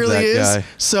love that guy.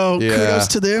 So kudos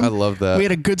to them. I love that. We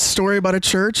had a good story about a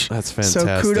church. That's fantastic.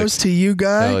 So kudos to you,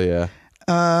 guy. Hell yeah.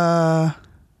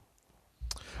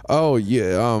 Oh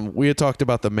yeah. We had talked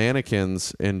about the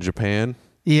mannequins in Japan.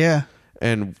 Yeah.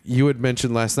 And you had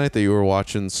mentioned last night that you were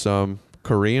watching some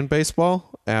Korean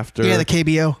baseball after. Yeah, the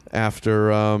KBO.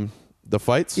 After the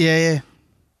fights. Yeah.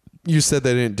 You said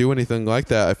they didn't do anything like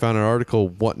that. I found an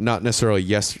article, not necessarily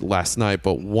last night,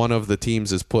 but one of the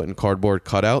teams is putting cardboard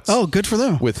cutouts. Oh, good for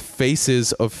them. With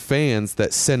faces of fans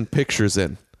that send pictures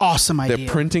in. Awesome idea. They're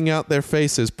printing out their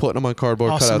faces, putting them on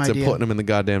cardboard cutouts, and putting them in the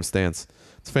goddamn stands.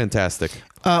 It's fantastic.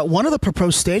 One of the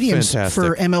proposed stadiums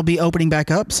for MLB opening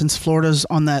back up, since Florida's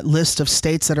on that list of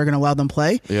states that are going to allow them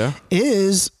play,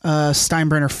 is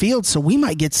Steinbrenner Field. So we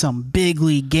might get some big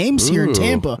league games here in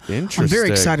Tampa. Interesting. I'm very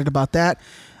excited about that.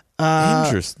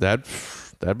 That'd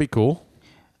be cool.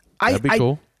 That'd be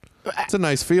cool. It's a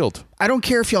nice field. I don't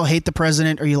care if y'all hate the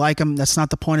president or you like him. That's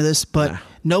not the point of this. But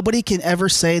nobody can ever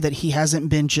say that he hasn't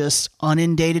been just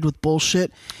inundated with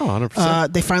bullshit. Oh,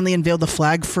 100%. They finally unveiled the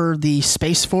flag for the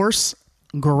Space Force.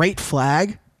 Great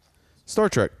flag. Star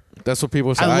Trek. That's what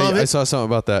people say. I love it. I saw something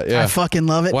about that. Yeah. I fucking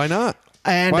love it. Why not?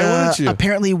 And why wouldn't you?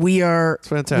 Apparently we have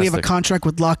a contract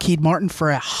with Lockheed Martin for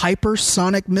a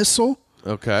hypersonic missile.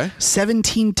 Okay.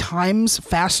 17 times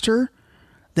faster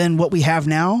than what we have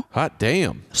now. Hot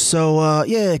damn. So,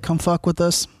 come fuck with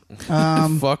us.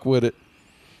 Fuck with it.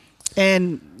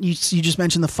 And you just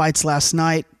mentioned the fights last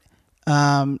night.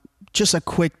 Just a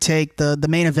quick take. The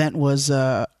main event was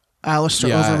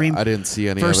Alistair Overeem I didn't see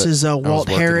any versus of it. Walt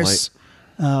Harris.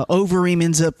 Overeem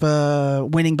ends up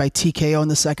winning by TKO in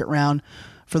the second round.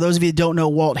 For those of you that don't know,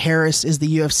 Walt Harris is the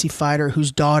UFC fighter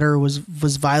whose daughter was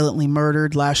violently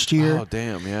murdered last year. Oh,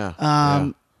 damn,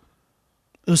 yeah.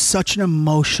 It was such an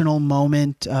emotional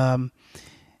moment. I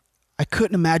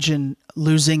couldn't imagine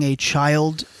losing a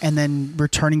child and then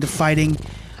returning to fighting.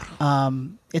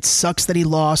 It sucks that he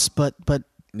lost, but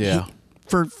yeah,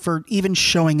 for even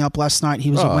showing up last night,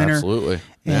 he was a winner. Absolutely,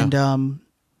 and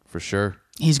for sure,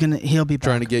 he'll be back.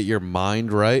 Trying to get your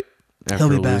mind right after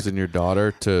losing your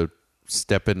daughter to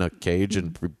step in a cage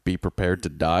and be prepared to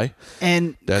die.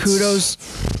 And kudos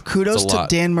to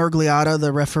Dan Murgliata,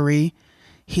 the referee.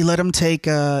 He let him take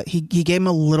he gave him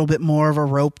a little bit more of a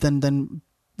rope than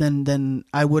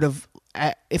I would have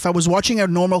if I was watching a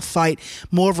normal fight,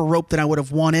 more of a rope than I would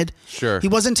have wanted. Sure. He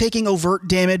wasn't taking overt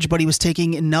damage, but he was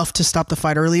taking enough to stop the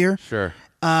fight earlier. Sure.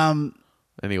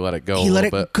 And he let it go. He let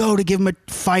it go to give him a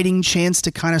fighting chance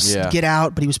to kind of get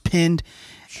out, but he was pinned.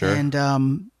 Sure.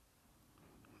 And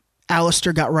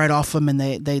Alistair got right off him, and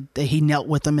he knelt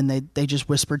with him, and they just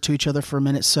whispered to each other for a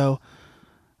minute. So,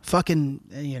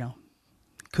 fucking,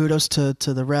 kudos to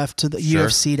the ref, to the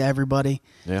UFC, to everybody.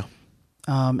 Yeah.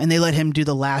 And they let him do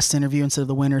the last interview instead of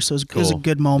the winner, so it was a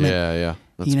good moment. Yeah.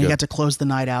 That's he got to close the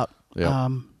night out.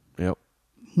 Yep.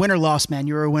 Win or loss, man,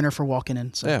 you were a winner for walking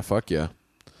in. So. Yeah, fuck yeah.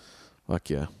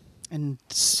 And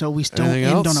so we still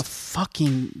end on a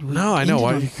fucking... No, I know.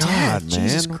 Why? God, man.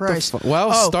 Jesus Christ.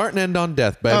 Start and end on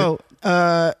death, baby.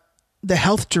 The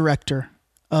health director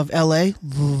of L.A.,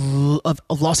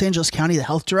 of Los Angeles County, the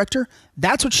health director,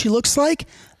 that's what she looks like.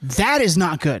 That is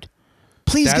not good.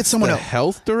 Please get someone else.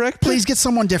 Health director? Please get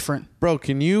someone different. Bro,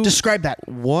 can you... Describe that.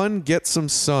 One, get some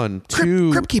sun.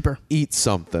 Two, Crypt Keeper. Eat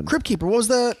something. Crypt Keeper. What was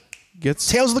the...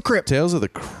 Tales of the Crypt. Tales of the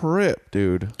Crypt,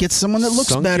 dude. Get someone that looks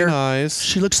Sunken better. Eyes.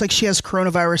 She looks like she has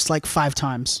coronavirus like 5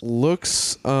 times.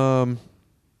 Looks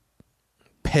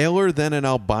paler than an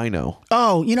albino.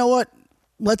 Oh, you know what?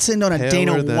 Let's end on a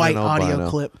Dana White audio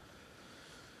clip.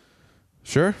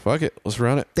 Sure, fuck it. Let's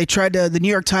run it. The New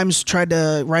York Times tried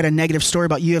to write a negative story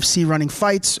about UFC running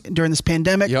fights during this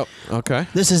pandemic. Yep, okay.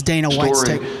 This is Dana White's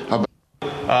take.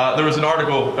 There was an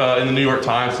article in the New York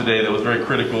Times today that was very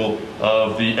critical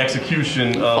of the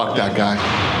execution of... Fuck that guy.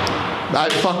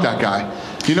 Fuck that guy.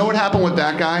 You know what happened with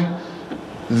that guy?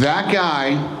 That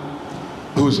guy,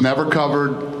 who's never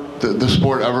covered the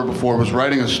sport ever before, was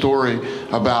writing a story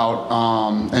about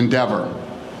Endeavor.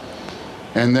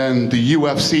 And then the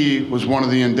UFC was one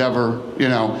of the Endeavor,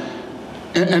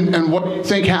 And what do you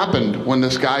think happened when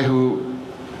this guy who,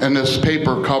 in this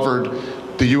paper, covered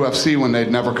the UFC when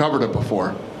they'd never covered it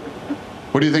before?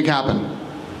 What do you think happened?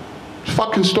 The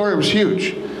fucking story was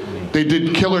huge. They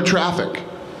did killer traffic.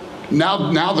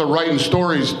 Now they're writing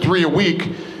stories 3 a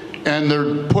week, and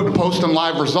they're posting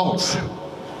live results.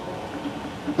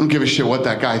 I don't give a shit what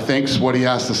that guy thinks, what he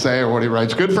has to say, or what he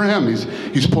writes. Good for him.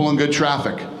 He's pulling good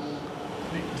traffic.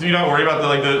 Do you not worry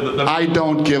about the... I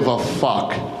don't give a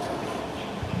fuck.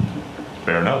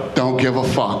 Fair enough. Don't give a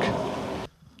fuck.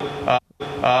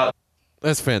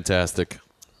 That's fantastic.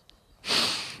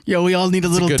 Yo, we all need a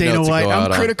little Dana White.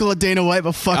 I'm critical of Dana White,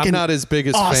 but fucking I'm not his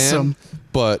biggest awesome. fan,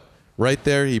 but right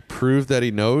there he proved that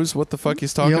he knows what the fuck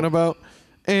he's talking about,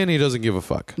 and he doesn't give a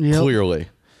fuck. Yep. Clearly.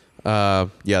 That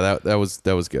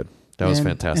was good. That was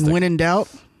fantastic. And when in doubt...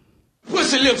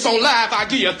 Pussy lips on live, I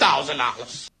give you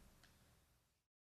 $1,000.